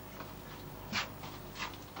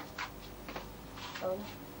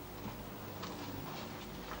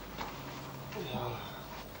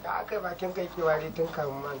 Da aka yi bakin kai kiwari tun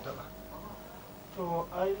kamun manta ba. to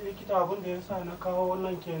ai likita abin da ya sa na kawo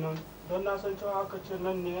wannan kenan don na san cewa aka ce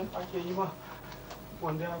nan ne ake yi ma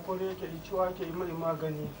wanda ya kore yake yi ciwo ake yi mai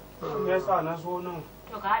magani me yasa na zo nan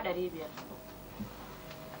To ka haɗa 500.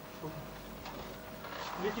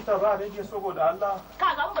 likita ba rage saboda Allah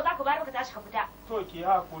Ka ga ba za ka bayar ka tashi ka fita. to ki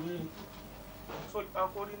hakuri so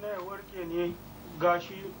hakuri na ya warke ne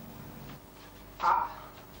gashi a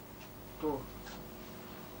to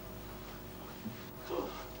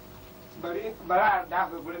bari a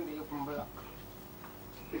dafa gurin da ya kumbura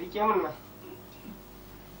rike min nan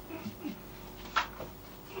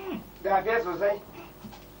dafe sosai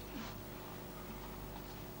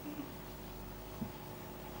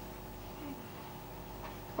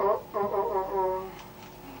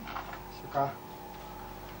shika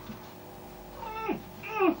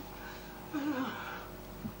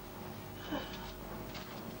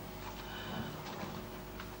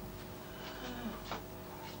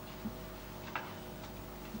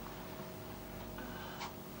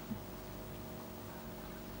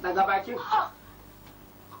daga bakin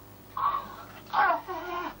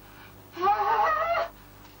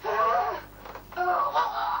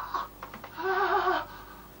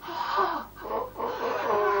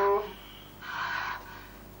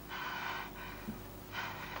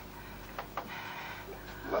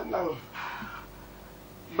wannan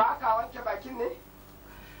ba ka wanke bakin ne?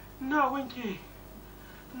 na wanke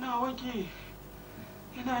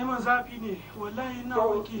ina yi man zafi ne wallahi na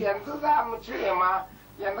wanke yanzu za mu cire ma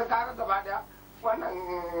yanzu kaga gaba da wannan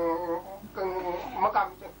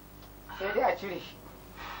makamikin sai dai a cire shi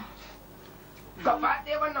gaba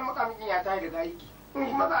ɗaya wannan makamikin ya tashi daga aiki in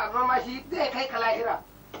kuma za a zama shi zai kai ka lahira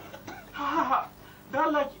da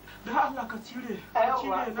Allah ka cire na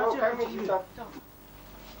ce ka cire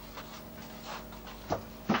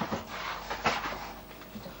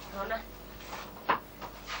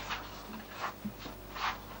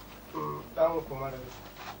damu kuma da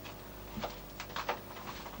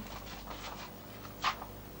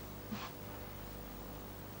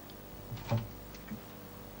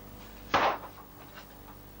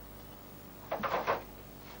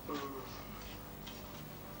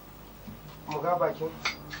mu ga bakin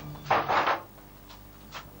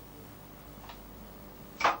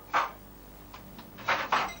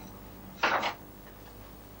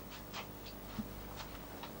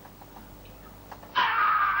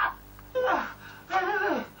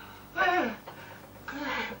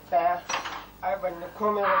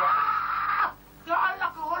komai ba ya Allah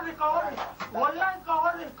ka warne wallahi ka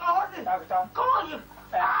warne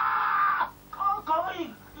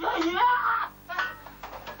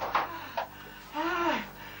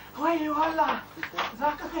wai wala za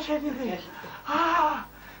kashe ni ne.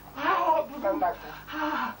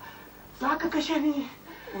 Za ka kashe ni.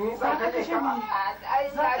 Za ka kashe ni.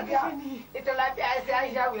 Za ka kashe ni. Ita lafiya ai sai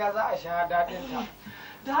an sha wuya za a sha daɗin ta.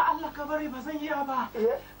 Da Allah ka bari ba zan iya ba.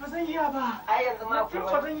 Ba zan iya ba. Ai yanzu ma ku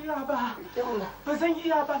ba zan iya ba. Ba zan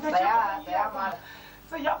iya ba. Tsaya ba.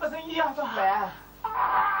 Tsaya ba zan iya ba.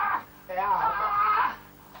 Tsaya.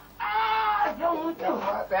 Zan mutu.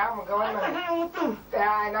 Tsaya mu ga wannan. Zan mutu.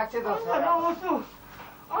 Tsaya na ce zan tsaya. Zan mutu.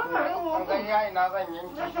 An gan yayi na zan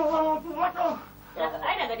yanke. Zan mutu.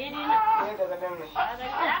 Ai daga daidai ne. Daga nan ne.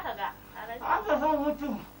 Haka ga. Haka zan mutu.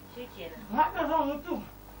 Shikenan. Haka zan mutu.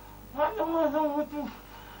 Haka ma zan mutu.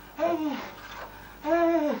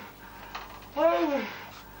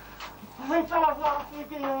 Zan taba zuwa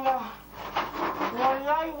asibitin nan ba.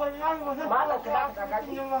 Wallahi ba zan taba zuwa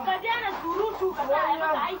asibitin nan ba. Ka daina surutu ka sa a yi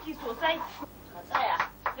maka aiki sosai. Ka tsaya.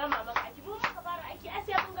 Gama maka aiki. Mu muka fara aiki ai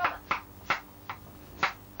sai mun gama.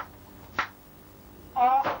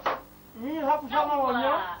 Ni haku sama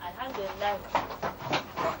wannan? Alhamdulillah.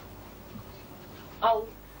 Au.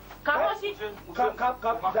 Kamo shi. Ka da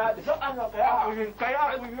Allah ka yi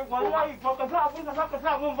hakuri wallahi ba ka sa abin da zaka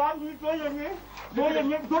sa mun ba ni dole ne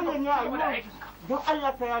a yi don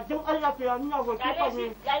Allah ka ya nuna wa ka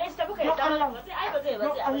ne Gale shi tafi ka yi tsara ba sai ai ba zai ba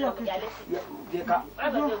sai abin da gale shi. Je ka. Ai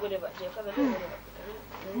ba zai gude ba. Je ka ba zai gude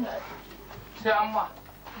ba. Sai amma.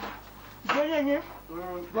 dole ne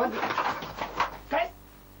kai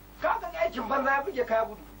ka ga aikin banza ya buge kaya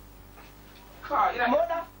gudu ka ina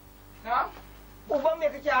moda na uban me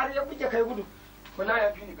kake har ya buge kai gudu wallahi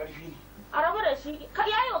ya fi ni karfi ne a rabu da shi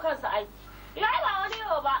yayi wa kansa ai yayi ba wani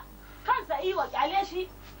yawa ba kansa yi wa kyale shi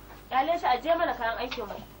a je mana kayan aikin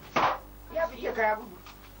mu ya buge kaya gudu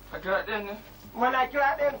a kira ɗayan ne mana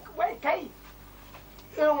kira ɗayan wai kai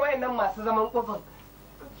irin wayannan masu zaman kofar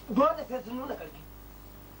dole sai sun nuna karfi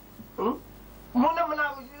mu nan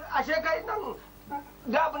muna ashe kai nan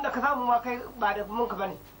da abin da ka samu ma kai ba da mun ka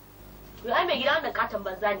bane ai mai gida wannan katon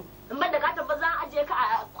banza ne in ban da katon banza an ajiye ka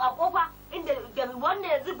a kofa inda da wannan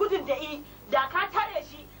yanzu gudun da ka tare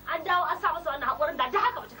shi an dawo an sa masa wannan hakurin da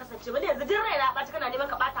haka bata kasance ba ne yanzu din raina ba ta kana neman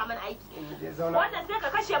ka bata mana aiki wannan sai ka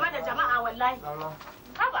kashe mana jama'a wallahi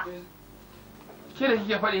haba ke da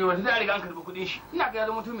kike faɗi wanda da riga an karɓi kuɗin shi ina ga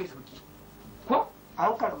yazo mutum mai sauki ko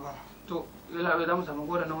an karɓa to yalla bai za mu samu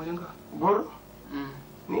goro nan wajen ka goro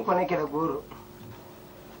ni ko nake da goro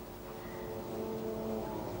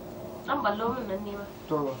an ballo min nan ne ba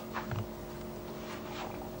to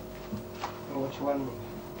wace wannan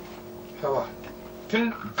hawa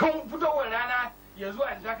tun fitowar rana ya zuwa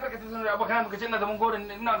yanzu ka karkata sun rabu kana kace ina zaman goro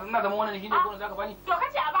ina zaman wannan shine goro zaka bani to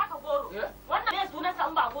kace a baka goro wannan ne sunan sa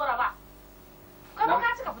in ba goro ba kuma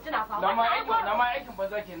ka cika fitina fa na ma aikin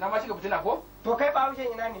banza ke na ma cika fitina ko to kai ba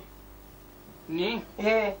wucin ina ne ni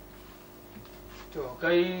to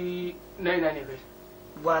kai na ina ne kai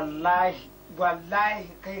wallahi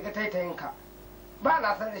kai ga taitayin ka ba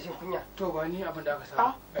na san rashin kunya to ba ni abin da aka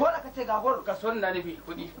samu ko da kace ga goro ka son na nufi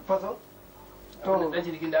kuɗi faso to dan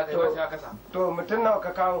jirgin da aka yi ba sai aka sa to mutum nawa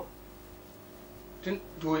ka kawo tun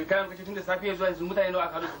to kayan kace tun da safiya zuwa yanzu mutane nawa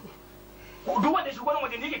aka kawo duk wanda shi gwanin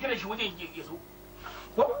waje ne ke kira shi waje ya so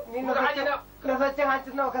ko ni na saccen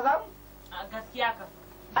hancin nawa ka samu a gaskiya ka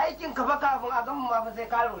aikin ka fa kafin a gama ma fa sai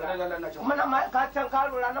ka lura mana ma ka can ka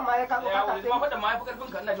lura nan ma ya ka ya wani ma faɗa ma ya fi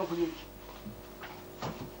karfin ka ina jin kuɗi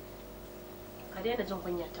ka daina jin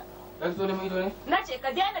kunya ta ka tsole min ido ne na ce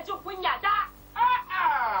ka daina jin kunya ta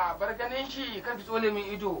a'a bar ganin shi kan ki tsole min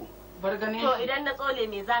ido bar ganin shi to idan na tsole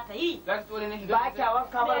me za ka yi za ki tsole ne ba kyawan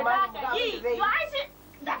kamar ma me za ka yi to ai shi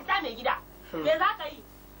da ta mai gida me za ka yi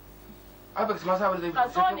ai ba ki ma sabon zai ka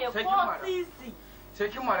so ne ko sisi sai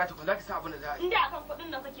kin mara tukun za ki san abin da za a yi inda akan kuɗin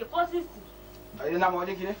nan kake ko sisi a yi nama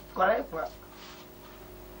wajen ki ne kwarai kuwa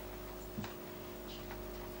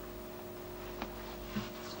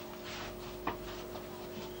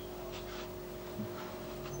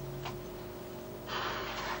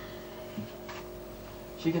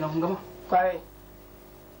shi kenan kun gama kwarai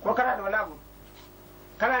ko kana da wani abu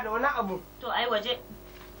kana da wani abu to ai waje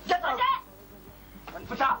waje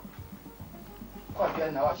fita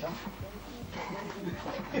kwafiya na wa can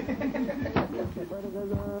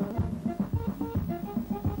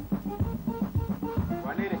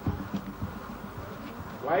wane ne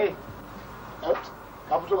waye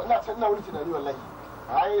ka fito ina san ina wani tunani wallahi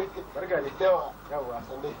ai barka ne yawa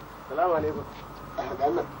sande salamu alaikum ga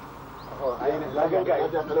Allah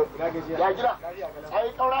ya gida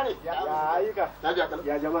ai kaura ne ya ayyuka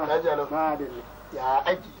ya jama'a ya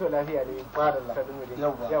aiki to lafiya ne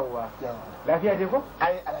yawwa lafiya ce ko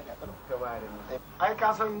ai alaka ai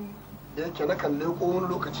ka san da yake na kan leko wani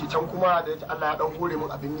lokaci can kuma da yake Allah ya dan hore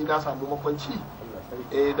min abin ni na samu makwanci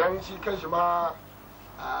dan shi kanshi ma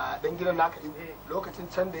dan gidan naka lokacin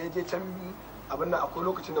can da ya je can abin nan akwai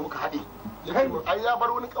lokacin da muka haɗe ai ya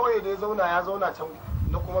bar wani ƙauye da ya zauna can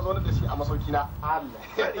na kuma zaune da shi a masauki na Allah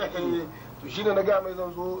to shi ne na gaya mai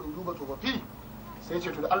zan zo in duba tsofaffi sai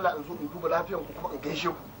ce to da Allah in zo in duba lafiyan ku kuma in gaishe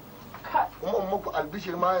ku kuma in muku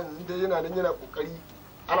albishir ma yanzu dai yana nan yana kokari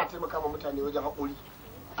ana taimaka ma mutane wajen haƙori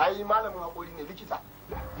ai malamin haƙori ne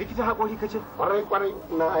likitan haƙori kace kwarai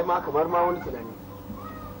na ai ma kamar ma wani tunani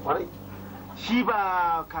kwarai shi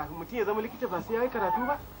ba kafin mutum ya zama likita ba sai ya yi karatu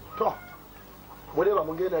ba to mu dai ba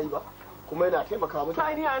mun ga yana yi ba kuma yana taimaka mutane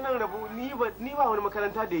sai ni a nan rabu ni ba wani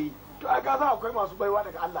makaranta da yi to a ga za akwai masu baiwa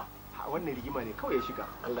daga Allah wannan rigima ne kawai ya shiga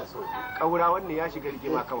Allah so kaura wannan ya shiga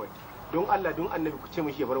rigima kawai don Allah don annabi ku ce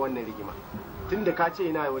mishi ya bar wannan rigima tunda ka ce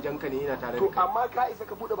ina wajen ka ne ina tare da to amma ka isa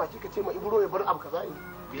ka bude baki ka ce ma Ibro ya bar abu kaza in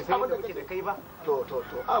bai san da kake da kai ba to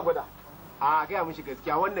a gwada a ga mishi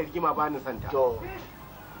gaskiya wannan rigima ba ni santa to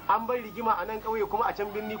an bar rigima a nan kauye kuma a can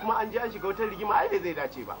birni kuma an je an shiga wata rigima ai bai zai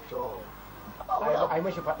dace ba to ai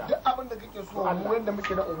mashi fada duk abin da kake so mu wanda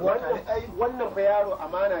muke da unguwa tare ai wannan fa yaro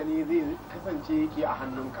amana ne zai kasance yake a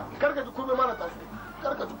hannunka kar ka ji komai mana taso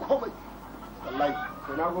kar ka ji komai wallahi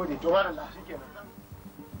to nagode to wallahi shikenan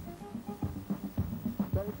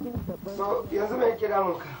so yanzu me yake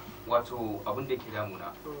damun ka wato abin da yake damuna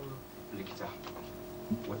likita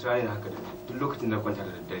wata rana haka duk lokacin da kwanta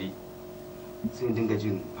da daddare sai in dinga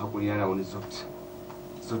jin hakuri yana wani zut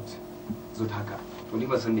haka to ni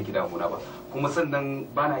ban san me ke damuna ba kuma sannan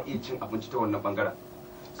ba na iya cin abinci ta wannan bangaren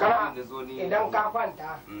kana idan ka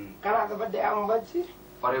kwanta kana zubar da yan bacci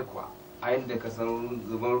kwarai kuwa a yadda ka san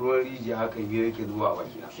zuban ruwan rijiya haka biyu yake zuwa a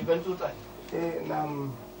bakina shigan tsutsa ne na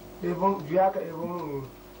ɗebon juya ka ɗebon mu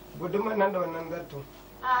gudunman nan da wannan zarto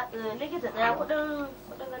a likita ɗaya kudin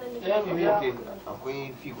ganin likita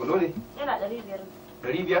akwai fikulo ne yana 500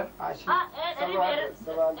 500? a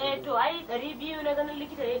 500 to ai 200 na ganin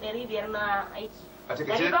likita ne 500 na aiki a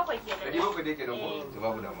takaice 700 ne ke nan ko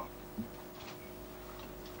babu dama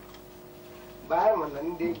bayan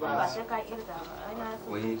wannan dai ba sai ka kirga ba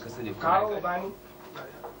wai ka sani kawo bani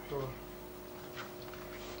to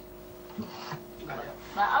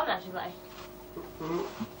ba auna shi ba ai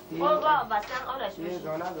ko ba sai an auna shi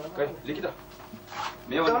ba kai likita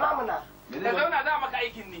me wannan zauna muna ka zauna za maka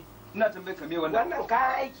aikin ne ina tambayar ka me wannan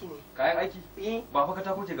kayan aiki ne kayan aiki ba fa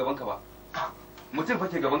katako ke gaban ka ba mutum fa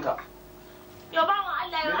ke gaban ka yo bawan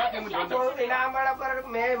Allah ya aiki shi ake ina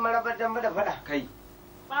marabar dan da fada kai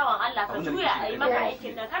bawan Allah ka juya a yi maka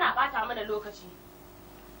aikin nan kana bata mana lokaci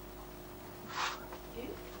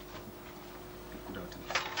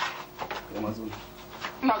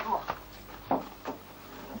ina zuwa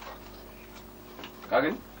ka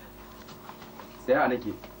gani sai a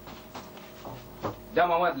nake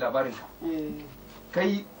dama ma da labarin ka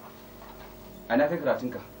kai ana kai karatun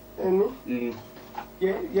ka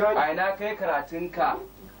a ina kai karatun ka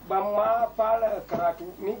ban ma fara karatu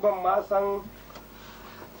ni ban ma san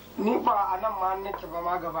ni ba a nan ma nake ba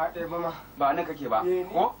ma gaba ɗaya ba ma ba a nan kake ba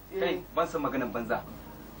ko kai ban san maganan banza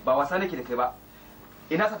ba wasa nake da kai ba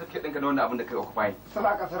ina sa tafiya ɗinka na wannan abin da kai occupy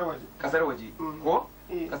suna kasar waje ko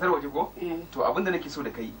kasar waje ko to abin da nake so da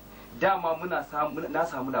kai dama na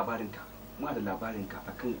samu labarinka muna da labarinka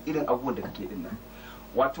akan irin abubuwan da kake din nan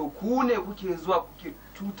wato ku ne kuke zuwa kuke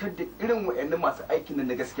cutar da irin wayannan masu aikin nan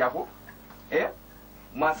na gaskiya ko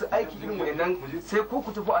masu aiki irin wayannan sai ko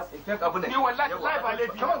ku tafi a tsakin abin nan ni wallahi sai ba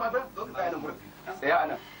laifi kamar ba tsaya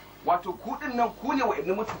anan wato ku din nan ku ne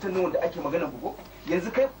wayannan mututan nan wanda ake magana ku ko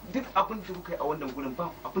yanzu kai duk abin da kuka yi a wannan gurin ba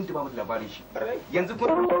abin da ba mu da labarin shi yanzu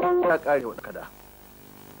kun ya kare wa kada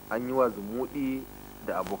an yi wa Zumudi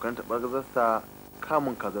da abokan tabargazarsa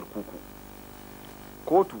kamun kazar kuku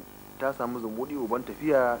kotu ta samu Zumudi uban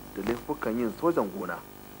tafiya da laifukan yin sojan gona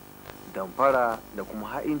damfara da kuma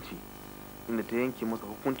ha'inci inda ta yanke masa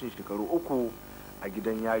hukuncin shekaru 3 a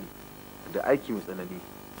gidan yari da aiki mai tsanani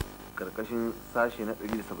karkashin sashe na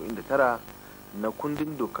 179 na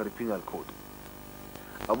kundin dokar penal code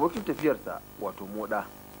abokin tafiyarsa wato moda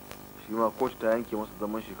shi ma kotu ta yanke masa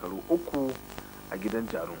zaman shekaru 3 a gidan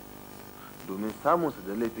jarum domin samunsa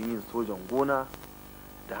da laifin yin sojan gona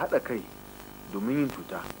da haɗa kai domin yin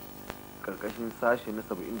cuta karkashin sashe na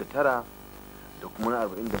 79 da kuma na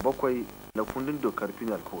 47 na kundin dokar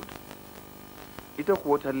penal code ita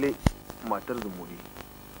kuwa talle matar Zumudi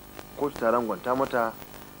kotu ta rangwanta mata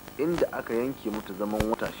inda aka yanke mata zaman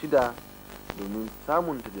wata 6 domin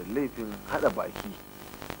samunta da laifin haɗa baki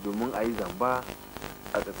domin a yi zamba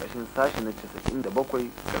a ƙarƙashin sashe na 97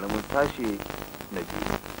 ƙaramin sashe na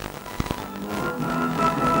 2